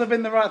 I That should've. would have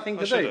been the right thing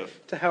I to do,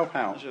 should've. to help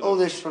out. All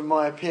this from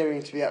my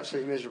appearing to be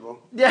absolutely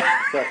miserable.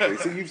 Yeah. Exactly.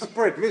 So you've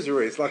spread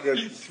misery. It's like a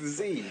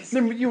disease.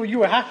 No, you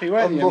were happy,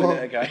 weren't you, a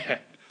minute ago?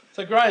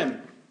 So,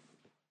 Graham.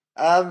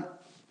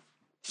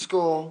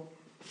 Score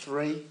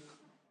 3.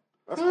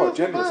 That's quite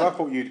generous. I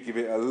thought you'd give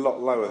it a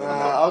lot lower than that.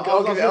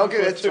 I'll give it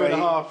a 3.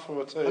 2.5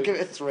 or a 2. I'll give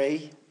it a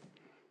 3.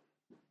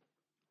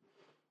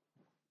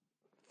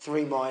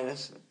 3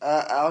 minus.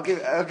 I'll give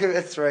it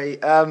a 3.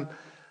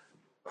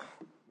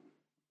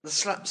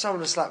 Some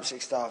of the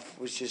slapstick stuff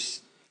was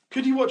just.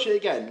 Could you watch it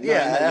again?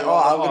 Yeah,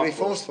 I'm going to be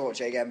forced to watch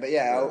it again, but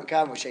I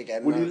can watch it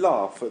again. Will you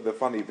laugh at the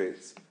funny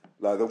bits?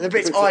 Like the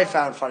bits I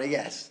found funny,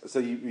 yes. So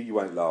you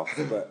won't laugh,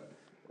 but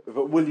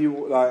will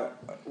you, like,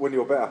 when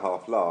your better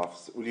half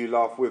laughs, will you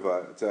laugh with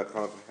her to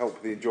kind of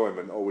help the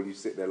enjoyment, or will you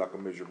sit there like a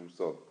miserable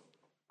sod?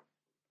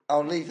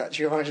 I'll leave that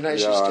to your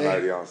imagination, Yeah, I Stu.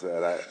 know the answer to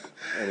that.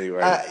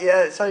 Anyway.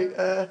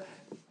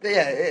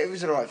 It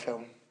was the right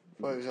film.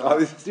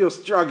 You're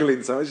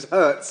struggling so much. It just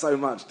hurts so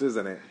much,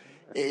 doesn't it?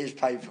 It is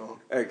painful.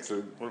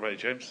 Excellent. What about you,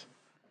 James?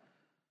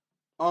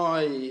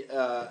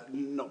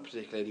 Not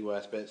particularly any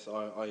worse bits.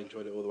 I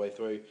enjoyed it all the way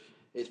through.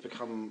 It's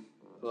become,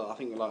 I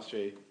think last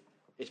year,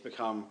 it's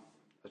become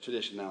a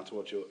tradition now to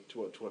watch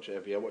it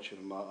every year. I watch it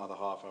with my other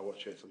half. I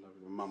watch it sometimes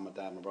with my mum, my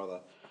dad, my brother.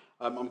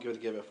 I'm going to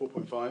give it a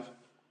 4.5.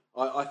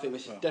 I think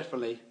this is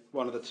definitely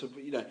one of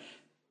the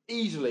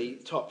easily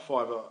top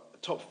 5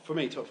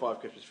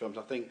 Christmas films.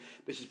 I think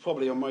this is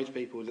probably on most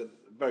people's, at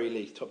the very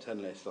least, top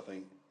 10 list. I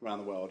think around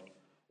the world.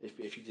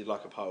 If you did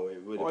like a poll,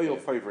 it would. What are your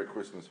favourite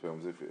Christmas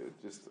films? If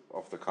just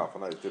off the cuff, I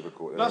know it's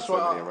difficult. That's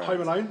right.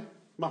 Home Alone,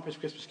 Muppets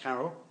Christmas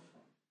Carol.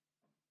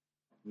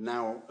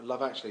 Now,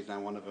 Love Actually is now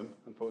one of them.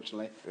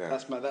 Unfortunately, yeah.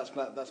 That's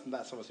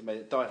obviously made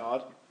it. Die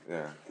Hard.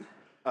 Yeah.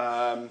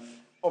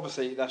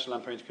 Obviously, National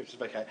Lampoons Christmas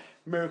Vacation.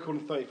 Miracle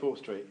on 34th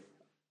Street.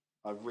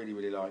 I really,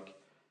 really like.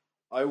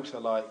 I also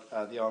like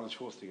the Arnold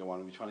Schwarzenegger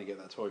one. We're trying to get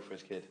that toy for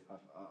his kid.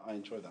 I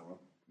enjoyed that one.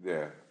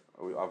 Yeah.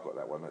 I've got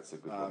that one. That's a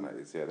good one. That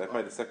is. Yeah, they've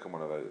made a second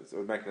one of those.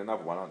 They're making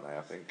another one, aren't they?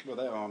 I think. Well,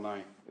 they are now.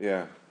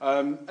 Yeah.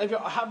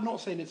 I have not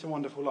seen It's a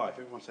Wonderful Life.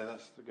 Everyone say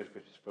that's a good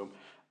Christmas film.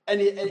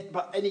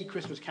 Any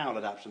Christmas Carol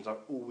adaptations, I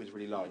always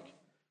really like.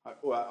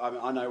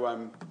 I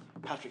know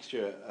Patrick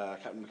Stewart,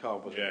 Captain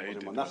McCall was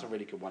in one. That's a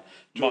really good one.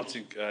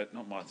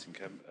 Not Martin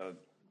Kemp.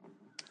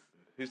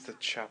 Who's the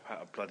chap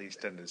out of Bloody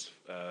EastEnders?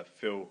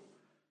 Phil.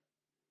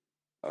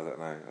 I don't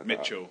know.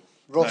 Mitchell.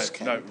 Ross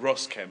Kemp. No,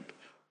 Ross Kemp.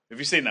 Have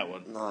you seen that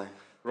one? No.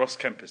 Ross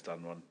Kemp has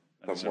done one.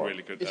 And it's a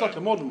really good. It's like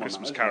a modern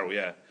Christmas one, Carol.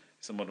 Yeah,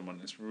 it's a modern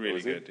one. It's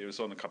really good. It was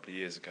on a couple of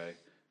years ago,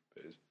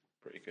 but it's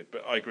pretty good.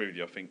 But I agree with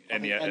you. I think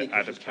any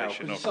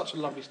adaptation of it's such a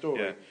lovely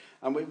story, yeah.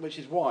 and which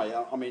is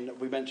why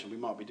we mentioned we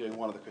might be doing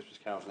one of the Christmas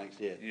carols next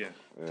year. Yeah,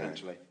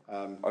 potentially.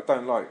 I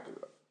don't like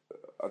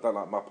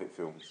Muppet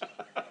films.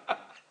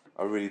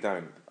 I really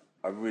don't.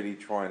 I really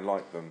try and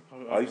like them.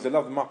 I used to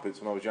love the Muppets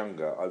when I was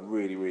younger. I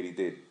really, really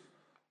did.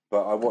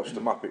 But I watched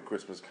the Muppet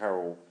Christmas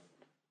Carol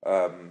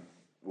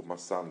with my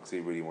son because he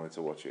really wanted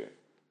to watch it,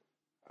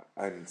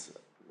 and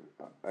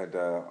I had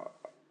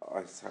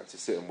to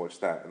sit and watch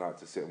that, and I had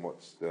to sit and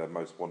watch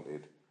Most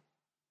Wanted.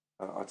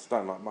 I just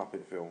don't like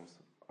Muppet films.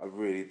 I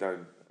really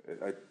don't.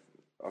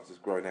 I've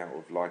just grown out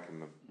of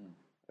liking them.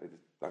 They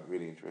just don't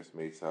really interest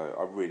me. So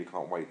I really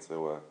can't wait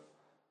to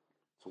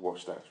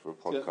watch that for a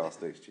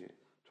podcast next year.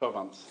 12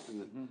 months,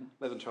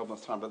 less than 12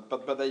 months' time.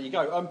 But there you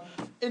go.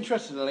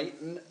 Interestingly,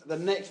 the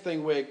next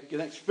film we're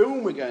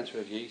going to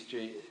review,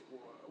 Stu,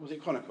 was it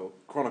Chronicle?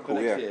 Chronicle,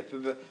 for next yeah. year,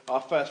 for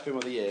our first film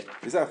of the year.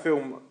 Is that a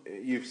film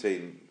you've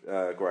seen,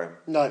 Graham?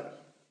 No.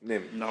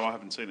 Nim? No, I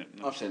haven't seen it.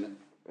 No. I've seen it.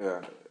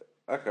 Yeah.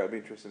 Okay, it'll be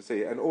interesting to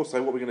see. And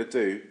also, what we're going to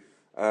do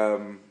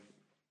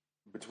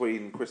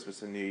between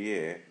Christmas and New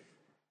Year,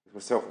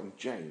 myself and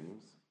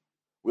James,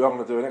 we are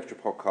going to do an extra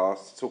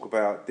podcast to talk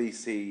about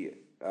DC.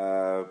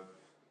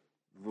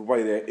 The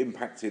way they're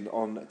impacting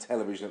on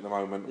television at the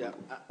moment,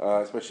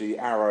 especially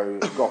Arrow,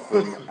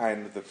 Gotham,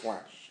 and The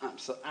Flash.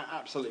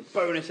 Absolutely.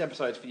 Bonus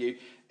episodes for you.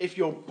 If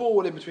you're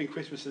bored in between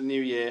Christmas and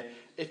New Year,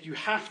 if you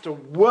have to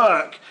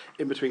work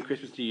in between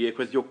Christmas and New Year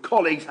because your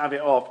colleagues have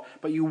it off,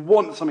 but you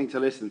want something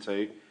to listen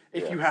to,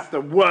 if you have to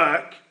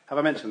work... Have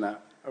I mentioned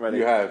that already?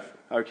 You have.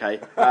 Okay.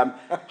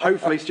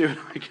 Hopefully, Stu and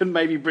I can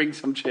maybe bring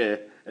some cheer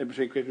in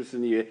between Christmas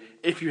and New Year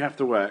if you have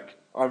to work.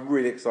 I'm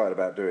really excited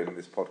about doing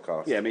this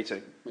podcast. Yeah, me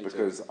too.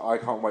 Because I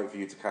can't wait for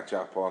you to catch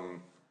up on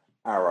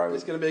Arrow.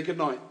 It's going to be a good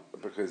night.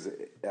 Because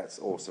that's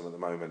awesome at the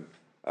moment.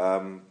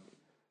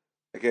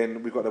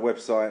 Again, we've got the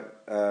website,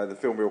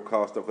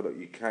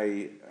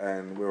 thefilmreelcast.co.uk,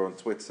 and we're on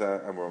Twitter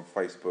and we're on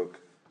Facebook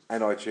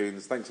and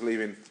iTunes. Thanks for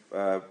leaving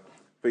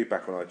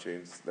feedback on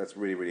iTunes. That's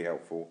really, really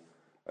helpful.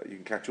 You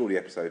can catch all the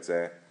episodes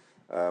there.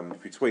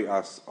 If you tweet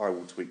us, I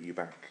will tweet you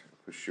back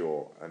for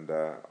sure. And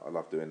I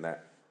love doing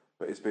that.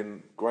 But it's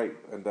been great,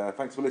 and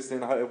thanks for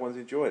listening. I hope everyone's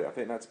enjoyed it. I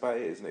think that's about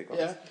it, isn't it, guys?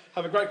 Yeah.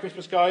 Have a great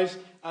Christmas, guys.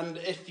 And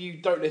if you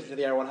don't listen to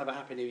the Arrow one, have a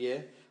Happy New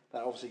Year.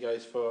 That obviously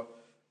goes for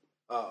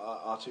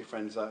our two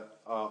friends that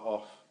are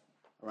off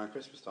around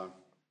Christmas time.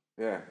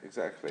 Yeah,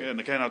 exactly. Yeah, and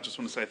again, I just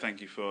want to say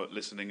thank you for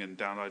listening and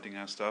downloading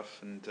our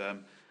stuff, and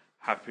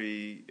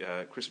happy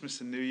Christmas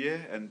and New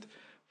Year. And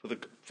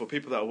for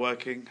people that are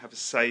working, have a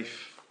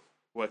safe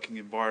working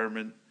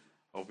environment.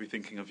 I'll be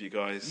thinking of you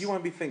guys. You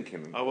won't be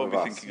thinking. I won't be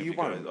of thinking us. of you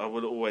guys. I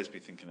will always be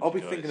thinking of I'll you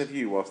be guys. thinking of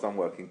you whilst I'm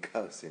working,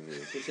 cursing you.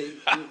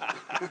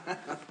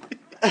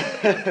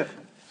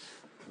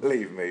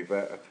 Leave me,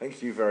 but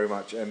thank you very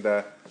much, and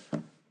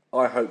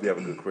I hope you have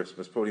a good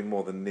Christmas. Probably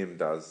more than Nim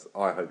does.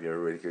 I hope you have a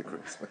really good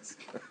Christmas.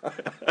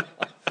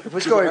 If we're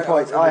scoring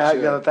points, I hope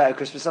you have a better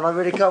Christmas, and I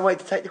really can't wait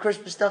to take the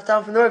Christmas stuff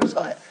down from the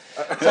website.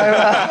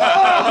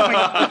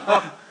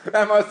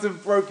 That must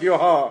have broke your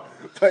heart,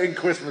 putting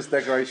Christmas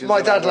decorations My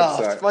on dad our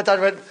laughed. website. My dad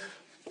went,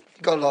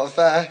 "You got a lot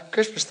of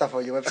Christmas stuff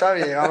on your website,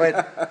 haven't you?" I went,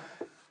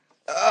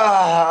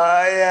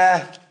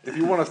 yeah. If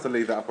you want us to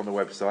leave that up on the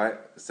website,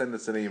 send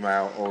us an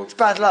email or It's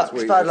bad luck.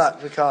 tweet It's bad us,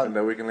 luck. We can't.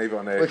 and we can leave it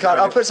on there. We can't.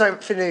 I'll put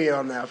something for New Year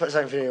on there.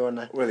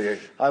 Will you?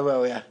 I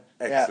will, yeah.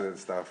 Excellent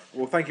stuff.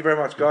 Well, thank you very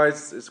much,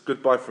 guys. It's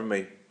goodbye from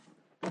me.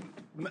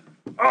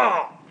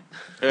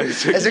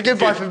 It's a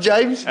goodbye from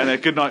James. And a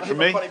good night from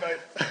me.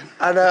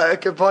 And a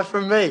goodbye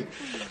from me.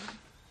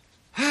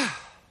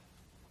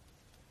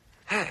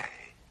 Hey.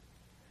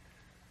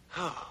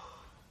 Oh.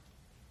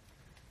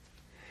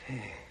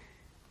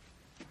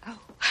 Oh.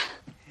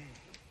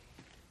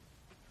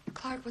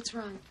 Clark, what's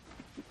wrong?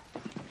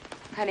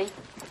 Honey?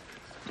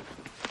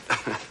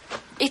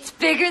 It's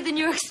bigger than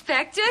you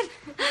expected?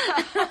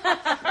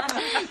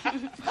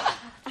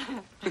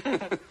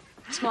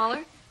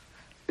 Smaller?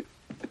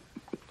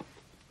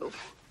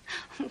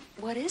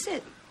 What is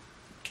it?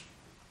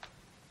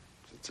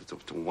 It's a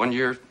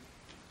 1-year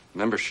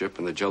membership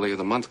in the Jelly of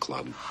the Month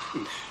Club.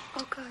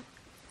 Oh, God.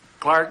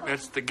 Clark,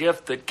 that's the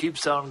gift that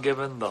keeps on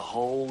giving the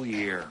whole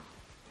year.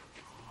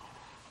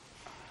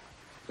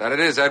 That it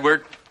is,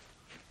 Edward.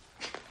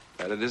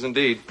 That it is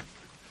indeed.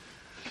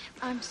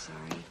 I'm sorry.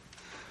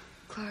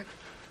 Clark.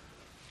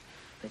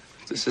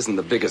 This isn't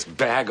the biggest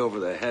bag over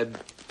the head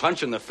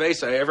punch in the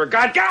face I ever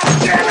got. God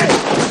damn it!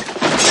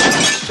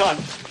 Son.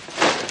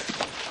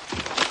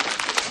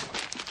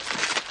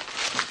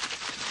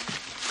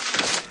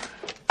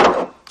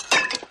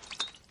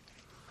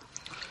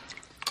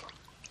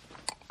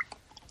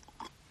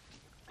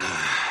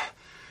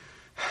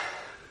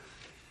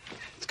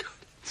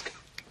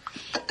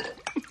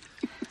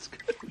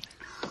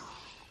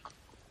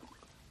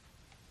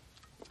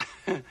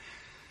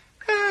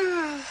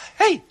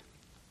 Hey!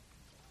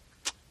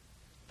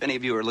 If any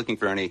of you are looking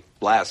for any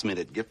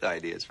last-minute gift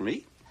ideas for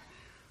me,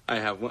 I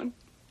have one.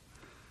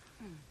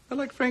 I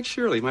like Frank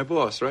Shirley, my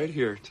boss, right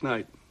here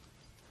tonight.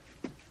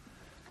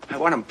 I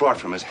want him brought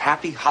from his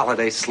happy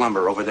holiday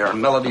slumber over there on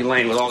Melody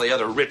Lane with all the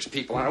other rich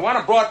people, and I want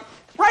him brought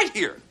right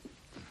here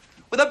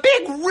with a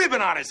big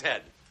ribbon on his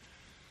head.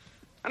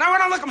 And I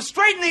want to look him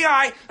straight in the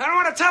eye, and I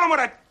want to tell him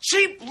what a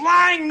cheap,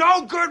 lying,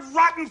 no-good,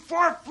 rotten,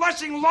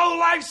 four-flushing,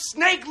 low-life,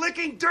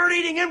 snake-licking,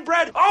 dirt-eating,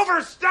 inbred,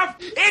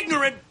 overstuffed,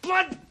 ignorant,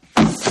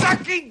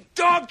 blood-sucking,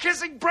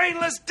 dog-kissing,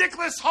 brainless,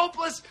 dickless,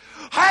 hopeless,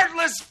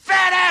 heartless,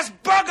 fat-ass,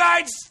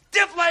 bug-eyed,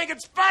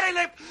 stiff-legged,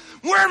 spotty-lipped,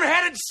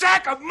 worm-headed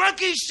sack of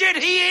monkey shit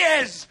he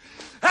is!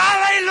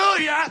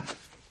 Hallelujah!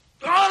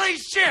 Holy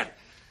shit!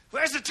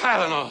 Where's the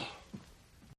Tylenol?